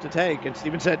going to have to take. And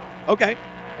Stephen said, okay.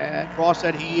 And Ross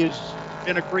said he has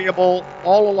been agreeable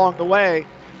all along the way.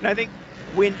 And I think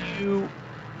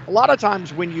a lot of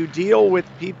times when you deal with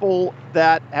people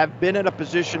that have been in a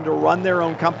position to run their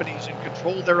own companies and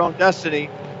control their own destiny,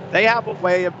 they have a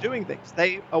way of doing things.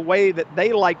 A way that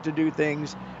they like to do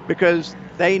things because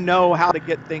they know how to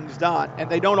get things done. And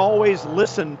they don't always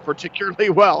listen particularly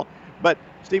well. But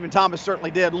Stephen Thomas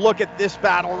certainly did. Look at this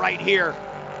battle right here.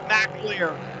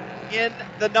 McAleer in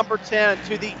the number 10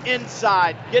 to the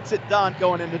inside. Gets it done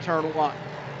going into turn 1.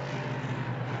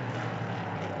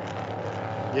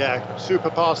 Yeah, super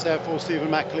pass there for Stephen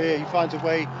McAleer. He finds a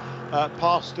way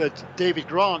past David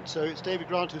Grant. So it's David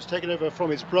Grant who's taken over from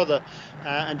his brother.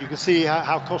 And you can see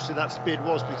how costly that speed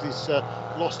was because he's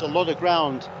lost a lot of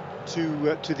ground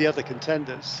to the other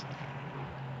contenders.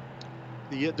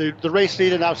 The race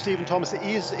leader now, Stephen Thomas,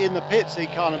 is in the pits in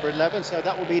car number 11. So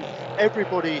that will mean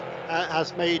everybody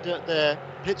has made their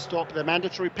pit stop, their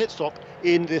mandatory pit stop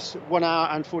in this 1 hour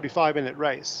and 45-minute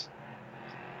race.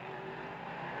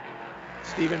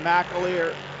 Stephen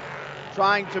McAleer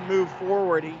trying to move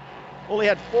forward. He only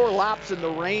had 4 laps in the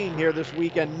rain here this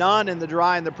weekend, none in the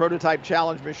dry in the prototype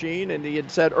challenge machine. And he had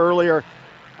said earlier,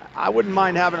 I wouldn't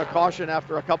mind having a caution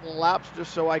after a couple of laps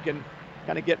just so I can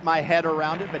kind of get my head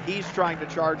around it. But he's trying to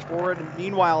charge forward. And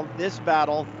meanwhile, this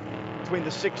battle between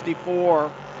the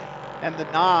 64 and the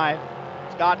 9,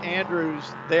 Scott Andrews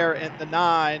there in the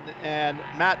 9 and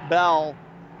Matt Bell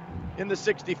in the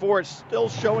 64. It's still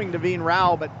showing Naveen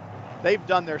Rao, but they've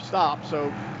done their stop,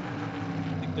 so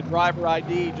I think the driver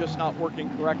ID just not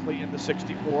working correctly in the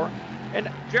 64.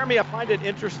 And Jeremy, I find it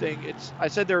interesting. I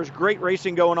said there's great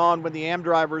racing going on when the AM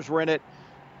drivers were in it,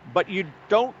 but you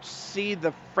don't see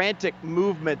the frantic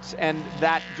movements and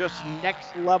that just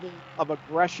next level of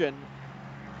aggression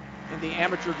in the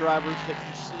amateur drivers that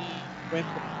you see when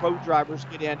the pro drivers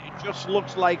get in. It just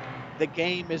looks like the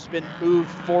game has been moved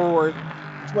forward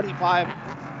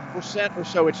 25% or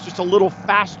so. It's just a little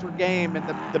faster game,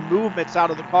 and the movements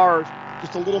out of the cars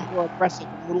just a little more aggressive,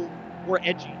 a little more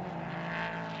edgy.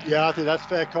 Yeah, I think that's a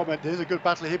fair comment. There's a good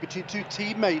battle here between 2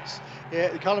 teammates.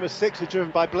 Car number 6 is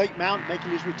driven by Blake Mount,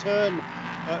 making his return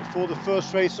for the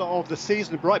first race of the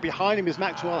season. Right behind him is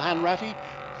Maxwell Hanratty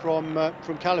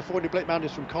from California. Blake Mount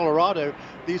is from Colorado.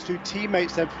 These 2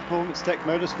 teammates then from Performance Tech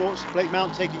Motorsports. Blake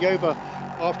Mount taking over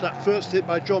after that first hit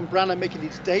by John Brannan, making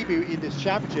his debut in this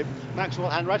championship.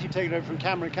 Maxwell Hanratty taking over from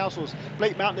Cameron Castles.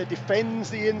 Blake Mount there defends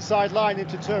the inside line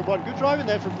into turn 1. Good driving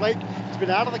there from Blake. He's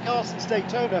been out of the car since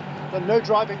Daytona, done no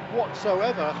driving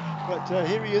whatsoever. But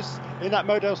here he is in that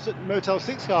Motel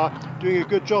 6 car doing a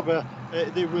good job.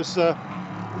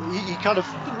 He kind of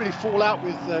didn't really fall out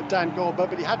with Dan Goldberg,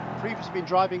 but he had previously been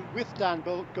driving with Dan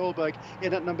Goldberg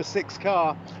in that number 6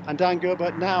 car, and Dan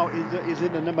Goldberg now is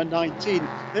in the number 19.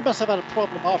 They must have had a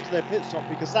problem after their pit stop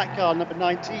because that car, number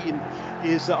 19,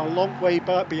 is a long way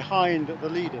behind the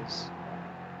leaders.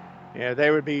 Yeah, they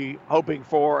would be hoping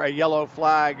for a yellow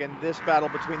flag in this battle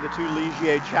between the 2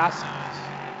 Ligier chassis.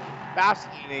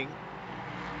 Fascinating.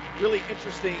 Really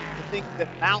interesting to think that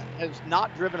Mount has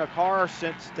not driven a car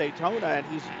since Daytona, and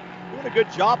he's doing a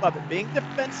good job of it, being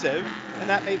defensive, and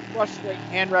that may frustrate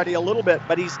Hanratty a little bit,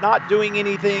 but he's not doing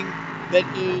anything that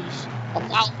is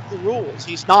about the rules.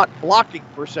 He's not blocking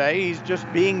per se, he's just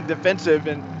being defensive,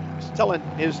 and he's telling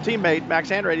his teammate, Max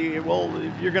Hanratty, well,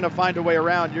 if you're going to find a way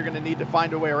around, you're going to need to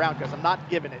find a way around because I'm not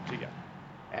giving it to you.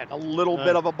 And a little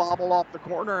bit of a bobble off the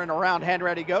corner, and around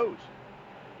Hanratty goes.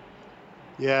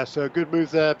 Yeah, so good move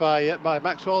there by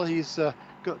Maxwell. He's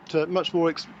got much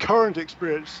more current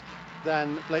experience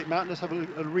than Blake Mount. Let's have a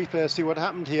replay, see what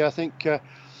happened here. I think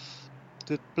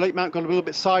Blake Mount got a little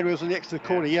bit sideways on the exit of the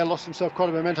corner. Yeah, lost himself quite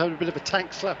a momentum, had a bit of a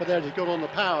tank slapper there as he got on the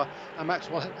power. And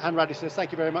Maxwell Hanratty says,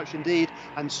 thank you very much indeed,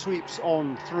 and sweeps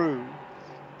on through.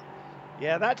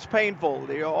 Yeah, that's painful.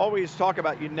 They always talk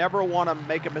about you never want to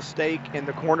make a mistake in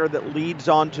the corner that leads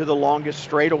onto the longest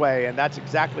straightaway, and that's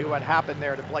exactly what happened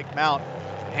there to Blake Mount.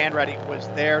 Hanratty was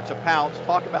there to pounce.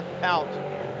 Talk about pounce.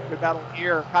 Good battle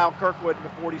here. Kyle Kirkwood in the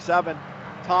 47.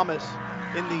 Thomas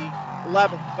in the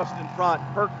 11, just in front.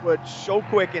 Kirkwood so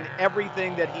quick in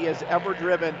everything that he has ever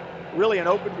driven. Really an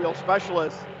open wheel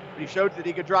specialist. But he showed that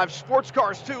he could drive sports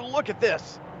cars too. Look at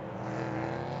this.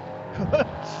 Good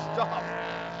stuff.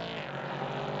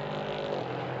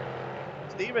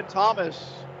 Stephen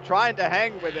Thomas trying to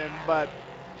hang with him, but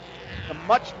a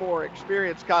much more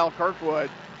experienced Kyle Kirkwood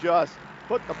just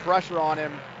put the pressure on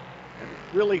him and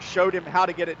really showed him how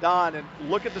to get it done. And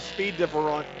look at the speed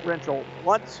differential.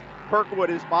 Once Kirkwood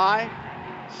is by,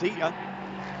 see ya.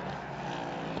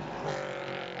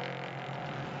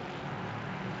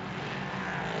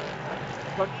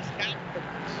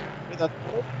 With a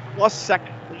 4+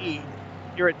 second lead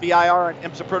here at VIR and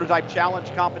IMSA Prototype Challenge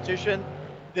competition.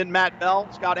 Then Matt Bell,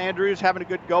 Scott Andrews having a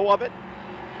good go of it.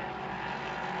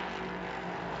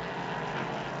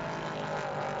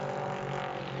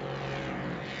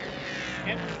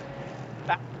 And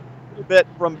back a little bit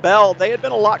from Bell. They had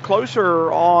been a lot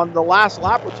closer on the last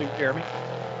lap or two, Jeremy.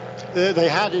 They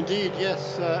had indeed,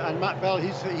 yes. And Matt Bell,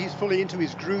 he's fully into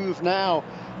his groove now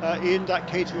in that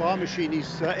K2R machine.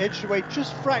 He's edged away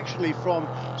just fractionally from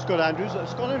Scott Andrews.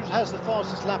 Scott Andrews has the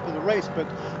fastest lap of the race, but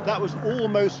that was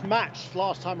almost matched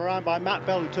last time around by Matt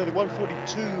Bell, who turned a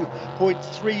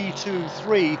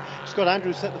 142.323. Scott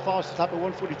Andrews set the fastest lap at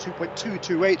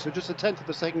 142.228, so just a tenth of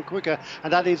a second quicker,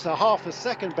 and that is a half a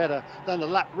second better than the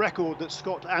lap record that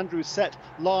Scott Andrews set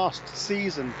last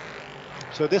season.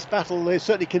 So this battle is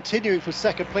certainly continuing for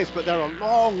second place, but they're a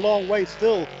long, long way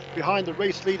still behind the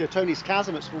race leader, Tony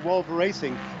Skazemitz, for Volvo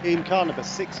Racing in car number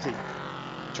 60.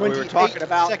 28 we were talking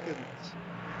about seconds.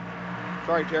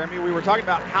 Sorry, Jeremy. We were talking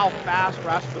about how fast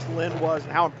Rasmus Lind was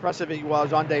and how impressive he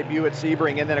was on debut at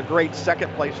Sebring, and then a great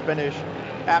second place finish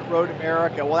at Road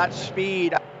America. Well, that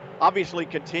speed obviously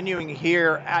continuing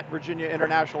here at Virginia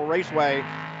International Raceway,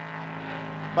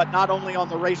 but not only on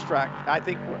the racetrack. I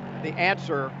think the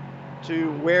answer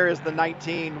to where is the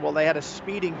 19, well, they had a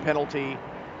speeding penalty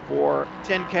for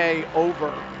 10K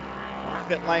over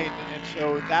pit lane, and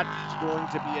so that is going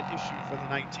to be an issue for the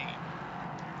 19.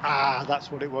 Ah, that's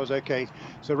what it was. Okay,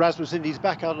 so Rasmus Lind, he's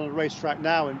back out on the racetrack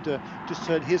now and just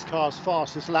turned his car's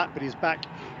fastest lap, but he's back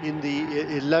in the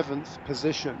 11th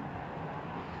position.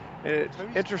 It's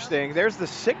interesting. There's the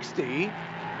 60.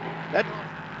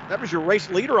 That was your race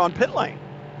leader on pit lane.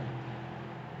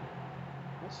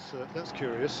 That's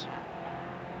curious.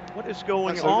 What is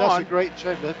going on? That's a great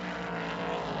check there.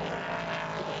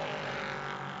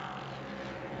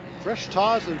 Fresh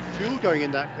tyres and fuel going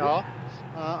in that car.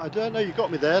 I don't know, you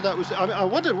got me there. That was. I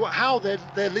wondered how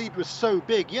their lead was so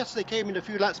big. Yes, they came in a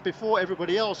few laps before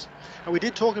everybody else, and we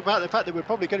did talk about the fact that we're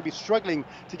probably going to be struggling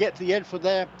to get to the end for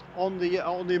there on the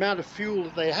amount of fuel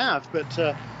that they have.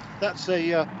 But that's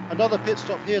another pit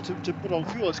stop here to put on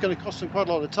fuel. It's going to cost them quite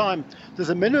a lot of time. There's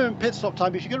a minimum pit stop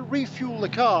time. If you're going to refuel the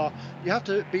car, you have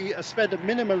to spend a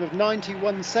minimum of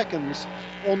 91 seconds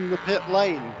on the pit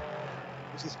lane.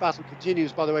 As this battle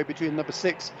continues, by the way, between number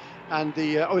 6 and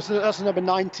that's the number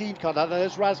 19 car. Now,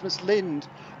 there's Rasmus Lind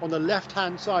on the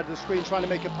left-hand side of the screen trying to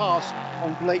make a pass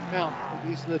on Blake Mount.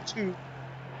 These are the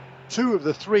two of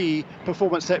the 3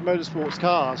 Performance Tech Motorsports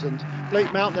cars, and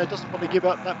Blake Mount there doesn't want to give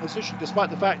up that position, despite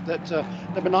the fact that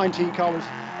number 19 car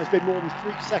has been more than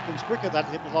 3 seconds quicker than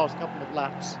him the last couple of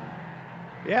laps.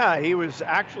 Yeah, he was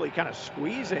actually kind of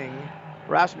squeezing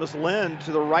Rasmus Lind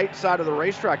to the right side of the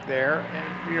racetrack there,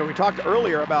 and we talked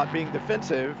earlier about being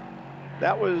defensive.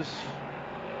 That was,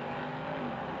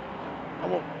 I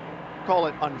won't call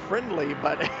it unfriendly,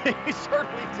 but he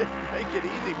certainly didn't make it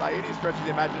easy by any stretch of the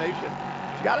imagination.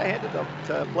 You got to hand it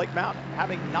to Blake Mount,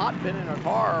 having not been in a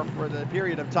car for the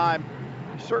period of time.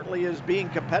 He certainly is being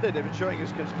competitive and showing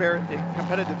his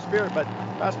competitive spirit, but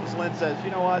Rasmus Lind says,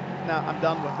 you know what, no, I'm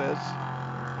done with this.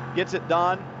 Gets it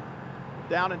done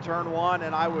down in turn 1,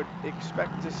 and I would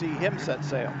expect to see him set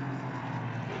sail.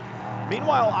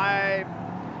 Meanwhile, I'm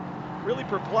really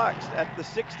perplexed at the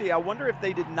 60. I wonder if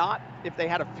they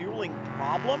had a fueling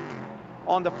problem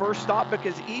on the first stop,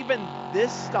 because even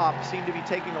this stop seemed to be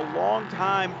taking a long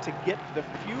time to get the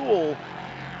fuel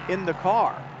in the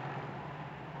car.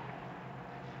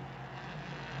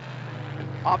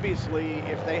 Obviously,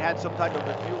 if they had some type of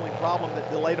a fueling problem that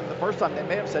delayed them the first time, they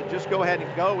may have said, just go ahead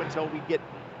and go until we get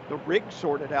the rig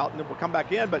sorted out, and then we'll come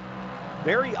back in. But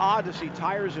very odd to see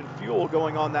tires and fuel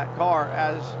going on that car,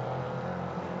 as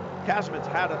Skazemitz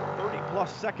had a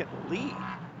 30-plus second lead.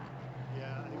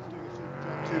 Yeah, and he was doing a good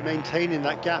job to maintaining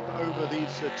that gap over these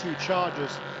 2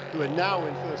 Chargers, who are now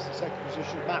in first and second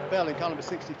position. Matt Bell in car number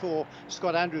 64,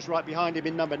 Scott Andrews right behind him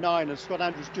in number 9, and Scott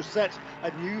Andrews just set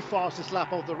a new fastest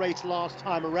lap of the race last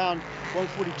time around,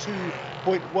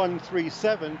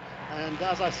 142.137. And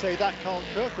as I say that, Carl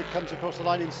Kirkwood comes across the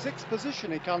line in 6th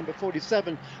position in car number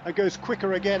 47 and goes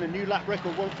quicker again, a new lap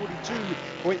record,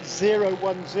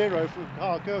 142.010 for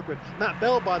Carl Kirkwood. Matt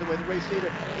Bell, by the way, the race leader,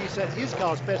 he set his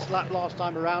car's best lap last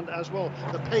time around as well.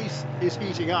 The pace is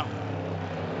heating up.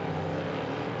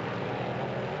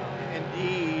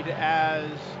 Indeed,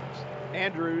 as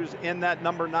Andrews in that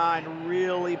number 9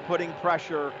 really putting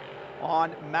pressure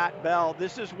on Matt Bell.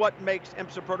 This is what makes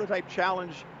IMSA Prototype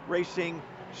Challenge racing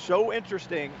so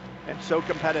interesting and so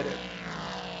competitive.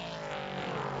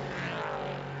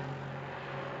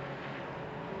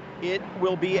 It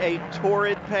will be a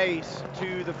torrid pace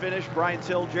to the finish. Brian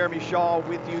Till, Jeremy Shaw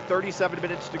with you. 37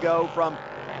 minutes to go from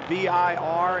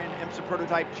VIR and IMSA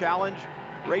Prototype Challenge.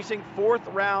 Racing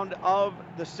 4th round of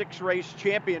the 6-race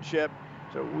championship.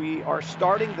 So we are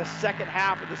starting the second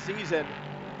half of the season.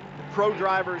 The pro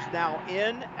drivers now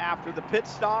in after the pit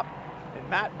stop. And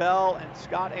Matt Bell and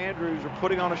Scott Andrews are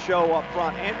putting on a show up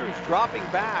front. Andrews dropping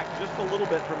back just a little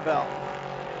bit from Bell.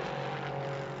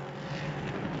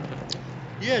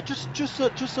 Yeah, just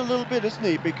a little bit, isn't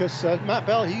he? Because Matt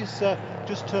Bell, he's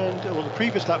just turned, well, the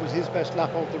previous lap was his best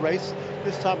lap of the race.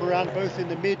 This time around, both in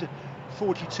the mid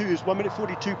 42s, 1 minute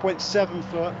 42.7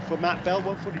 for Matt Bell,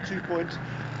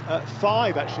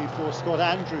 142.5 actually for Scott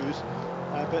Andrews.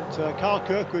 But Carl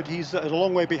Kirkwood, he's a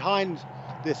long way behind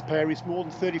this pair. He's more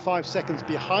than 35 seconds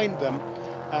behind them.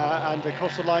 And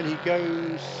across the line he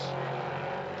goes.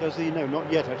 Does he? No,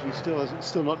 not yet. Actually,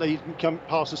 still not. He can come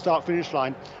past the start-finish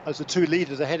line as the two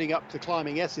leaders are heading up to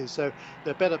climbing S's. So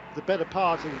the better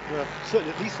part of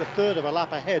certainly at least a third of a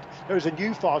lap ahead. There is a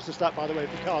new fastest lap, by the way,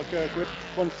 for Carl Kirkwood,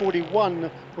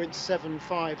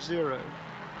 141.750.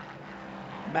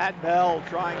 Matt Bell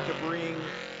trying to bring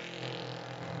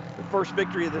the first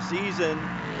victory of the season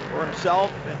for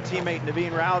himself and teammate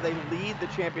Naveen Rao. They lead the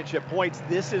championship points.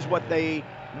 This is what they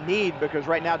need, because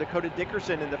right now Dakota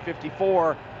Dickerson in the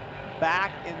 54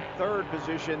 back in 3rd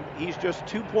position. He's just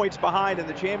 2 points behind in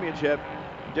the championship.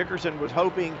 Dickerson was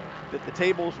hoping that the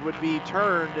tables would be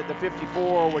turned and the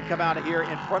 54 would come out of here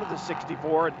in front of the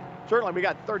 64. And certainly we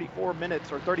got 34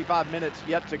 minutes or 35 minutes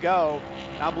yet to go.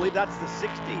 I believe that's the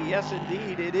 60. Yes,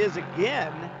 indeed, it is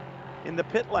again in the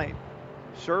pit lane,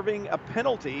 serving a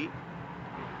penalty.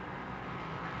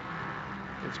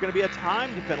 It's going to be a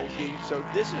timed penalty, so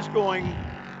this is going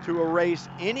to erase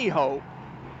any hope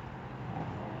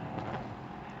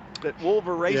that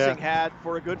Wolver Racing had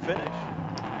for a good finish.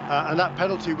 And that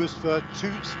penalty was for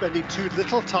spending too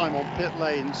little time on pit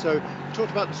lane. So we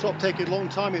talked about the stop taking a long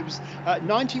time. It was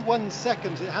 91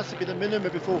 seconds. It has to be the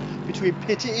minimum between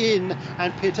pit in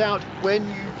and pit out when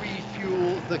you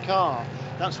refuel the car.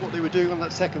 That's what they were doing on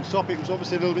that second stop. It was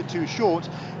obviously a little bit too short,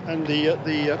 and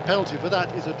the penalty for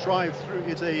that is a drive-through.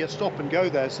 It's a stop and go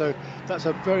there. So that's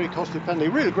a very costly penalty.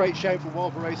 Really great show for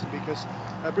Wolver Racing, because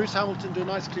Bruce Hamilton did a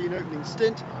nice clean opening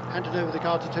stint, handed over the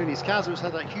car to Tony Skazos, who's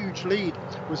had that huge lead,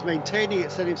 was maintaining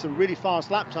it, setting some really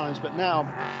fast lap times, but now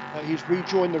he's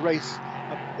rejoined the race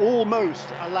almost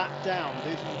a lap down.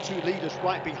 These are the two leaders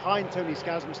right behind Tony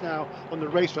Skazos now on the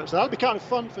racetrack. So that'll be kind of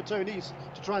fun for Tony's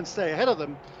to try and stay ahead of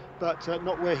them, but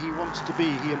not where he wants to be,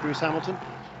 he and Bruce Hamilton.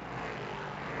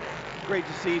 Great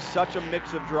to see such a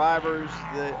mix of drivers.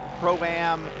 The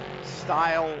Pro-Am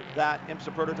style that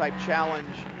IMSA Prototype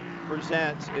Challenge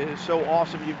presents is so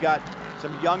awesome. You've got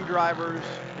some young drivers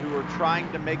who are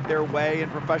trying to make their way in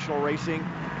professional racing,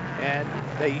 and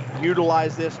they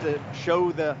utilize this to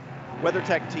show the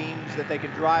WeatherTech teams that they can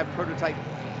drive prototype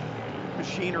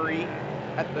machinery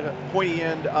at the pointy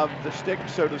end of the stick,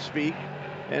 so to speak.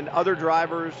 And other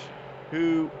drivers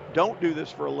who don't do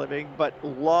this for a living but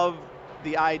love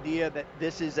the idea that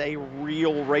this is a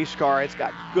real race car. It's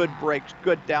got good brakes,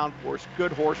 good downforce,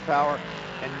 good horsepower,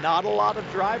 and not a lot of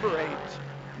driver aids.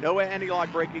 No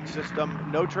anti-lock braking system,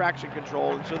 no traction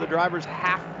control, and so the drivers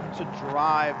have to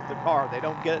drive the car. They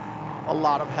don't get a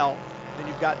lot of help. Then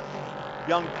you've got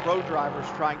young pro drivers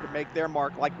trying to make their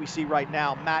mark, like we see right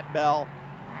now. Matt Bell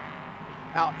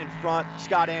out in front,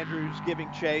 Scott Andrews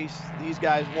giving chase. These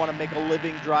guys want to make a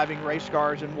living driving race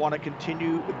cars and want to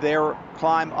continue their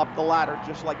climb up the ladder,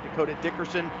 just like Dakota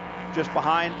Dickerson just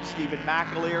behind Stephen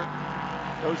McAleer.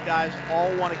 Those guys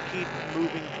all want to keep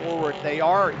moving forward. They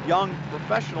are young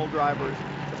professional drivers,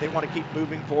 but they want to keep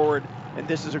moving forward, and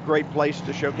this is a great place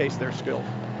to showcase their skills.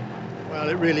 Well,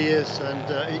 it really is,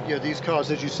 and you know, these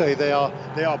cars, as you say, they are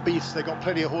beasts. They've got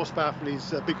plenty of horsepower from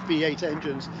these big V8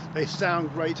 engines. They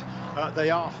sound great. They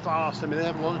are fast. I mean, they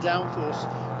have a lot of downforce,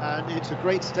 and it's a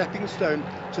great stepping stone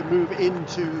to move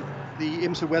into the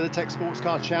IMSA WeatherTech Sports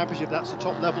Car Championship. That's the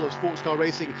top level of sports car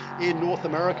racing in North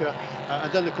America,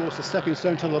 and then of course the stepping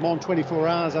stone to Le Mans 24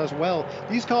 Hours as well.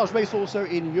 These cars race also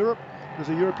in Europe. There's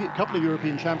a couple of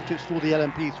European championships for the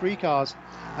LMP3 cars,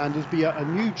 and there's be a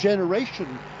new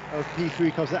generation of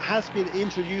P3 cars that has been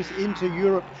introduced into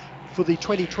Europe for the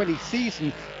 2020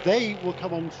 season. They will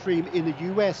come on stream in the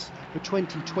US for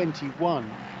 2021.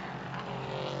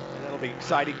 That'll be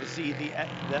exciting to see the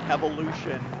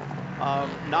evolution of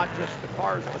not just the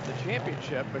cars but the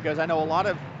championship, because I know a lot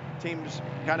of teams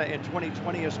kind of in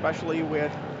 2020, especially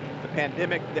with the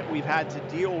pandemic that we've had to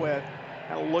deal with,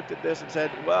 kind of looked at this and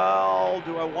said, well,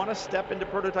 do I want to step into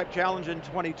Prototype Challenge in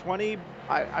 2020?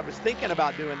 I was thinking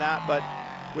about doing that, but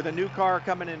with a new car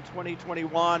coming in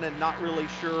 2021 and not really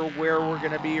sure where we're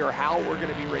going to be or how we're going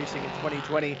to be racing in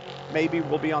 2020, maybe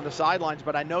we'll be on the sidelines.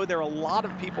 But I know there are a lot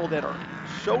of people that are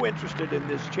so interested in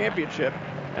this championship,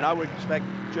 and I would expect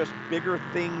just bigger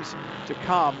things to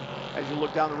come as you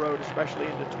look down the road, especially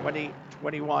into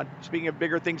 2021. Speaking of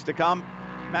bigger things to come,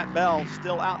 Matt Bell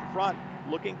still out in front,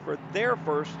 looking for their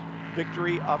first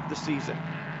victory of the season.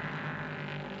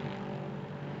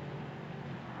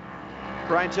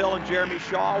 Brian Till and Jeremy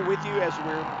Shaw with you as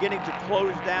we're beginning to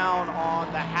close down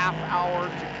on the half hour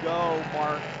to go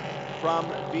mark from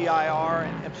VIR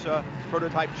and IMSA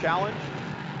Prototype Challenge.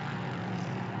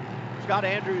 Scott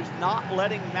Andrews not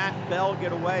letting Matt Bell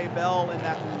get away. Bell in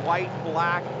that white,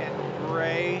 black, and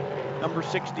gray. Number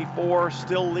 64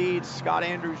 still leads. Scott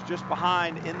Andrews just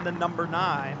behind in the number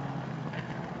 9.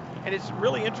 And it's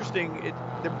really interesting.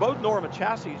 They're both Norma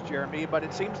chassis, Jeremy, but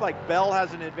it seems like Bell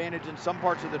has an advantage in some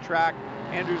parts of the track.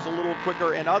 Andrews a little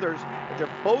quicker in others, but they're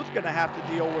both going to have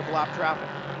to deal with lap traffic.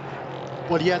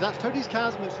 Well, yeah, that's Tony's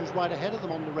Kazimierz who's right ahead of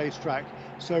them on the racetrack.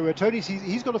 So Tony's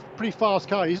he's got a pretty fast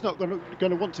car. He's not going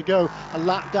to want to go a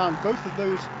lap down. Both of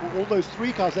those, all those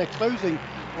 3 cars, they're closing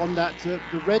on that the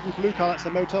red and blue car. That's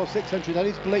the Motel 6 entry. That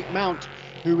is Blake Mount,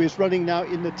 who is running now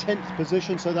in the 10th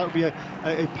position. So that would be a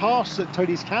pass that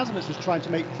Tony's Kazimierz is trying to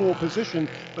make for position.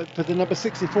 But for the number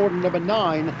 64 and number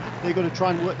 9, they're going to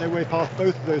try and work their way past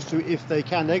both of those two if they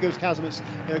can. There goes Kazimierz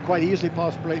quite easily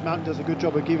past Blake Mount. Does a good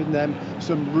job of giving them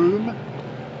some room.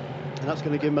 And that's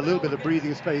going to give him a little bit of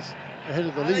breathing space ahead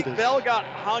of the leaders. I think Bell got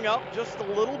hung up just a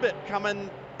little bit coming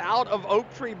out of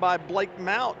Oak Tree by Blake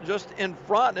Mount just in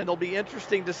front. And it'll be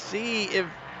interesting to see if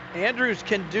Andrews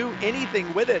can do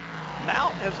anything with it.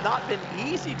 Mount has not been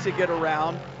easy to get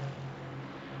around.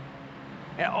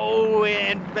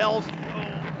 And Bell's,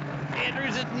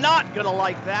 Andrews is not going to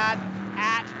like that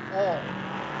at all.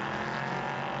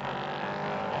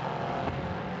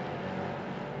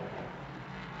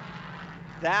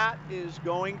 That is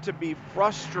going to be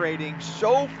frustrating,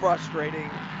 so frustrating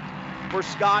for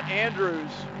Scott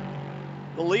Andrews.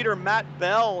 The leader, Matt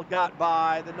Bell, got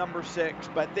by the number 6,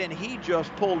 but then he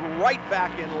just pulled right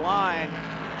back in line,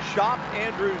 chopped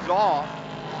Andrews off.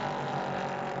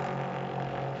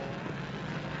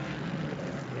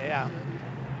 Yeah.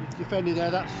 Defending there,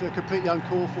 that's completely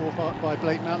uncalled for by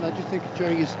Blake Mount. I just think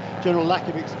during his general lack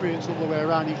of experience all the way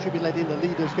around, he should be letting the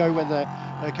leaders go when they're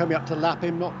coming up to lap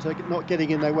him, not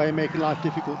getting in their way and making life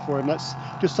difficult for him. That's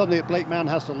just something that Blake Mount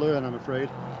has to learn, I'm afraid.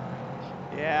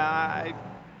 Yeah, I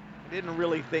didn't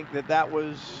really think that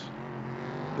was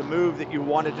the move that you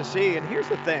wanted to see. And here's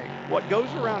the thing, what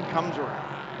goes around comes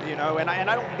around, you know, and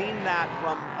I don't mean that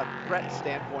from a threat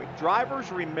standpoint.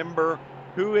 Drivers remember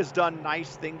who has done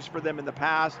nice things for them in the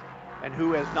past and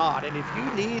who has not. And if you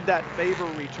need that favor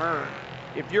return,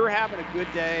 if you're having a good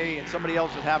day and somebody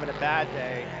else is having a bad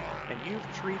day and you've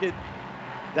treated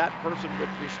that person with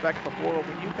respect before,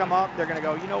 when you come up, they're going to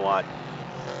go, you know what?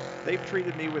 They've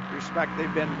treated me with respect.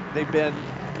 They've been,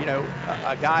 you know,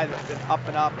 a guy that's been up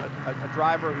and up, a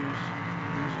driver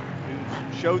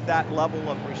who's showed that level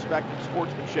of respect and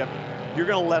sportsmanship. You're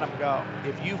going to let them go.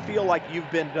 If you feel like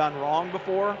you've been done wrong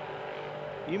before,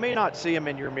 you may not see him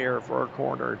in your mirror for a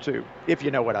corner or two, if you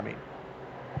know what I mean.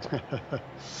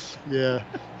 Yeah,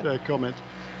 fair comment.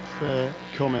 Fair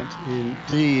comment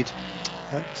indeed.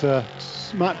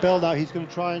 Matt Bell now, he's going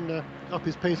to try and up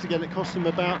his pace again. It cost him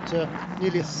about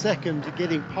nearly a second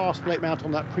getting past Blake Mount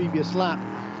on that previous lap.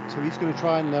 So he's going to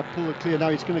try and pull it clear now.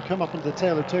 He's going to come up onto the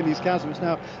tail of Tony's Kazimierz.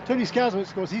 Now, Tony's Kazimierz,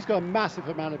 of course, he's got a massive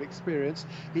amount of experience.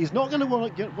 He's not going to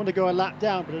want to go a lap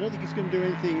down, but I don't think he's going to do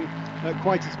anything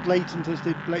quite as blatant as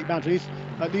did Blake Mount.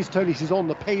 At least Tony's is on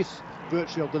the pace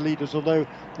virtually of the leaders, although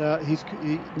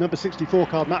number 64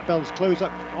 car, Matt Bell's close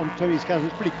up on Tony's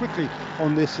Kazimierz pretty quickly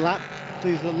on this lap.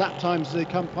 These are the lap times as they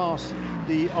come past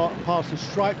the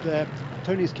stripe there.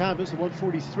 Tony's Kazimierz at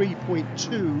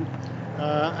 143.2.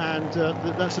 And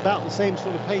that's about the same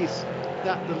sort of pace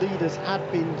that the leaders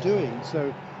had been doing.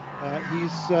 So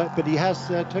Tony's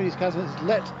Kazimierz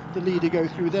let the leader go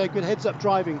through there. Good heads-up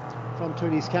driving from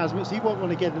Tony's Kazimierz. He won't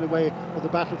want to get in the way of the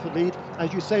battle for lead.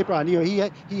 As you say, Brian, you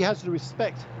know, he has the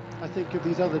respect, I think, of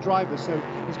these other drivers. So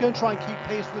he's going to try and keep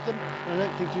pace with them. And I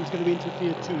don't think he's going to be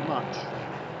interfered too much.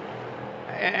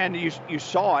 And you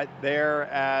saw it there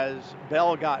as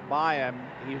Bell got by him.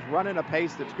 He's running a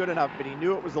pace that's good enough, but he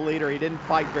knew it was the leader. He didn't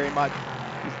fight very much.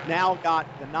 He's now got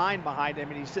the 9 behind him,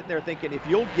 and he's sitting there thinking, if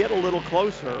you'll get a little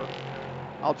closer,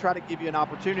 I'll try to give you an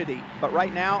opportunity. But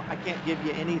right now, I can't give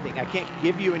you anything. I can't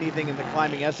give you anything in the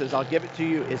climbing S's. I'll give it to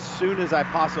you as soon as I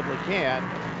possibly can.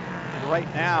 And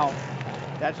right now,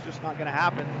 that's just not going to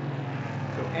happen.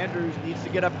 So Andrews needs to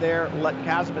get up there, let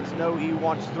Kazimierz know he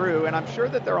wants through. And I'm sure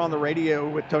that they're on the radio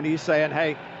with Tony saying,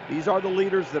 hey, these are the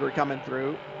leaders that are coming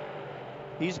through.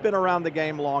 He's been around the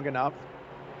game long enough.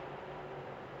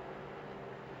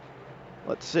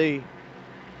 Let's see.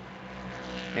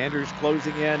 Andrews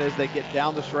closing in as they get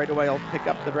down the straightaway. He'll pick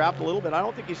up the draft a little bit. I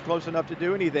don't think he's close enough to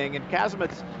do anything. And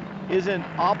Kazimierz isn't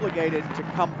obligated to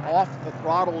come off the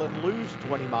throttle and lose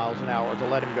 20 miles an hour to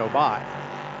let him go by.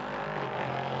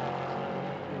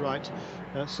 Right.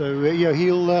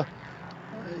 He'll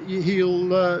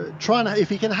try and, if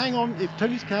he can hang on, if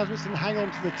Tony Kazimierz can hang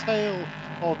on to the tail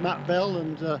of Matt Bell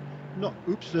and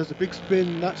there's a big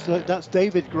spin. That's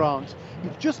David Grant.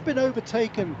 He's just been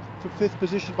overtaken for 5th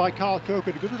position by Carl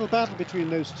Kirkwood. A good little battle between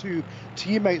those two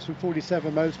teammates from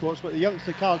 47 Motorsports. But the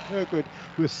youngster Carl Kirkwood,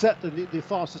 who has set the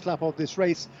fastest lap of this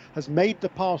race, has made the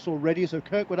pass already. So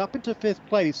Kirkwood up into 5th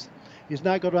place. He's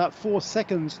now got about 4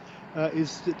 seconds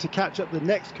is to catch up the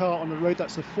next car on the road.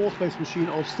 That's the 4th place machine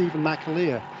of Stephen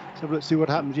McAleer. So let's see what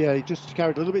happens. Yeah, he just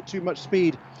carried a little bit too much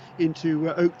speed into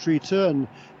Oak Tree Turn,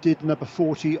 did number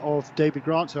 40 of David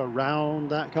Grant. So around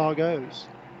that car goes.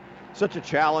 Such a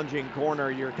challenging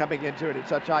corner. You're coming into it at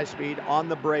such high speed on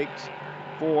the brakes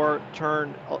for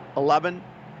turn 11.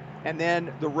 And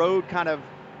then the road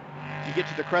you get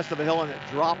to the crest of the hill and it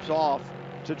drops off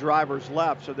to driver's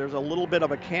left. So there's a little bit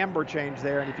of a camber change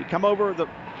there. And if you come over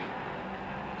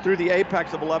through the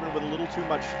apex of 11 with a little too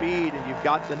much speed and you've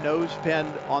got the nose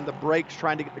pinned on the brakes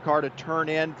trying to get the car to turn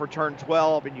in for turn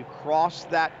 12 and you cross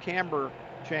that camber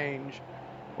change,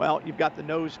 well, you've got the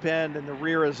nose pinned and the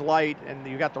rear is light and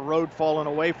you've got the road falling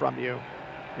away from you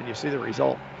and you see the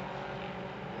result.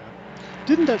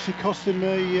 Didn't actually cost him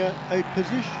a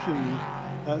position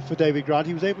for David Grant.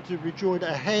 He was able to rejoin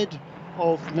ahead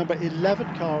of number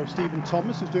 11 car of Stephen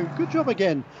Thomas, who's doing a good job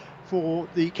again for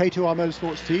the K2R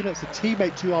Motorsports team. That's a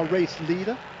teammate to our race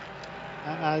leader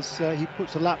as he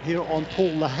puts a lap here on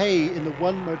Paul LaHaye in the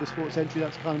One Motorsports entry.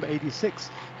 That's car number 86.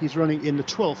 He's running in the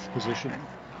 12th position.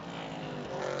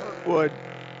 Wood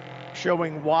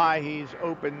showing why he's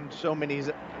opened so many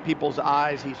people's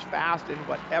eyes. He's fast in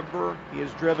whatever he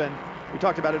has driven. We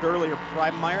talked about it earlier,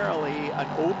 primarily an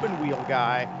open wheel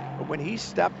guy, but when he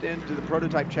stepped into the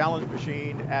prototype challenge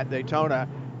machine at Daytona,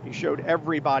 he showed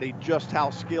everybody just how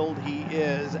skilled he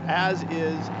is, as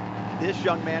is this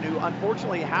young man who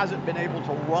unfortunately hasn't been able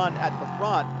to run at the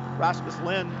front, Rasmus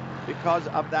Lind, because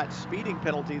of that speeding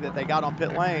penalty that they got on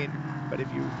pit lane. But if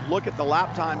you look at the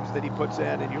lap times that he puts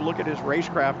in and you look at his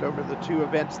racecraft over the 2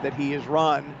 events that he has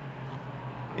run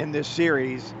in this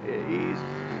series, he's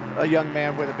a young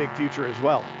man with a big future as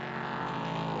well.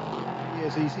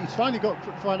 Yes, he's finally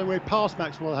find a way past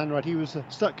Maxwell Hanrath. He was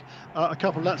stuck a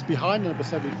couple of laps behind the number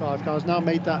 75 car. Has now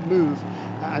made that move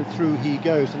and through he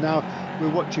goes. And now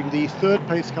we're watching the 3rd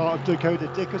place car of Dakota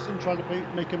Dickerson trying to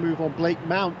make a move on Blake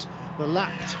Mount, the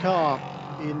lapped car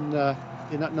in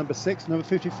that number 6. Number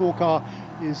 54 car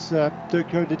is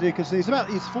Dakota Dickerson.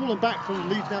 He's fallen back from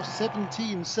the lead now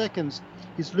 17 seconds.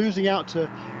 He's losing out to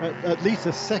at least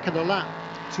a second a lap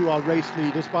to our race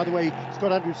leaders. By the way,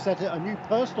 Scott Andrews set a new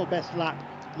personal best lap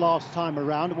last time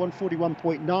around,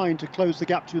 141.9 to close the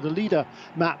gap to the leader,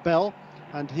 Matt Bell.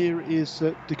 And here is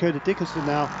Dakota Dickerson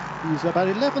now. He's about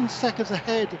 11 seconds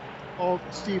ahead of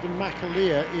Stephen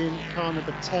McAleer in car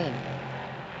number 10.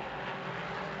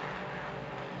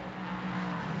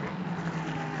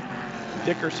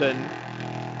 Dickerson,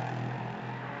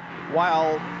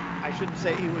 while I shouldn't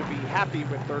say he would be happy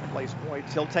with 3rd place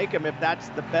points, he'll take them if that's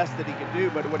the best that he can do.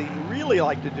 But what he'd really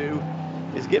like to do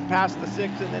is get past the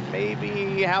 6 and then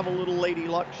maybe have a little lady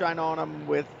luck shine on him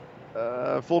with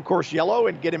full course yellow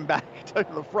and get him back to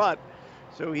the front.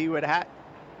 So he would have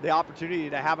the opportunity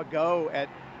to have a go at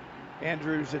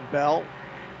Andrews and Bell.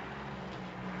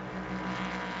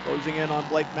 Closing in on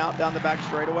Blake Mount down the back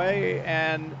straightaway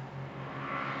and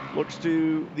looks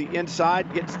to the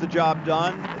inside, gets the job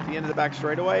done at the end of the back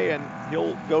straightaway, and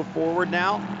he'll go forward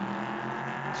now.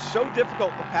 It's so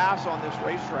difficult to pass on this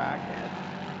racetrack, and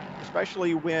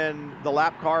especially when the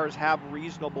lap cars have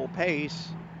reasonable pace.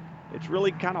 It's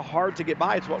really kind of hard to get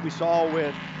by. It's what we saw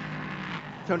with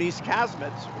Tony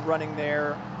Kazimierz running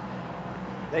there.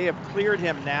 They have cleared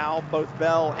him now, both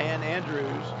Bell and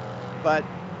Andrews, but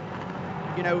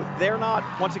you know, they're not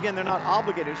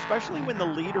obligated, especially when the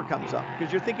leader comes up,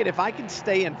 because you're thinking, if I can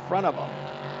stay in front of them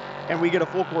and we get a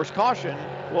full course caution,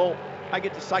 well, I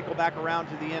get to cycle back around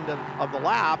to the end of the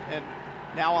lap, and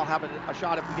now I'll have a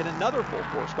shot if we get another full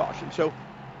course caution. So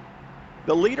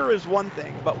the leader is one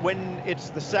thing, but when it's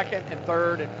the second and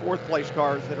third and fourth place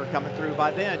cars that are coming through,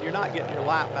 by then you're not getting your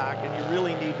lap back, and you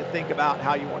really need to think about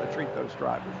how you want to treat those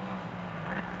drivers.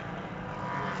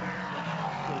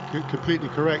 Completely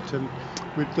correct. And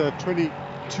with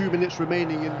 22 minutes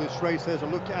remaining in this race, there's a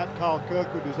look at Kyle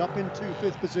Kirkwood, who's up into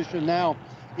 5th position now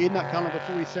in that car number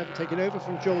 47, taking over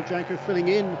from Joel Janko, filling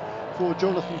in for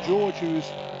Jonathan George, who's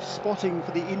spotting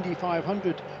for the Indy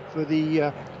 500 for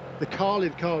the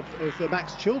Carlin car of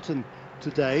Max Chilton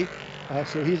today.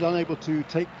 So he's unable to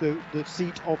take the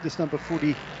seat of this number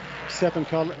 47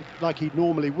 car like he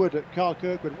normally would. Kyle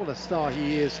Kirkwood, what a star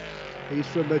he is. He's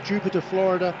from Jupiter,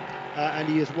 Florida. And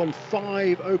he has won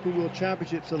 5 open wheel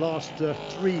championships the last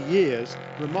 3 years.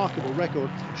 Remarkable record.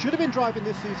 Should have been driving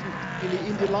this season in the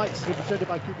Indy Lights presented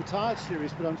by Cooper Tires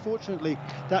series, but unfortunately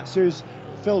that series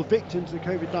fell victim to the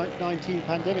COVID-19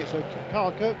 pandemic. So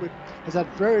Kyle Kirkwood has had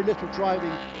very little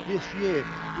driving this year.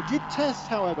 He did test,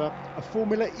 however, a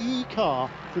Formula E car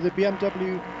for the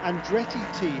BMW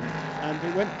Andretti team, and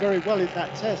it went very well in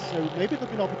that test. So maybe there'll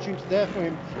be an opportunity there for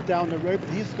him down the road, but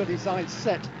he's got his eyes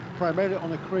set primarily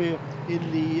on a career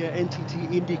in the NTT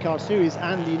IndyCar Series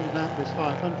and the Indianapolis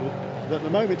 500. But at the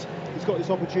moment, he's got this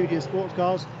opportunity in sports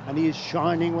cars, and he is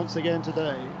shining once again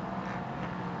today.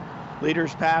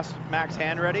 Leaders past Max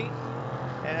Hanready,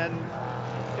 and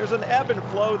there's an ebb and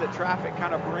flow that traffic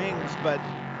kind of brings, but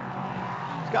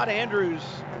Scott Andrews,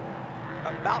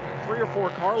 about 3 or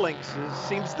 4 car lengths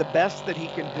seems the best that he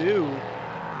can do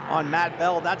on Matt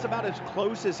Bell. That's about as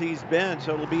close as he's been,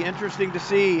 so it'll be interesting to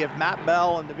see if Matt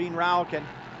Bell and Naveen Rao can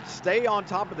stay on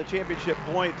top of the championship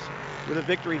points with a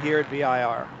victory here at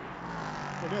VIR.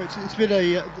 Well, no, it's been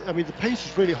the pace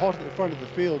is really hot at the front of the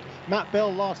field. Matt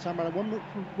Bell last time around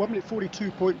 1 minute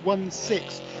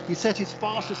 42.16. He set his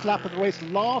fastest lap of the race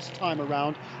last time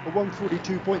around at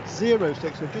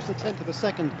 1:42.06, so just a tenth of a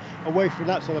second away from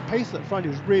that. So the pace at the front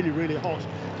is really, really hot.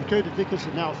 Dakota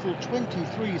Dickerson now a full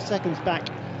 23 seconds back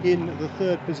in the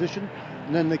 3rd position.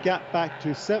 And then the gap back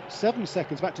to 7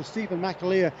 seconds, back to Stephen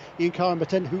McAleer in car number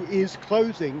 10, who is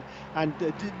closing. And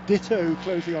ditto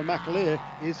closing on McAleer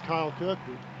is Kyle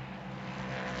Kirkwood.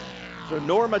 So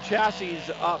Norma Chassis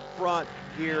up front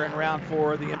here in round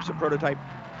 4 of the IMSA Prototype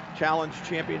Challenge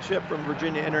Championship from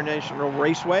Virginia International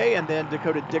Raceway. And then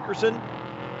Dakota Dickerson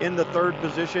in the 3rd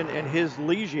position in his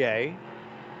Ligier.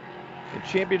 And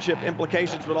championship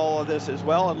implications with all of this as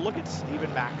well. And look at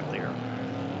Stephen McAleer.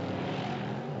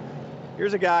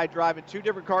 Here's a guy driving 2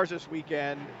 different cars this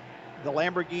weekend, the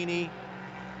Lamborghini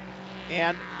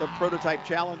and the Prototype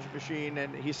Challenge machine,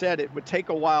 and he said it would take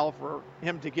a while for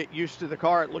him to get used to the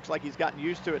car. It looks like he's gotten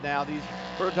used to it now. These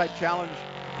Prototype Challenge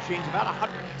machines about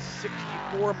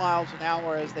 164 miles an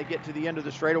hour as they get to the end of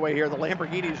the straightaway here. The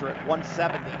Lamborghinis are at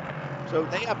 170. So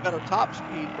they have better top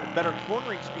speed, but better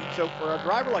cornering speed. So for a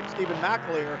driver like Stephen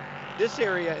McAleer, this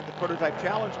area in the Prototype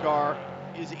Challenge car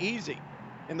is easy.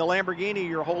 In the Lamborghini,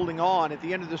 you're holding on. At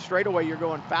the end of the straightaway, you're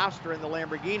going faster in the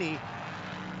Lamborghini,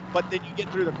 but then you get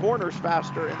through the corners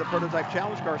faster in the Prototype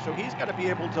Challenge car. So he's got to be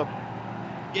able to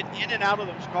get in and out of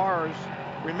those cars,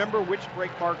 remember which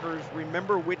brake markers,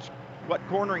 remember what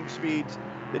cornering speeds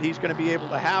that he's going to be able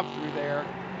to have through there,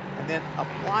 and then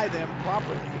apply them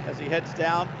properly as he heads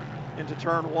down into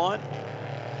turn 1.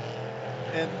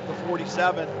 And the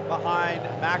 47 behind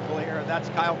McAleer, that's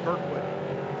Kyle Kirkwood.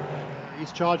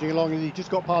 He's charging along, and he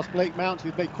just got past Blake Mount,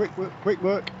 who's made quick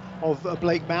work of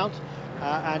Blake Mount,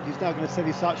 and he's now going to set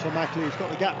his sights on McAleer. He's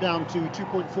got the gap down to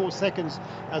 2.4 seconds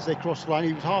as they cross the line.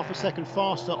 He was half a second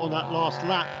faster on that last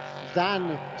lap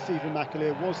than Stephen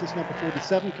McAleer was this number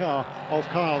 47 car of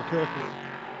Kyle Kirkwood.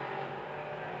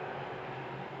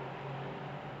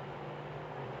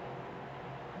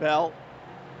 Bell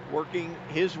working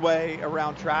his way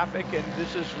around traffic, and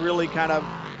this is really kind of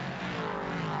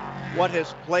what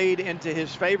has played into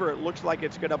his favor. It looks like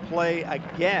it's going to play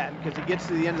again because he gets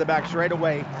to the end of the back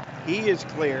straightaway. He is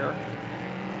clear,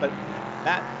 but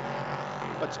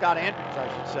Scott Andrews, I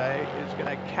should say, is going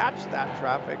to catch that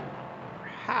traffic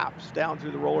perhaps down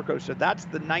through the roller coaster. That's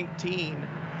the 19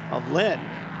 of Lynn.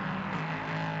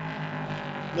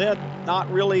 Lynn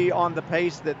not really on the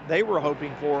pace that they were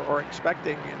hoping for or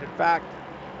expecting, and in fact,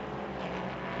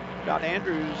 Scott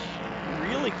Andrews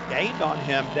really gained on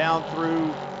him down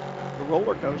through the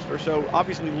roller coaster. So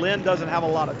obviously Lynn doesn't have a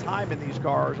lot of time in these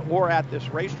cars or at this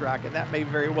racetrack, and that may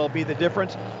very well be the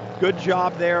difference. Good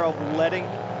job there of letting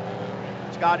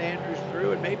Scott Andrews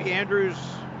through, and maybe Andrews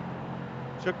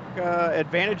took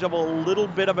advantage of a little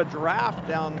bit of a draft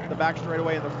down the back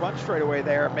straightaway and the front straightaway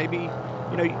there. Maybe,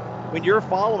 when you're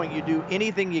following, you do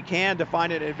anything you can to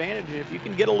find an advantage. If you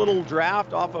can get a little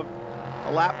draft off of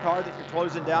a lap car that you're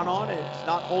closing down on, and it's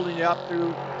not holding you up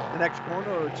through the next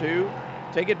corner or two,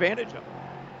 take advantage of it.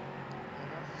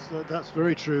 That's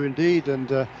very true indeed, and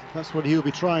that's what he'll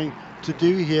be trying to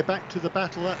do here. Back to the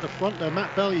battle at the front there.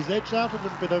 Matt Bell, he's edged out a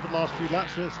little bit over the last few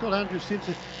laps. Scott Andrews seems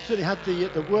to certainly had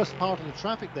the worst part of the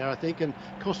traffic there, I think, and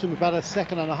cost him about a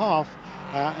second and a half.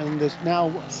 And there's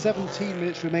now 17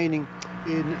 minutes remaining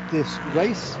in this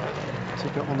race.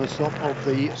 Tick up on the top of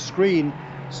the screen.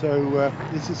 So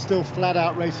this is still flat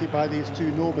out racing by these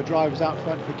two Norma drivers out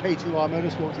front for K2R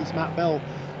Motorsports. It's Matt Bell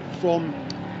from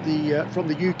the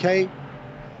UK.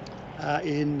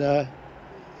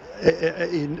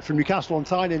 From Newcastle on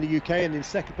Tyne in the UK, and in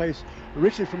second place,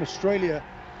 originally from Australia,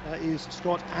 is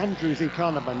Scott Andrews in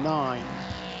car number 9.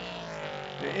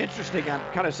 Interesting. I'm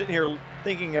kind of sitting here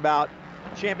thinking about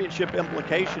championship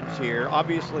implications here.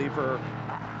 Obviously, for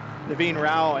Naveen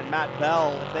Rao and Matt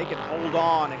Bell, if they can hold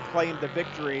on and claim the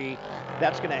victory,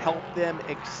 that's going to help them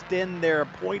extend their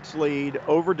points lead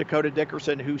over Dakota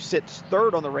Dickerson, who sits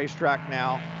third on the racetrack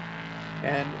now.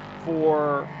 And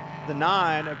for the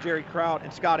 9 of Jerry Kraut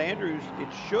and Scott Andrews, it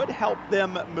should help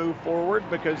them move forward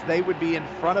because they would be in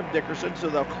front of Dickerson, so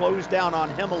they'll close down on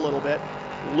him a little bit,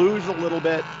 lose a little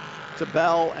bit to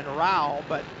Bell and Rao.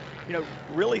 But, you know,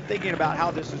 really thinking about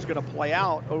how this is going to play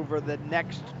out over the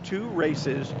next 2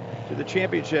 races to the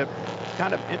championship,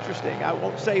 kind of interesting. I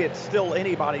won't say it's still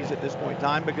anybody's at this point in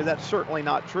time because that's certainly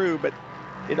not true, but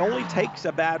it only takes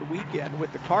a bad weekend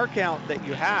with the car count that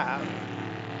you have.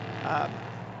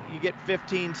 You get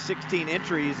 15, 16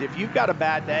 entries. If you've got a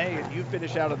bad day and you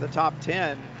finish out of the top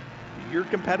 10, your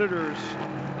competitors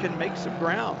can make some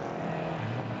ground.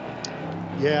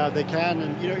 Yeah, they can,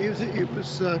 and it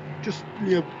was just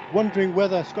wondering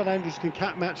whether Scott Andrews can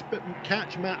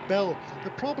catch Matt Bell.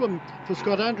 The problem for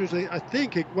Scott Andrews, I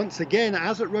think, once again,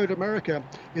 as at Road America,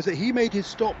 is that he made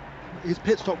his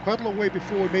pit stop quite a long way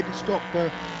before. He made his stop to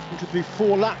be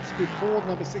 4 laps before the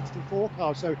number 64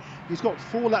 car, so he's got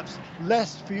 4 laps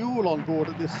less fuel on board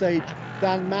at this stage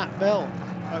than Matt Bell.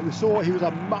 We saw he was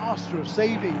a master of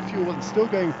saving fuel and still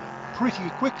going pretty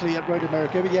quickly at Road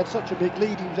America, but he had such a big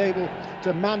lead, he was able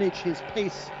to manage his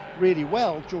pace really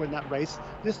well during that race.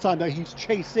 This time though, he's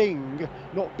chasing,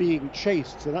 not being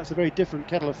chased, so that's a very different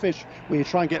kettle of fish when you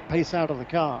try and get pace out of the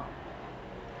car.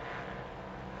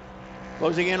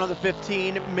 Closing in on the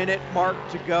 15-minute mark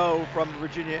to go from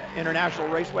Virginia International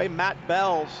Raceway. Matt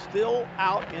Bell still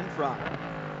out in front.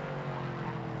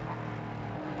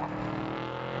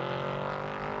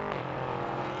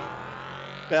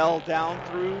 Bell down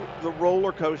through the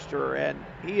roller coaster, and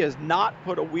he has not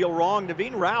put a wheel wrong.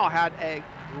 Naveen Rao had a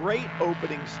great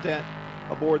opening stint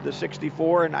aboard the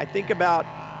 64, and I think about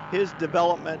his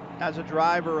development as a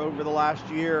driver over the last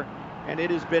year, and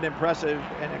it has been impressive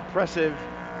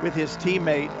with his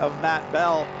teammate of Matt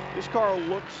Bell. This car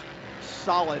looks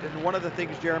solid, and one of the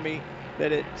things, Jeremy,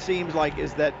 that it seems like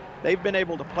is that they've been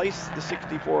able to place the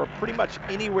 64 pretty much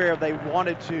anywhere they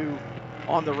wanted to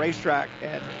on the racetrack.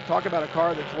 And talk about a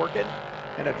car that's working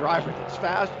and a driver that's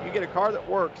fast. You get a car that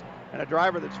works and a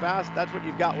driver that's fast, that's what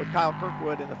you've got with Kyle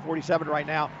Kirkwood in the 47 right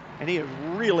now, and he is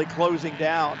really closing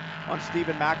down on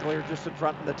Stephen McAleer just in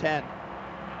front of the 10.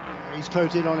 He's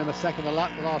closed in on him a second a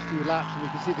lap, the last few laps, and you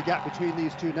can see the gap between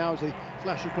these two now as they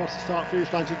flash across the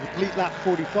start-finish line to complete lap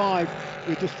 45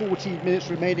 with just 14 minutes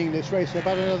remaining in this race. So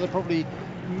about another probably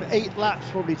 8 laps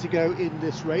probably to go in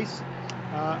this race.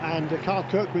 And Carl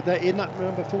Kirkwood there in that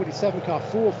number 47 car,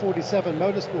 447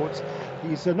 Motorsports.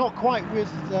 He's not quite with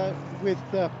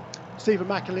Stephen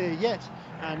McAleer yet,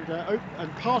 and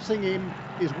passing him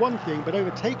is one thing, but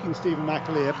overtaking Stephen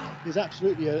McAleer is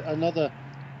absolutely another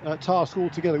task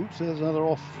altogether. Oops, there's another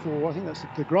off for, I think that's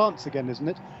the Grants again, isn't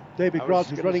it? David Grant,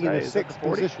 who's running in the 6th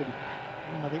position.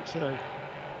 I think so.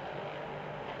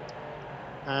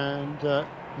 And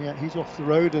yeah, he's off the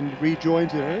road and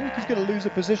rejoins it. I think he's going to lose a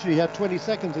position. He had 20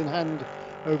 seconds in hand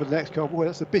over the next car. Boy,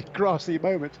 that's a big grassy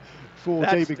moment for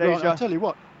David Grant. I'll tell you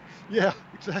what. Yeah,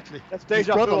 exactly. That's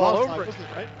deja vu all over it,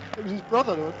 right? It was his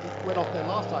brother who went off there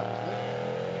last time, wasn't it?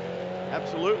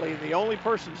 Absolutely. The only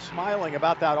person smiling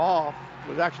about that off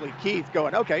was actually Keith,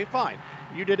 going, okay, fine,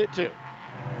 you did it too.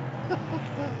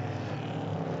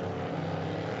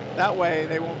 That way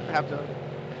they won't have to,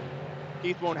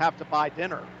 Keith won't have to buy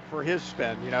dinner for his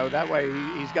spin, that way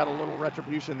he's got a little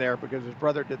retribution there because his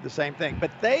brother did the same thing.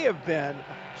 But they have been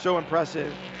so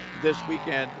impressive this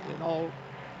weekend in all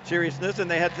seriousness, and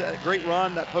they had a great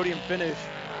run, that podium finish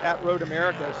at Road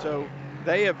America, so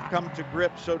they have come to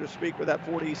grips, so to speak, with that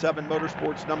 47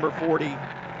 Motorsports number 40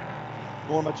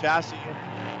 Norma chassis.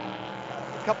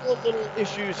 A couple of little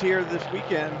issues here this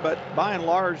weekend, but by and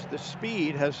large, the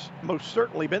speed has most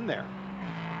certainly been there.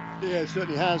 Yeah, it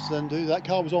certainly has, and that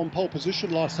car was on pole position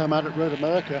last time out at Road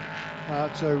America.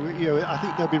 So I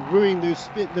think they'll be ruining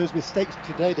those mistakes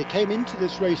today. They came into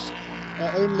this race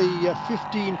only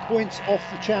 15 points off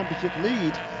the championship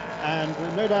lead,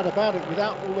 and no doubt about it,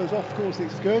 without all those off-course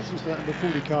excursions for that number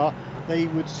 40 car, they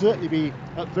would certainly be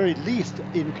at very least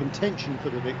in contention for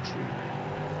the victory.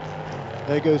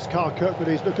 There goes Carl Kirkwood.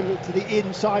 He's looking to the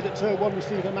inside at turn 1 with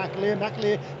Stephen McAleer.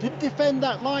 McAleer didn't defend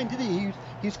that line, did he?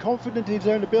 He's confident in his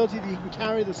own ability that he can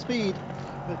carry the speed.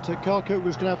 But Carl Kirkwood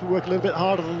was going to have to work a little bit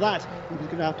harder than that. He was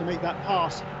going to have to make that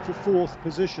pass for 4th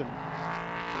position.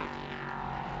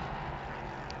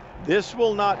 This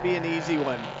will not be an easy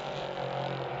one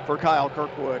for Kyle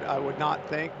Kirkwood, I would not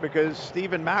think, because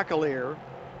Stephen McAleer,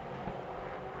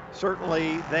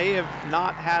 certainly they have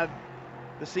not had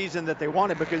the season that they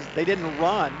wanted because they didn't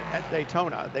run at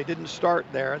Daytona. They didn't start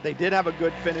there. They did have a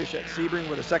good finish at Sebring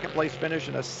with a 2nd place finish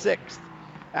and a 6th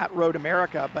at Road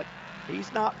America, but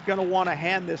he's not going to want to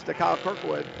hand this to Kyle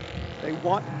Kirkwood. They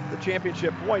want the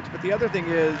championship points, but the other thing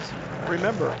is,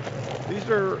 remember, these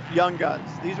are young guns.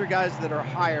 These are guys that are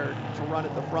hired to run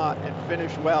at the front and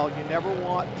finish well. You never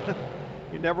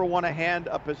want to hand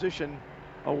a position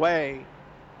away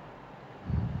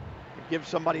and give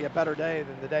somebody a better day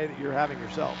than the day that you're having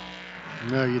yourself.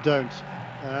 No, you don't.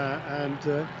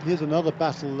 And here's another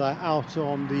battle out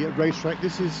on the racetrack.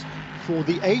 This is for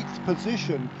the 8th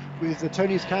position, with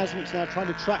Tony Kazmix now trying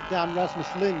to track down Rasmus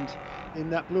Lind in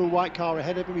that blue and white car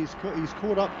ahead of him. He's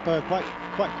caught up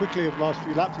quite quickly over the last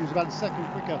few laps. He was about a second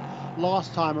quicker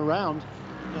last time around.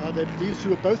 These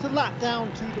two are both a lap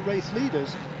down to the race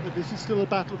leaders, but this is still a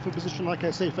battle for position, like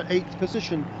I say, for 8th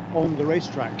position on the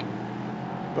racetrack.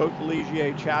 Both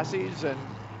Ligier chassis,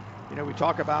 and we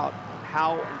talk about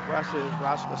how impressive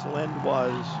Rasmus Lind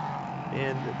was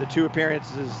in the 2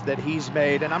 appearances that he's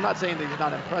made, and I'm not saying that he's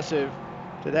not impressive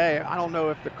today. I don't know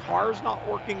if the car's not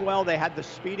working well. They had the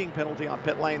speeding penalty on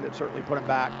pit lane that certainly put him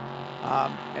back,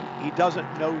 and he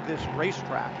doesn't know this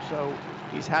racetrack, so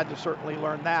he's had to certainly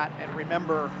learn that. And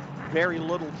remember, very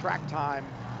little track time,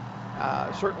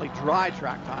 certainly dry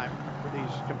track time for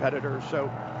these competitors,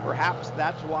 so perhaps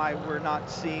that's why we're not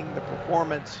seeing the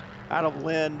performance out of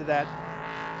Lind that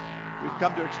we've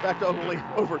come to expect only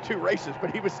over 2 races,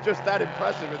 but he was just that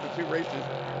impressive in the 2 races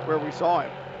where we saw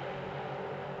him.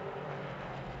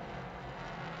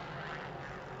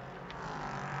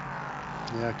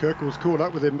 Yeah, Kirk was caught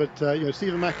up with him, but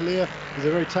Stephen McAleer is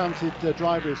a very talented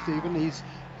driver. Stephen,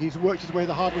 he's worked his way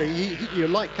the hard way. He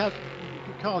like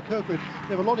Carl Kirkwood,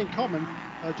 they have a lot in common.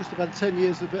 Just about 10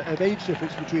 years of age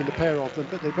difference between the pair of them,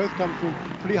 but they both come from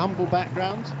pretty humble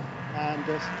backgrounds, and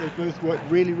they both worked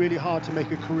really, really hard to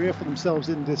make a career for themselves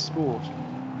in this sport.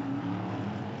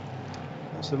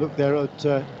 So look there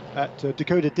at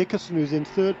Dakota Dickerson, who's in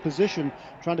 3rd position,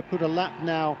 trying to put a lap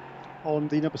now on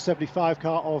the number 75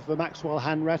 car of Maxwell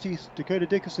Hanratty. Dakota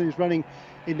Dickerson is running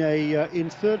in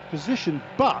 3rd position,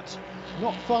 but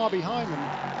not far behind him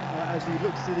as he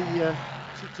looks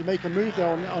to make a move there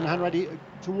on Hanratty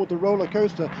toward the roller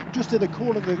coaster. Just in the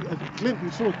corner of the glimpse, we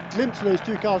saw a glimpse of those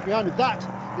 2 cars behind him. That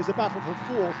is a battle for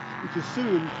 4th, which is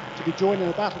soon to be joined in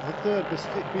a battle for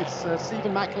 3rd.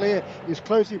 Stephen McAleer is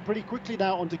closing pretty quickly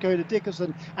now on Dakota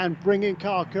Dickerson and bringing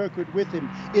Carl Kirkwood with him.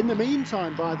 In the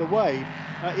meantime, by the way,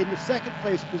 in the 2nd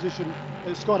place position,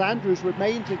 Scott Andrews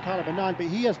remains in car number 9, but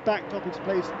he has backed up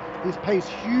his pace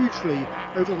hugely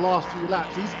over the last few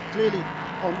laps. He's clearly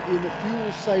in the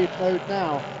fuel save mode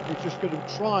now. He's just going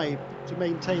to try to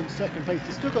maintain 2nd place.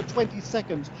 He's still got 20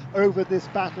 seconds over this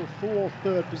battle for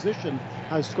 3rd position,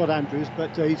 has Scott Andrews,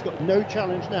 but he's got no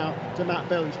challenge now to Matt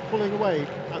Bell, who's pulling away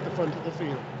at the front of the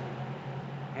field.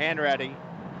 Hanratty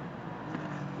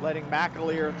letting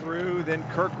McAleer through, then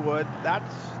Kirkwood.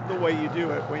 That's the way you do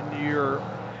it when you're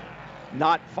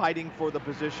not fighting for the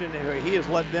position. He has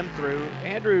led them through.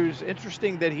 Andrews,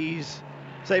 interesting that he's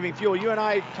saving fuel. You and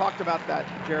I talked about that,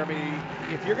 Jeremy.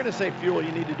 If you're going to save fuel,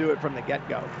 you need to do it from the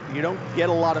get-go. You don't get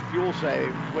a lot of fuel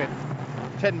saved when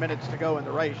 10 minutes to go in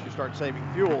the race, you start saving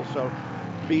fuel. So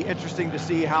it'll be interesting to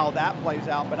see how that plays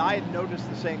out. But I had noticed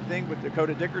the same thing with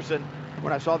Dakota Dickerson.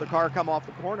 When I saw the car come off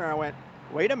the corner, I went,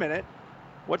 wait a minute.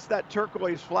 What's that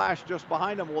turquoise flash just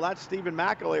behind him? Well, that's Stephen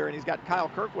McAleer, and he's got Kyle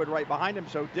Kirkwood right behind him.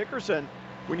 So Dickerson,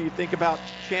 when you think about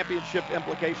championship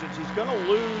implications, he's going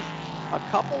to lose a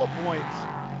couple of points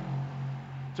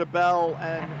to Bell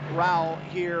and Rao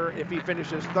here if he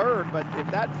finishes 3rd. But if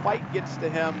that fight gets to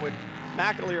him with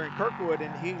McAleer and Kirkwood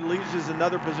and he loses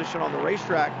another position on the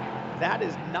racetrack, that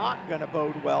is not going to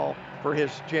bode well for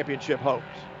his championship hopes.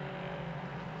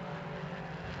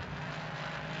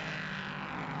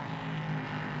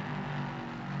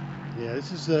 Yeah,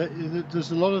 this is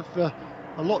there's a lot of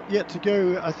a lot yet to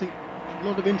go. I think a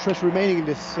lot of interest remaining in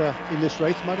this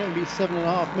race. It might only be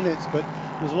 7.5 minutes, but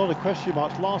there's a lot of question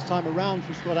marks. Last time around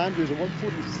for Scott Andrews at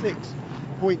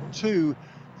 146.2,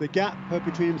 the gap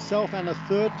between himself and a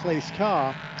third place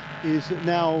car is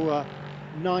now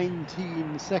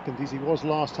 19 seconds, as he was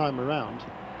last time around.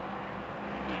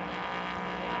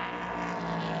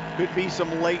 Could be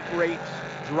some late race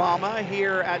drama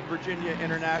here at Virginia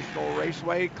International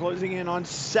Raceway, closing in on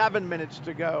 7 minutes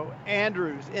to go.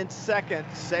 Andrews in second,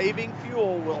 saving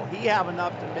fuel. Will he have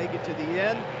enough to make it to the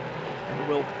end? And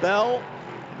will Bell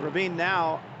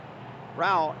and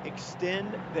Rao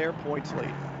extend their points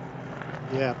lead?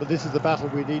 Yeah, but this is the battle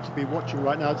we need to be watching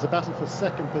right now. It's a battle for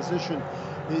second position.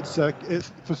 It's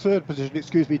for third position,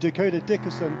 excuse me. Dakota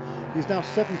Dickerson is now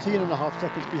 17.5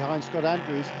 seconds behind Scott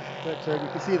Andrews, but you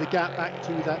can see the gap back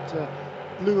to that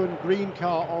blue and green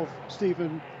car of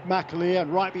Stephen McAleer,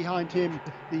 and right behind him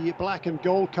the black and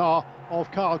gold car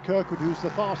of Carl Kirkwood, who's the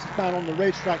fastest man on the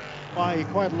racetrack by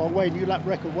quite a long way. New lap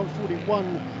record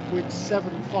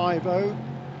 141.750.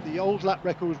 The old lap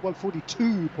record was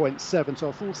 142.7, so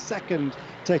a full second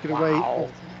taken away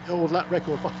off the old lap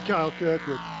record by Kyle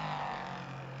Kirkwood.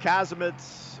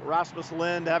 Kasemitz, Rasmus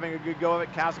Lind having a good go of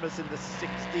it. Kasemitz in the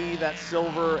 60, that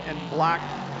silver and black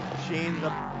machine,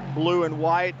 the blue and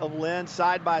white of Lind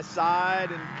side by side,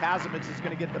 and Kasemitz is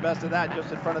going to get the best of that.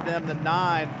 Just in front of them, the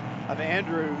 9 of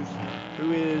Andrews,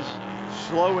 who is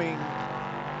slowing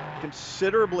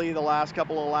considerably the last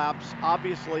couple of laps,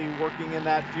 obviously working in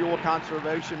that fuel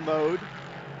conservation mode.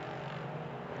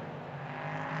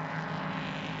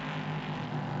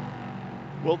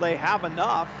 Will they have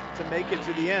enough to make it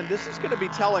to the end? This is going to be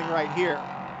telling right here.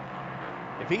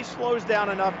 If he slows down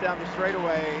enough down the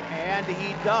straightaway, and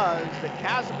he does, that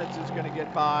Kasemitz is going to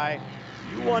get by,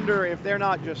 you wonder if they're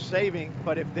not just saving,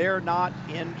 but if they're not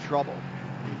in trouble.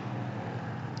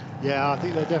 Yeah, I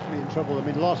think they're definitely in trouble. I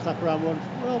mean, last lap around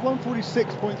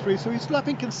 146.3, so he's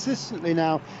lapping consistently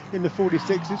now in the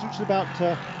 46s, which is about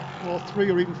 3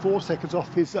 or even 4 seconds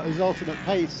off his ultimate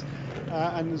pace.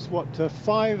 And there's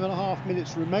 5.5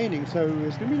 minutes remaining, so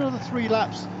there's going to be another 3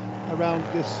 laps around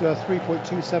this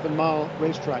 3.27 mile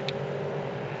racetrack.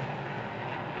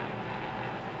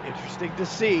 Interesting to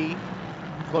see.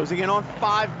 Closing in on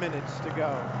 5 minutes to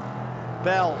go.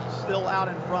 Bell still out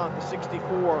in front, the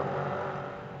 64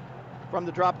 from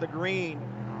the drop of the green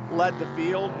led the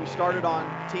field. We started on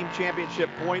team championship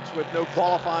points with no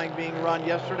qualifying being run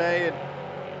yesterday, and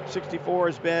 64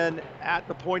 has been at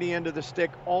the pointy end of the stick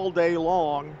all day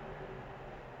long.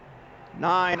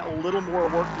 9, a little more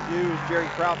work to do, as Jerry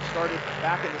Kraut started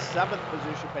back in the 7th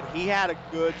position, but he had a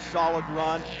good solid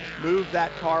run, moved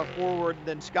that car forward, and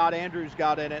then Scott Andrews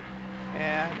got in it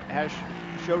and has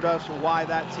showed us why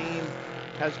that team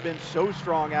has been so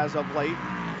strong as of late.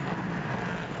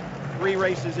 3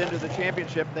 races into the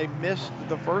championship, they missed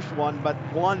the first one but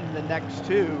won the next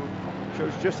 2.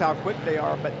 Shows just how quick they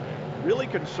are, but really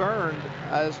concerned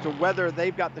as to whether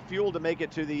they've got the fuel to make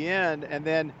it to the end. And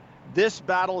then this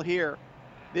battle here,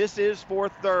 this is for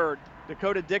third.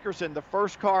 Dakota Dickerson, the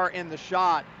first car in the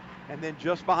shot, and then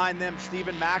just behind them,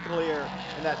 Stephen McAleer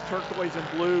in that turquoise and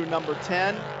blue number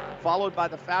 10, followed by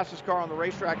the fastest car on the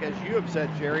racetrack, as you have said,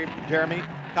 Jeremy,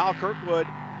 Kyle Kirkwood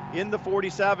in the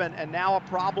 47, and now a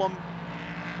problem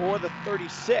for the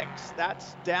 36.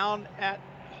 That's down at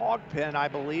Hogpen, I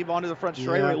believe, onto the front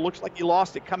straightaway. It looks like he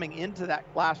lost it coming into that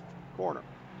last corner.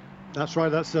 That's right.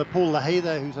 That's Paul LaHaye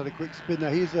there, who's had a quick spin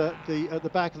there. He's at the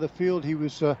back of the field. He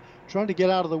was trying to get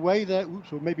out of the way there.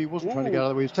 Oops, or maybe he wasn't trying to get out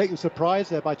of the way. He was taken surprise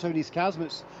there by Tony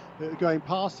Kasemitz going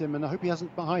past him, and I hope he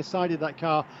hasn't high-sided that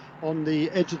car on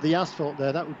the edge of the asphalt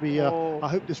there. That would be, I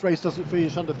hope this race doesn't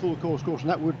finish under full course caution.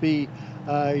 That would be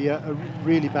a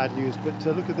really bad news. But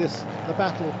look at this, the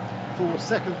battle for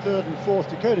second, third and fourth.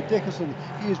 Dakota Dickerson,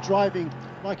 he is driving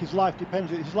like his life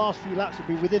depends on it. His last few laps will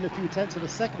be within a few tenths of a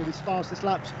second of his fastest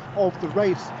laps of the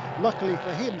race. Luckily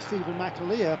for him, Stephen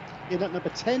McAleer in that number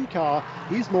 10 car,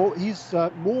 he's more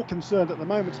concerned at the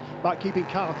moment about keeping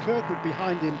Carl Kirkwood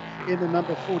behind him in the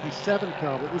number 47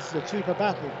 car. But this is a super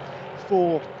battle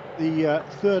for the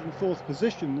third, fourth,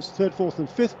 and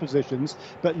fifth positions.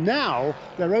 But now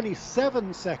they're only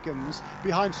 7 seconds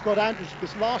behind Scott Andrews.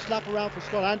 This last lap around for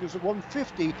Scott Andrews at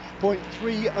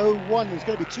 150.301. There's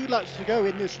going to be 2 laps to go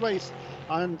in this race,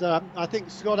 and I think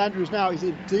Scott Andrews now is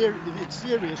in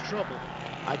serious trouble.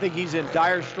 I think he's in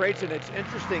dire straits, and it's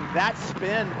interesting that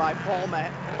spin by Paul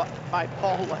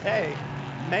LaHaye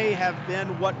may have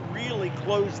been what really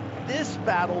closed this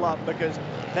battle up, because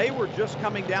they were just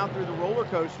coming down through the roller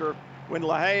coaster. when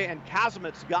LaHaye and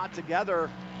Kazimierz got together,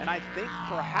 and I think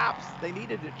perhaps they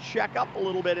needed to check up a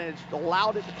little bit, and it's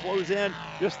allowed it to close in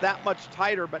just that much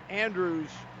tighter. But Andrews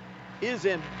is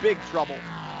in big trouble.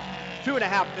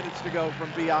 2.5 minutes to go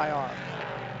from VIR.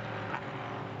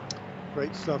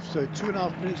 Great stuff. So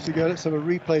 2.5 minutes to go. Let's have a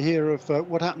replay here of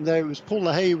what happened there. It was Paul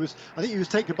LaHaye I think he was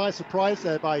taken by surprise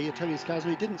there by Tony's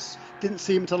Kazimierz. He didn't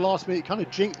see him until last minute. He kind of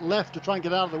jinked left to try and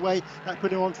get out of the way. That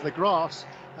put him onto the grass.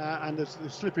 And the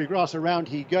slippery grass around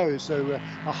he goes. So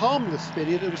a harmless spin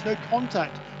here. There was no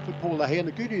contact for Paul LaHaye. And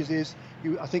the good news is,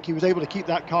 I think he was able to keep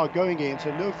that car going in.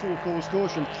 So no full cause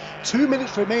caution. 2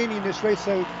 minutes remaining in this race.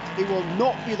 So it will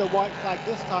not be the white flag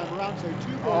this time around. So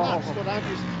 2 more laps what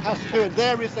Andrews has to do. And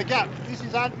there is the gap. This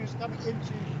is Andrews coming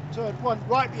into turn 1.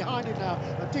 Right behind him now.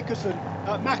 Dickerson,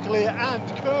 McAleer and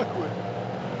Kirkwood.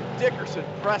 Dickerson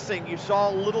pressing. You saw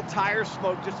a little tire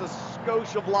smoke, just a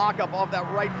skosh of lockup off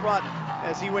that right front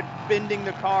as he went bending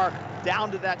the car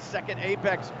down to that second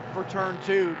apex for turn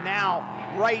 2.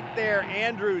 Now, right there,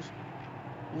 Andrews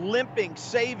limping,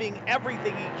 saving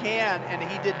everything he can, and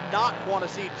he did not want to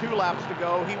see 2 laps to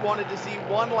go. He wanted to see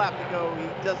 1 lap to go.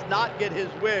 He does not get his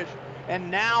wish. And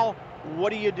now,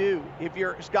 what do you do? If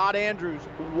you're Scott Andrews,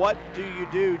 what do you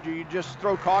do? Do you just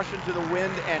throw caution to the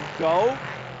wind and go?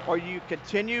 Or you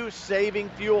continue saving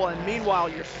fuel, and meanwhile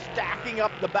you're stacking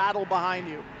up the battle behind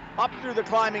you up through the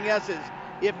climbing S's.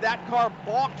 If that car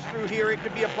balks through here, it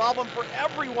could be a problem for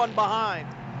everyone behind.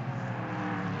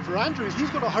 For Andrews,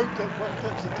 he's got to hope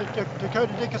that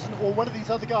Dakota Dickerson or one of these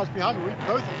other guys behind him,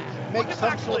 both of them, make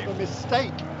some sort of a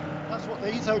mistake. That's what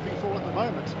he's hoping for at the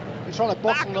moment. He's trying to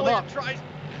bottle them up.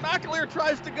 McAleer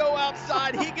tries to go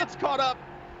outside. He gets caught up.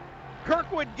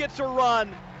 Kirkwood gets a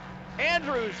run.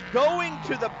 Andrews going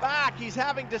to the back. He's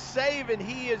having to save, and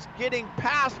he is getting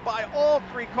passed by all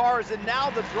 3 cars. And now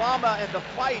the drama and the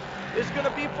fight is going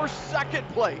to be for second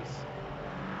place.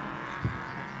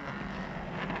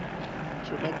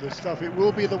 Tremendous stuff. It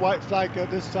will be the white flag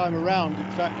this time around.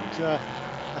 In fact,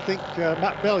 I think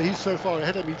Matt Bell, he's so far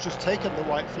ahead of him, he's just taken the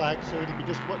white flag, so it'll be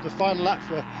just the final lap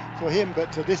for him.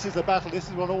 But this is the battle. This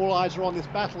is when all eyes are on this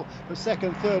battle for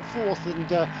second, third, fourth.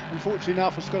 And unfortunately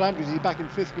now for Scott Andrews, he's back in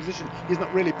 5th position. He's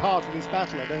not really part of this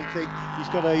battle, I don't think. He's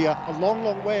got a long,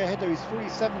 long way ahead there. He's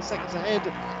 47 seconds ahead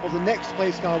of the next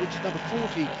place car, which is number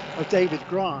 40 of David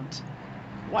Grant.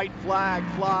 White flag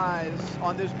flies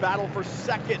on this battle for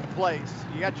second place.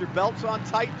 You got your belts on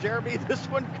tight, Jeremy. This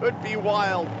one could be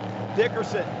wild.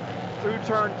 Dickerson through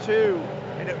turn 2,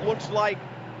 and it looks like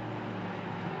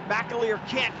McAleer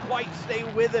can't quite stay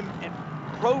with him, and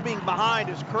probing behind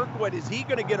is Kirkwood. Is he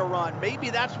going to get a run? Maybe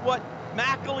that's what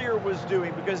McAleer was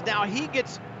doing, because now he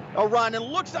gets a run and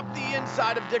looks up the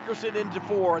inside of Dickerson into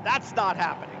 4. That's not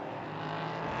happening.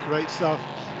 Great stuff.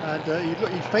 And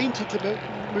he feinted to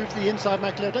move to the inside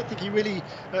McAleer. I don't think he really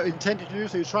intended to do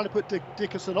so. He was trying to put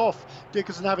Dickerson off.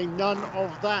 Dickerson having none of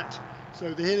that.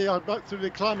 So here they are back through the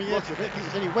climbing edge. I don't think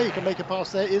there's any way you can make a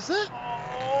pass there, is there?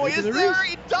 Oh, is there?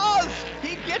 He does!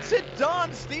 He gets it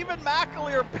done. Stephen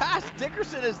McAleer past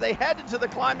Dickerson as they head into the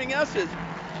climbing S's.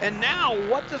 And now,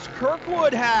 what does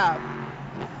Kirkwood have?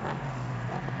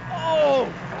 Oh,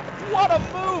 what a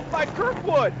move by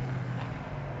Kirkwood!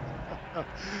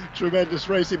 Tremendous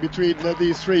racing between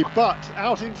these 3, but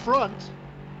out in front,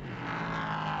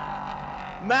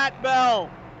 Matt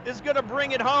Bell is going to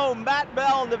bring it home. Matt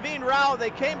Bell and Naveen Rao,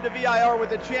 they came to VIR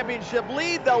with a championship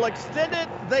lead. They'll extend it.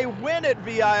 They win at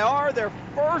VIR, their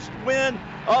first win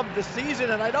of the season,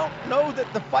 and I don't know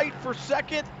that the fight for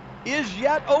second is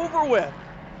yet over with.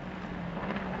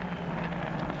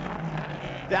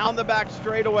 Down the back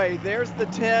straightaway, there's the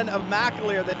 10 of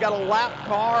McAleer. They've got a lap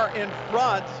car in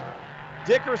front.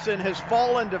 Dickerson has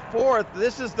fallen to 4th.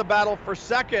 This is the battle for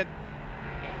second.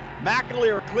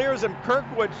 McAleer clears him.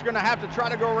 Kirkwood's going to have to try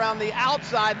to go around the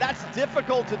outside. That's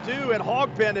difficult to do in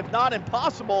Hogpen, if not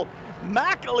impossible.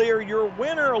 McAleer, your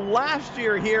winner last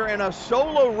year here in a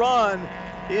solo run,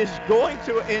 is going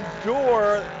to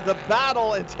endure the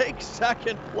battle and take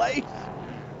second place.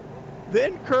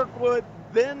 Then Kirkwood,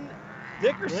 then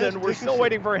Dickerson. We're still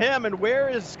waiting for him. And where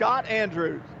is Scott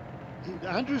Andrews?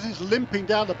 Andrews is limping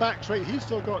down the back straight. He's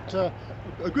still got a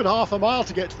good half a mile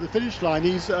to get to the finish line.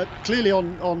 He's clearly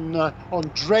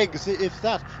on dregs, if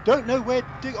that. Don't know where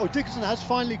Dickerson has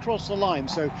finally crossed the line.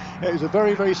 So it was a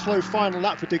very, very slow final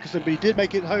lap for Dickerson, but he did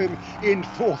make it home in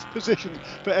 4th position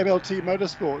for MLT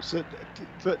Motorsports.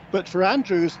 But for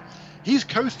Andrews, he's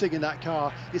coasting in that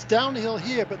car. It's downhill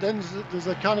here, but then there's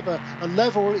a kind of a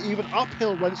level, even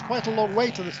uphill, when it's quite a long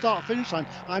way to the start-finish line.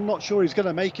 I'm not sure he's going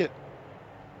to make it.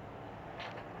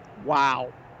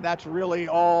 Wow, that's really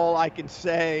all I can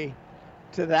say.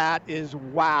 to that is,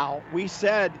 wow. We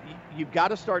said you've got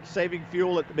to start saving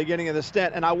fuel at the beginning of the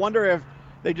stint, and I wonder if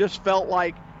they just felt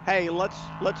like, hey, let's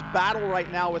battle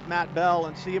right now with Matt Bell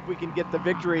and see if we can get the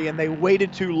victory, and they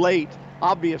waited too late,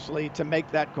 obviously, to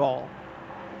make that call.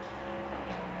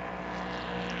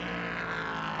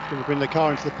 Going to bring the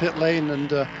car into the pit lane,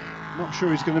 and not sure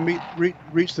he's going to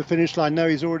reach the finish line. No,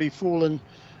 he's already fallen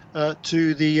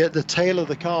to the tail of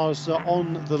the cars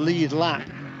on the lead lap.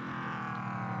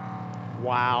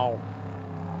 Wow,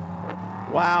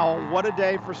 what a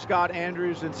day for Scott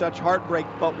Andrews and such heartbreak,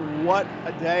 but what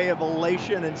a day of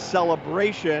elation and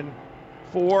celebration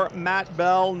for Matt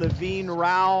Bell, Naveen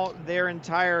Rao, their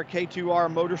entire K2R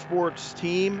Motorsports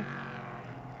team.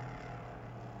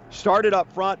 Started up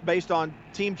front based on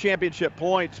team championship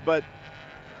points, but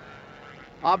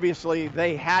obviously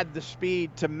they had the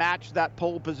speed to match that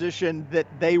pole position that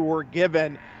they were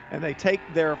given, and they take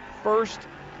their first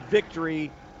victory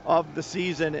of the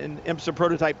season in IMSA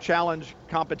Prototype Challenge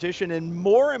competition. And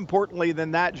more importantly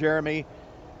than that, Jeremy,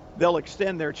 they'll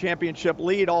extend their championship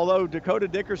lead, although Dakota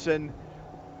Dickerson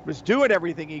was doing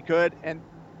everything he could, and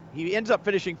he ends up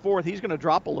finishing fourth. He's going to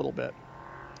drop a little bit.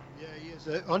 Yeah, he is.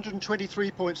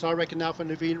 123 points, I reckon, now for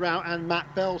Naveen Rao and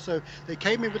Matt Bell. So they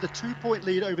came in with a 2-point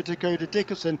lead over Dakota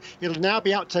Dickerson. It'll now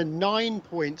be out to 9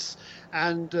 points.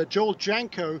 And Joel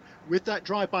Janko, with that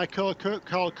drive by Carl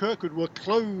Kirkwood, will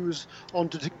close on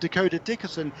to Dakota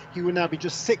Dickerson. He will now be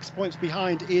just 6 points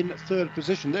behind in third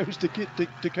position. There was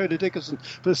Dakota Dickerson.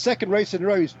 For the second race in a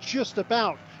row, he's just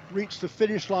about reached the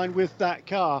finish line with that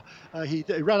car. He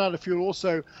ran out of fuel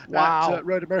also at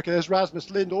Road America. There's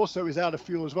Rasmus Lind also is out of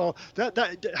fuel as well.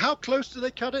 How close do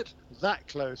they cut it? That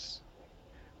close.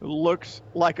 Looks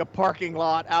like a parking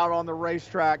lot out on the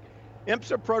racetrack.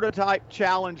 IMSA Prototype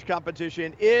Challenge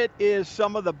competition. It is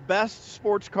some of the best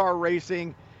sports car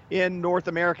racing in North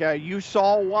America. You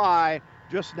saw why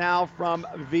just now from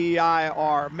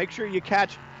VIR. Make sure you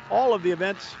catch all of the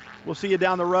events. We'll see you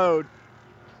down the road.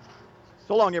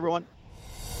 So long, everyone.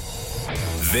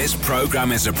 This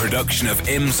program is a production of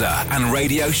IMSA and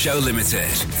Radio Show Limited.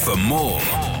 For more,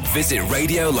 visit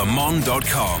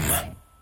radiolemans.com.